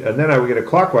rotation, and then I would get a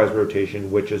clockwise rotation,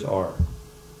 which is R.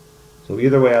 So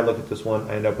either way I look at this one,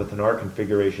 I end up with an R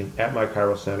configuration at my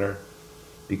chiral center,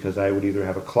 because I would either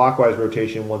have a clockwise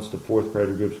rotation once the fourth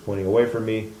priority group is pointing away from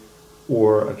me,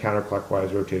 or a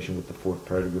counterclockwise rotation with the fourth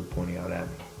priority group pointing out at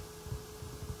me.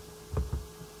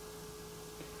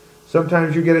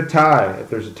 Sometimes you get a tie.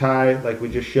 If there's a tie, like we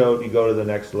just showed, you go to the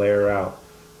next layer out.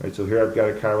 Right, so here I've got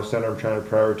a chiral center. I'm trying to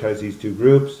prioritize these two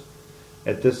groups.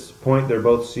 At this point, they're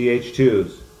both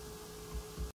CH2s.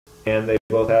 And they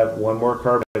both have one more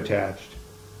carbon attached.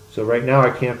 So right now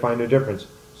I can't find a difference.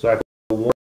 So I have to go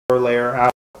one more layer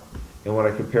out. And when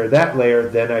I compare that layer,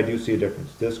 then I do see a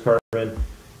difference. This carbon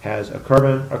has a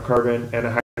carbon, and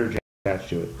a hydrogen attached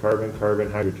to it. Carbon,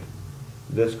 carbon, hydrogen.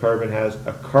 This carbon has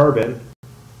a carbon,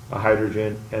 a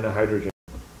hydrogen, and a hydrogen.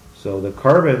 So the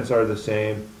carbons are the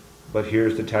same, but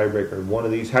here's the tiebreaker. One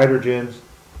of these hydrogens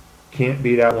can't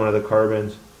beat out one of the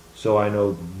carbons, so I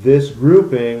know this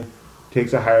grouping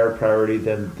takes a higher priority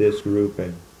than this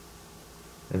grouping.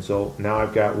 And so now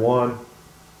I've got 1,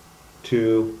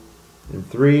 2, and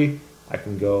 3. I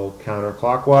can go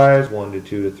counterclockwise, 1 to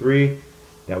 2 to 3.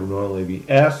 That would normally be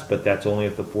S, but that's only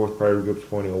if the fourth priority group is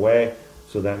pointing away,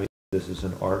 so that means this is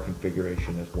an R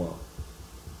configuration as well.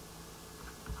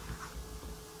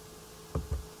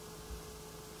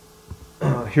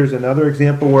 Here's another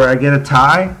example where I get a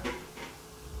tie.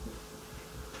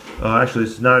 Actually,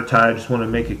 this is not a tie. I just want to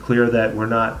make it clear that we're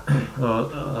not.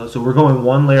 So we're going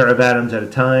one layer of atoms at a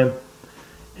time,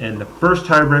 and the first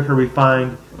tiebreaker we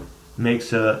find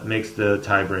makes the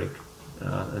tie break.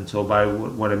 And so, by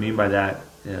what I mean by that,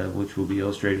 which will be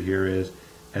illustrated here, is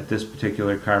at this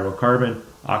particular chiral carbon,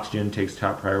 oxygen takes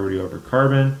top priority over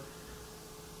carbon.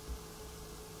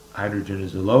 Hydrogen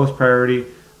is the lowest priority.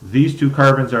 These two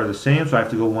carbons are the same, so I have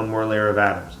to go one more layer of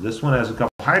atoms. This one has a couple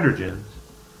hydrogens.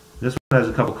 This one has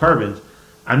a couple carbons.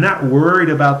 I'm not worried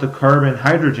about the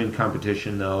carbon-hydrogen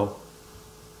competition, though,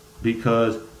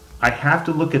 because I have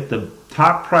to look at the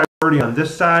top priority on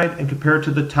this side and compare it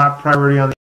to the top priority on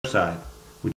the other side,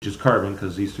 which is carbon,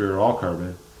 because these three are all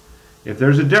carbon. If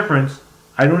there's a difference,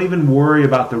 I don't even worry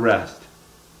about the rest.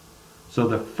 So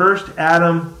the first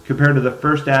atom compared to the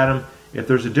first atom, if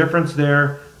there's a difference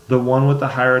there, the one with the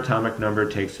higher atomic number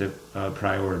takes a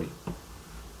priority.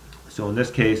 So in this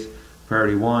case,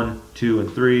 priority 1, 2, and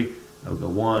 3, I would go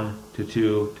 1 to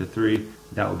 2 to 3.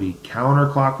 That would be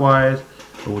counterclockwise,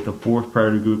 but with the fourth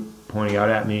priority group pointing out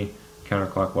at me,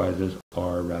 counterclockwise is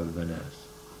R rather than S.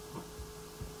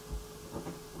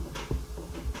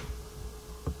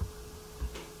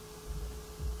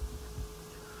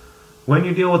 When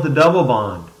you deal with a double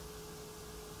bond,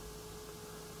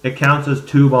 it counts as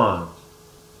two bonds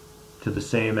to the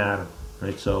same atom,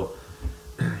 right? So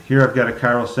here I've got a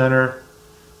chiral center.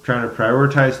 trying to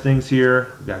prioritize things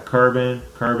here. We've got carbon,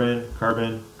 carbon,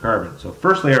 carbon, carbon. So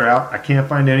first layer out, I can't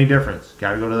find any difference.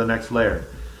 Got to go to the next layer.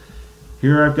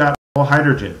 Here I've got all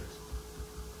hydrogens.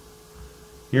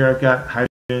 Here I've got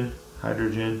hydrogen,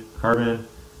 hydrogen, carbon.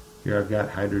 Here I've got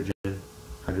hydrogen,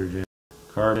 hydrogen,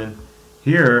 carbon.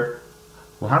 Here,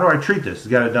 well, how do I treat this? It's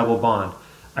got a double bond.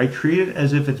 I treat it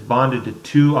as if it's bonded to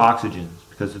two oxygens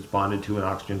because it's bonded to an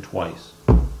oxygen twice.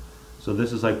 So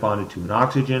this is like bonded to an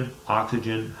oxygen,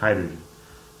 oxygen, hydrogen.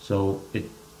 So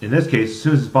in this case, as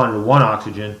soon as it's bonded to one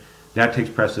oxygen, that takes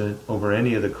precedent over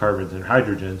any of the carbons and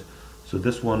hydrogens. So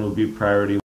this one would be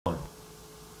priority 1.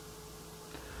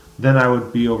 Then I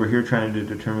would be over here trying to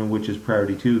determine which is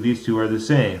priority 2. These two are the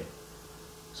same.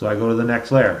 So I go to the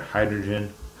next layer.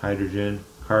 Hydrogen, hydrogen,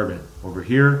 carbon. Over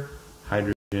here,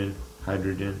 hydrogen,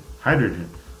 hydrogen, hydrogen.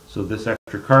 So this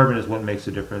extra carbon is what makes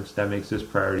the difference. That makes this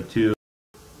priority 2,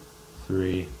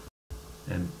 3,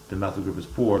 and the methyl group is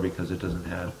 4 because it doesn't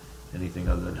have anything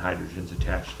other than hydrogens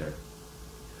attached there.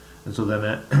 And so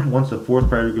then once the fourth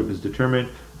priority group is determined,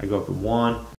 I go from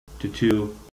 1 to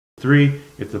 2, 3.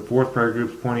 If the fourth priority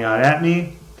group is pointing out at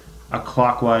me, a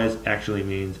clockwise actually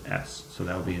means S. So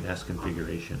that would be an S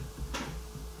configuration.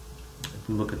 If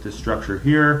we look at this structure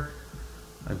here,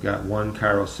 I've got one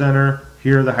chiral center.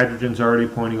 Here the hydrogen's already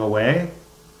pointing away,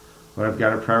 but I've got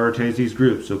to prioritize these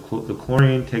groups. So the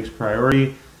chlorine takes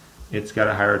priority. It's got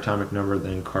a higher atomic number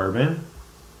than carbon.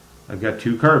 I've got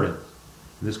 2 carbons.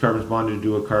 This carbon's bonded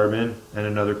to a carbon and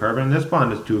another carbon. And this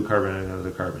bond is to a carbon and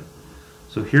another carbon.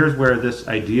 So here's where this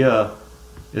idea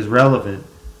is relevant.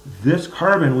 This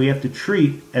carbon we have to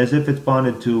treat as if it's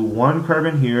bonded to one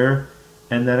carbon here,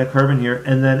 and then a carbon here,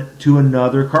 and then to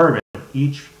another carbon.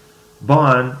 Each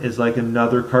bond is like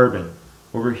another carbon.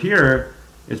 Over here,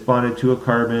 it's bonded to a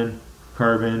carbon,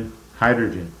 carbon,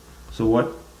 hydrogen. So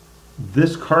what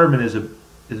this carbon is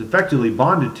effectively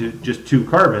bonded to just 2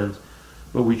 carbons,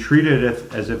 but we treat it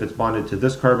as if it's bonded to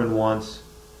this carbon once,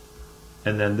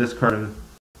 and then this carbon,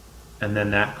 and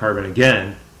then that carbon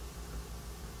again,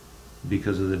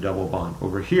 because of the double bond.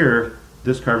 Over here,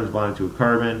 this carbon is bonded to a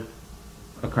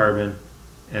carbon,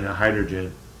 and a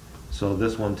hydrogen. So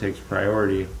this one takes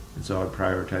priority, and so I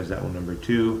prioritize that one, number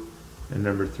 2 and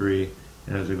number 3.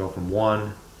 And as I go from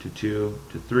 1 to 2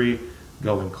 to 3,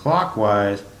 going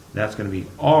clockwise, that's going to be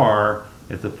R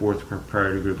if the fourth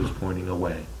priority group is pointing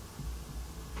away.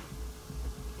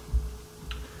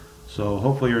 So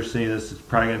hopefully you're seeing this. It's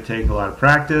probably going to take a lot of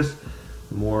practice.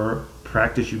 The more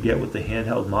practice you get with the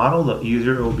handheld model, the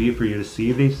easier it will be for you to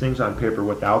see these things on paper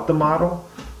without the model.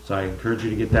 So I encourage you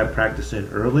to get that practice in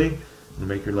early to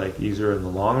make your life easier in the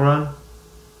long run.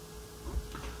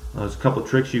 There's a couple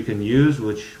tricks you can use,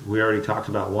 which we already talked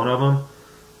about one of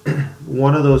them.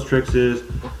 One of those tricks is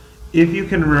if you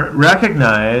can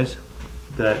recognize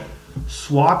that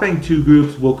swapping 2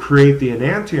 groups will create the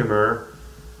enantiomer,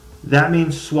 that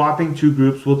means swapping 2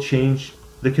 groups will change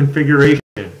the configuration.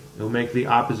 It will make the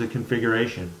opposite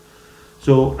configuration.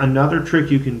 So another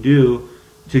trick you can do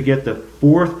to get the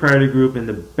fourth priority group in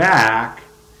the back,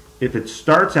 if it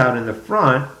starts out in the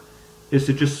front, is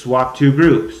to just swap 2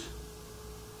 groups.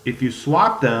 If you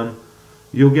swap them,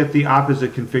 you'll get the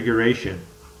opposite configuration.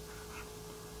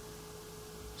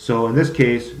 So in this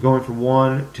case, going from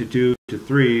 1 to 2 to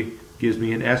 3 gives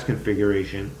me an S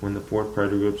configuration when the fourth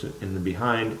priority group's in the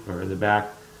behind or in the back.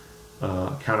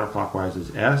 Counterclockwise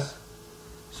is S.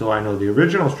 So I know the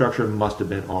original structure must have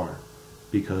been R,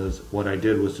 because what I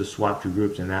did was to swap 2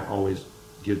 groups, and that always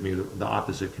gives me the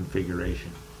opposite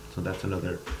configuration. So that's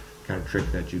another kind of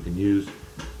trick that you can use.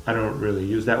 I don't really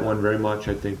use that one very much.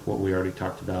 I think what we already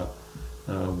talked about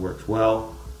works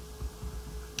well.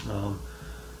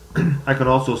 I can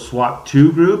also swap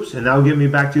 2 groups, and that will get me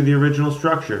back to the original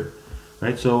structure.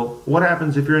 Right? So what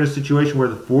happens if you're in a situation where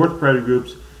the fourth priority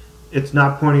group's it's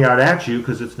not pointing out at you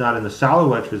because it's not in the solid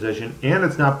wedge position, and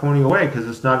it's not pointing away because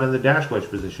it's not in the dash wedge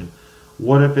position?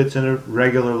 What if it's in a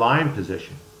regular line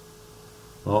position?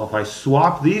 Well, if I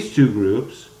swap these 2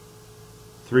 groups,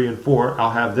 3 and 4,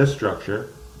 I'll have this structure.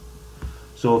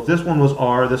 So if this one was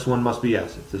R, this one must be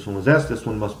S. If this one was S, this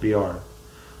one must be R.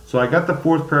 So I got the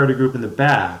fourth priority group in the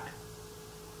back.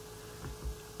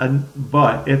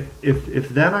 But if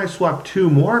then I swap 2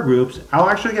 more groups, I'll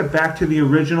actually get back to the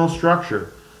original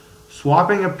structure.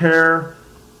 Swapping a pair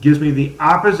gives me the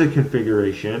opposite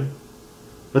configuration,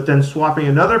 but then swapping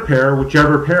another pair,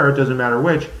 whichever pair, it doesn't matter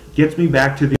which, gets me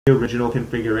back to the original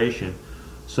configuration.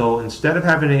 So instead of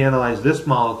having to analyze this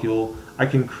molecule, I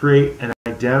can create an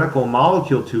identical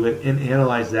molecule to it and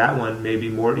analyze that one maybe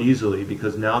more easily,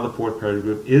 because now the fourth priority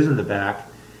group is in the back,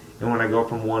 and when I go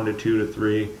from 1 to 2 to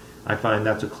 3, I find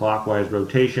that's a clockwise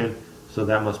rotation, So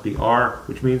that must be R,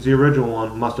 which means the original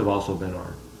one must have also been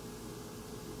R.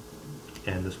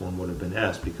 And this one would have been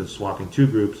S, because swapping two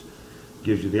groups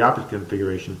gives you the opposite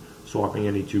configuration. Swapping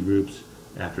any two groups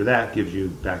after that gives you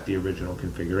back the original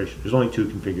configuration. There's only two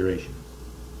configurations.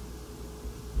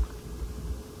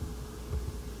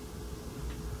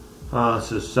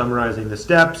 So summarizing the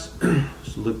steps,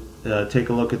 so take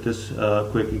a look at this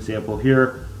quick example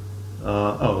here.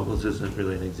 This isn't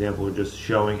really an example, we're just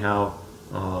showing how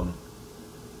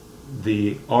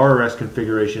the RRS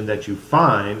configuration that you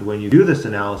find when you do this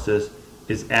analysis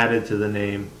is added to the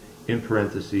name in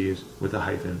parentheses with a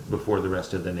hyphen before the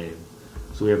rest of the name.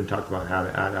 So we haven't talked about how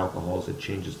to add alcohols. It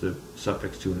changes the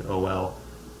suffix to an OL,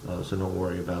 so don't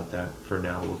worry about that for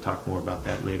now. We'll talk more about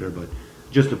that later, but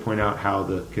just to point out how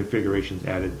the configuration is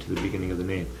added to the beginning of the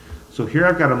name. So here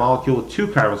I've got a molecule with two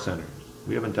chiral centers.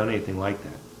 We haven't done anything like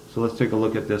that. So let's take a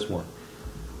look at this one.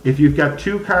 If you've got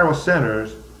two chiral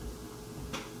centers,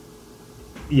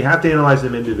 you have to analyze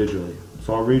them individually.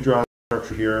 So I'll redraw the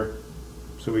structure here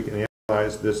so we can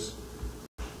analyze this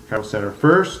chiral center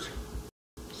first.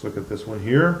 Let's look at this one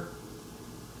here.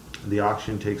 The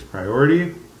oxygen takes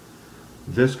priority.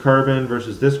 This carbon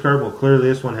versus this carbon, well, clearly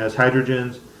this one has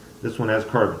hydrogens, this one has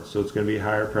carbons, so it's going to be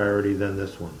higher priority than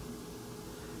this one.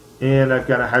 And I've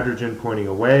got a hydrogen pointing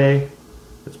away.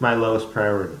 It's my lowest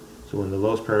priority. So when the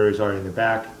lowest priority is already in the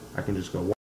back, I can just go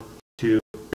 1, 2,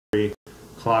 3,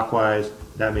 clockwise.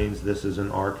 That means this is an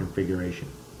R configuration.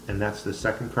 And that's the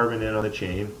second carbon in on the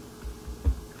chain.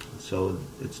 So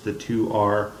it's the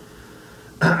 2R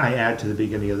I add to the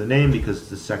beginning of the name because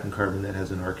it's the second carbon that has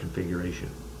an R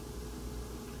configuration.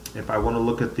 If I want to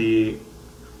look at the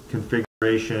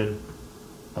configuration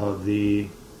of the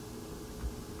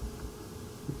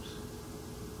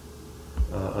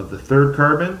third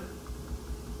carbon,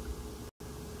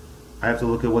 I have to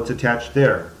look at what's attached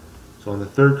there. So on the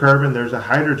third carbon, there's a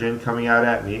hydrogen coming out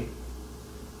at me.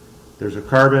 There's a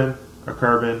carbon,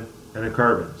 and a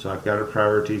carbon. So I've got to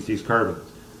prioritize these carbons.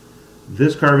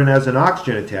 This carbon has an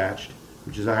oxygen attached,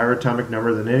 which is a higher atomic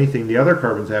number than anything the other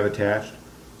carbons have attached.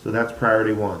 So that's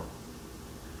priority 1.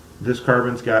 This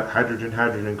carbon's got hydrogen,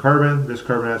 hydrogen, carbon. This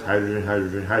carbon has hydrogen,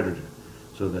 hydrogen, hydrogen.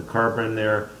 So the carbon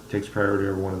there takes priority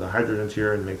over one of the hydrogens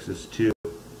here and makes this 2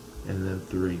 and then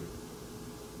 3.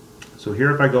 So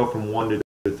here if I go from 1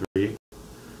 to 3,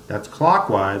 that's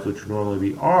clockwise, which would normally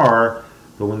be R,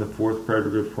 but when the fourth priority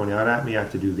group is pointing out at me, I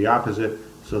have to do the opposite,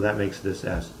 so that makes this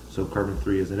S. So carbon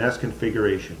 3 is an S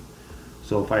configuration.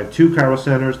 So if I have two chiral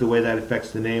centers, the way that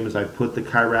affects the name is I put the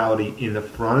chirality in the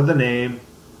front of the name.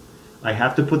 I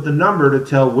have to put the number to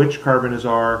tell which carbon is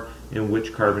R and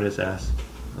which carbon is S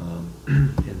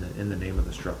in the name of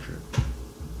the structure.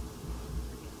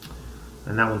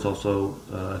 And that one's also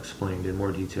explained in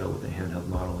more detail with a handheld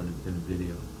model and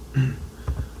video.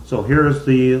 So here's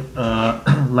the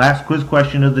last quiz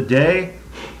question of the day.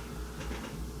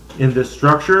 In this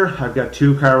structure, I've got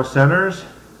two chiral centers.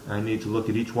 I need to look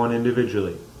at each one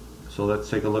individually. So let's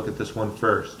take a look at this one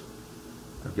first.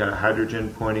 I've got a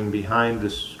hydrogen pointing behind the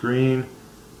screen,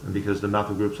 and because the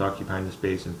methyl group's occupying the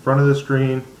space in front of the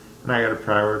screen, and I got to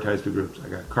prioritize the groups. I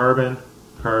got carbon,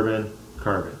 carbon,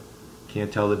 carbon.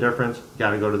 Can't tell the difference.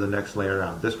 Got to go to the next layer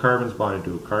out. This carbon's bonded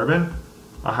to a carbon,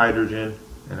 a hydrogen,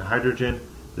 and a hydrogen.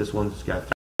 This one's got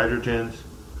hydrogens,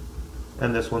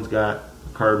 and this one's got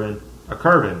a carbon,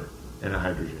 and a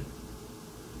hydrogen.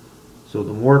 So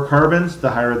the more carbons,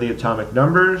 the higher the atomic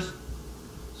numbers.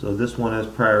 So this one has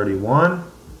priority 1,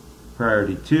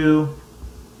 priority 2,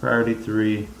 priority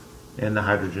 3, and the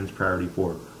hydrogen's priority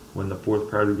 4. When the fourth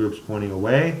priority group's pointing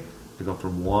away, I go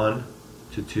from 1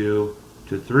 to 2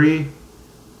 to 3.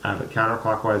 I have a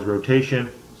counterclockwise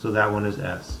rotation, so that one is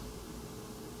S.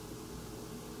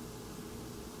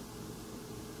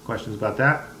 Questions about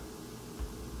that?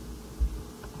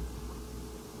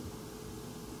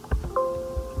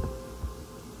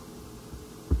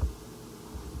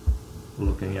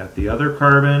 Looking at the other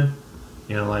carbon,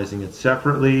 analyzing it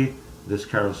separately, this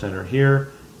chiral center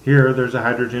here. Here there's a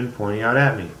hydrogen pointing out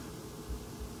at me,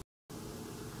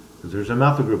 because there's a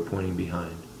methyl group pointing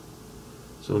behind.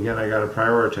 So again, I got to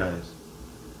prioritize.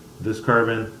 This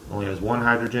carbon only has one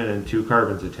hydrogen and two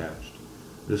carbons attached.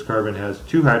 This carbon has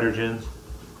two hydrogens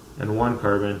and one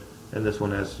carbon, and this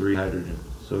one has three hydrogens.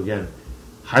 So again,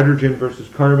 hydrogen versus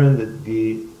carbon,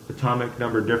 the atomic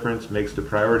number difference makes the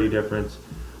priority difference.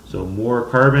 So more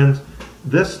carbons.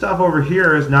 This stuff over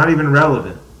here is not even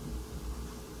relevant.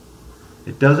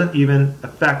 It doesn't even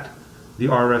affect the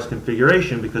RS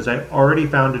configuration because I already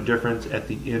found a difference at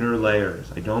the inner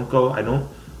layers. I don't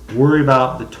worry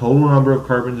about the total number of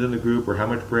carbons in the group or how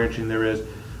much branching there is.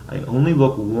 I only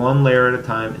look one layer at a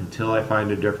time until I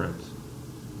find a difference.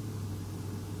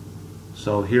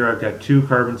 So here I've got 2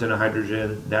 carbons and a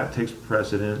hydrogen. That takes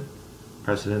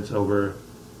precedence over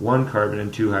 1 carbon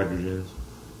and 2 hydrogens,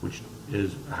 which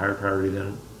is a higher priority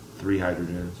than 3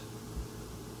 hydrogens.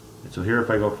 And so here if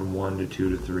I go from 1 to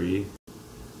 2 to 3,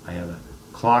 I have a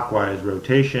clockwise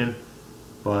rotation,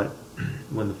 but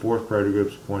when the 4th priority group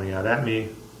is pointing out at me,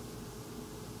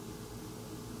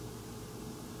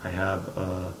 I have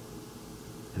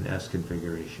an S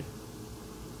configuration.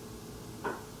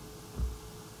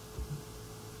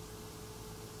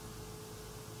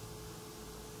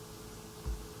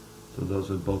 So those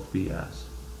would both be S.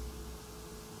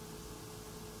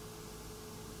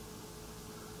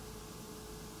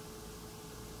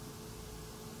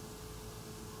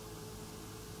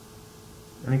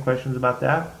 Any questions about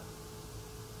that?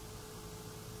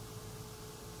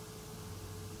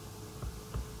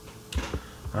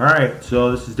 Alright,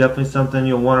 so this is definitely something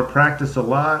you'll want to practice a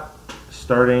lot.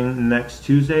 Starting next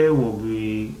Tuesday, we'll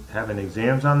be having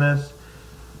exams on this.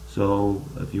 So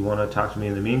if you want to talk to me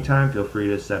in the meantime, feel free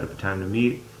to set up a time to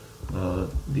meet.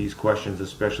 These questions,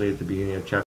 especially at the beginning of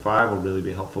Chapter 5, will really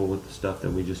be helpful with the stuff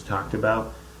that we just talked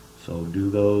about. So do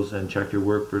those and check your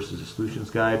work versus the solutions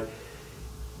guide.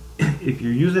 If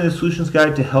you're using the solutions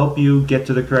guide to help you get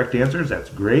to the correct answers, that's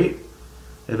great.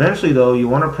 Eventually, though, you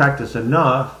want to practice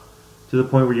enough to the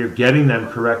point where you're getting them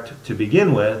correct to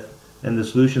begin with, and the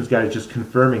solutions guide is just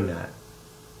confirming that.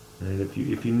 And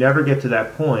if you never get to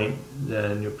that point,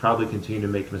 then you'll probably continue to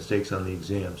make mistakes on the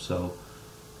exam. So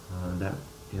that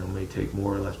may take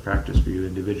more or less practice for you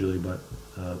individually, but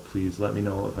please let me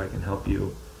know if I can help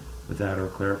you with that or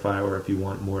clarify, or if you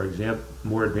want more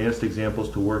advanced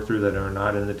examples to work through that are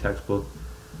not in the textbook.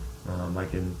 I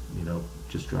can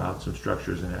just draw out some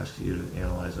structures and ask you to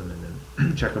analyze them and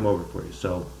then check them over for you.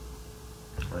 So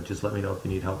just let me know if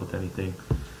you need help with anything.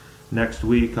 Next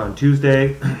week on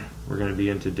Tuesday, we're going to be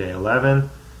into day 11,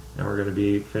 and we're going to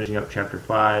be finishing up Chapter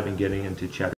 5 and getting into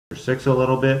Chapter 6 a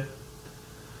little bit.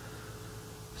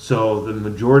 So the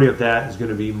majority of that is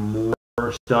going to be more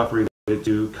stuff related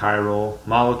to chiral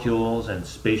molecules and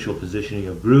spatial positioning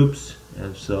of groups,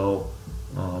 and so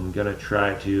I'm going to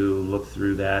try to look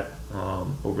through that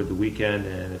over the weekend,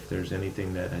 and if there's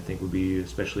anything that I think would be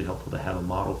especially helpful to have a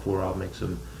model for, I'll make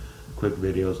some quick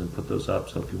videos and put those up.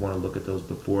 So if you want to look at those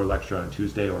before lecture on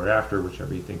Tuesday or after,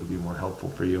 whichever you think would be more helpful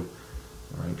for you,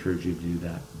 I encourage you to do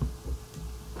that.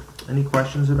 Any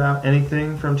questions about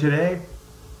anything from today?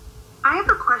 I have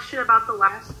a question about the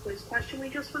last quiz question we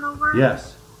just went over.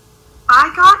 Yes.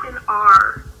 I got an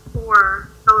R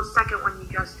for the second one you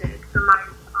just did, for my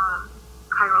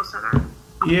chiral center.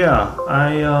 Yeah,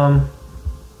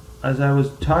 as I was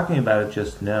talking about it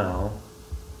just now,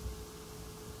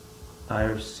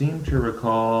 I seem to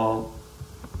recall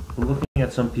looking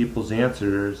at some people's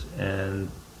answers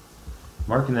and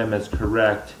marking them as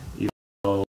correct, even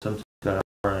though some got an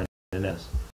R and an S.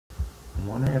 I'm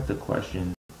wondering if the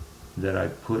question that I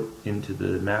put into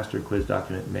the master quiz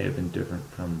document may have been different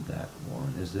from that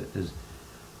one.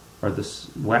 Are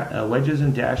the wedges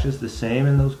and dashes the same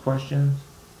in those questions?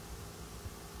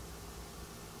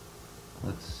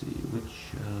 Let's see,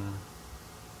 which...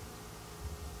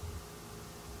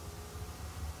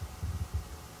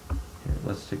 Here,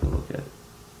 let's take a look at it.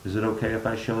 Is it okay if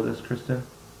I show this, Kristen?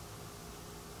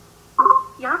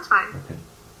 Yeah, that's fine. Okay.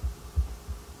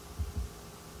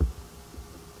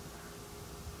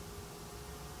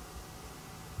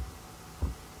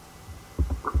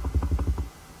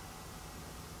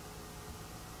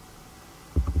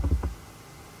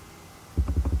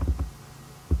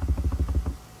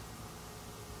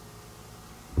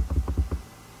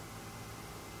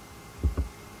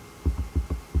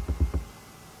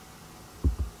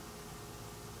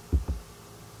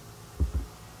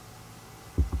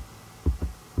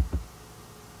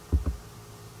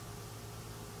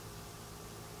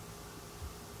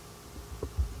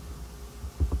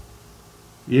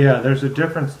 Yeah, there's a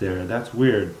difference there. That's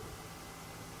weird.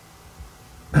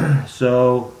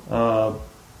 So,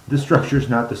 this structure is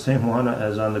not the same one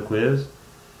as on the quiz.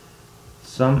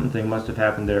 Something must have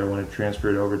happened there when it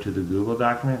transferred over to the Google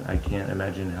document. I can't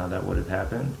imagine how that would have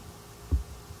happened.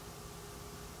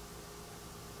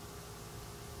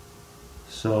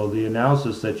 So the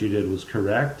analysis that you did was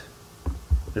correct.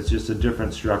 It's just a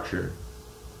different structure.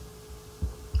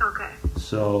 Okay.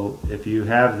 So if you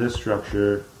have this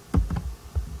structure,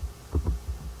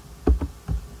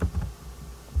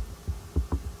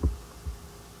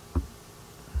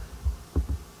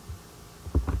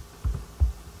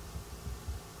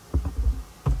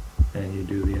 and you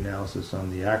do the analysis on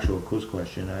the actual quiz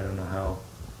question, I don't know how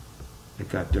it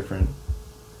got different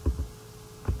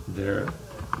there.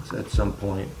 It's at some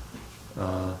point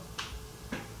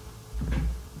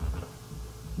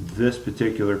this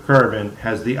particular carbon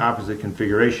has the opposite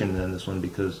configuration than this one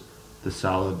because the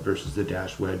solid versus the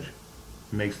dash wedge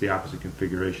makes the opposite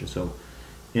configuration. So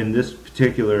in this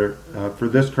particular, for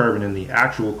this carbon in the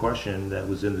actual question that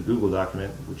was in the Google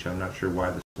document, which I'm not sure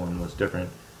why this one was different,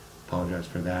 apologize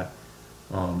for that.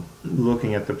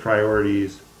 Looking at the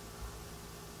priorities,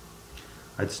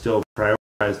 I'd still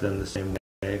prioritize them the same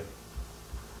way.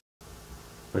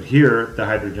 But here, the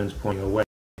hydrogen's pointing away.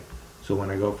 So when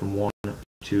I go from 1,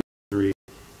 2, 3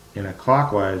 in a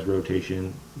clockwise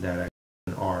rotation, that I get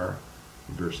an R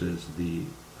versus the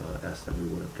S that we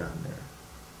would have gotten there.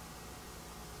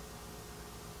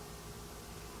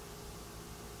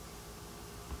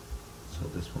 So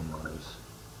this one was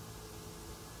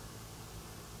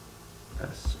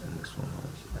S and this one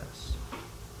was S.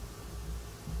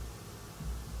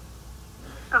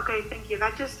 Okay, thank you.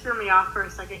 That just threw me off for a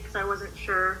second because I wasn't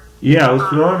sure. Yeah, it was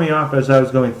throwing me off as I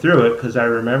was going through it because I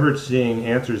remembered seeing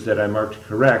answers that I marked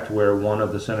correct where one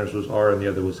of the centers was R and the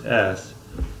other was S.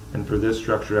 And for this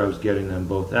structure I was getting them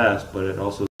both S, but it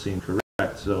also seemed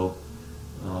correct. So,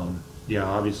 yeah,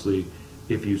 obviously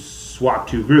if you swap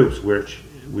two groups, which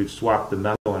we've swapped the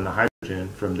methyl and the hydrogen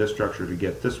from this structure to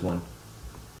get this one,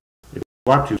 if you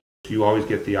swap two, you always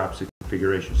get the opposite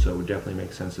configuration. So it would definitely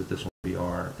make sense that this one would be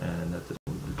R and that this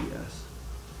one would be S.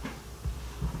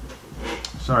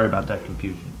 Sorry about that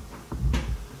confusion.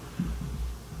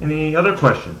 Any other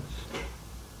questions?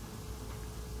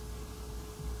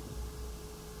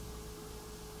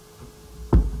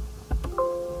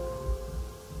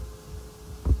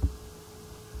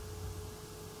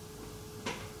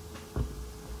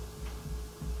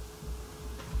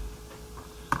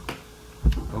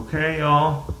 Okay,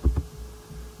 y'all.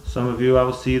 Some of you I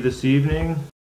will see this evening.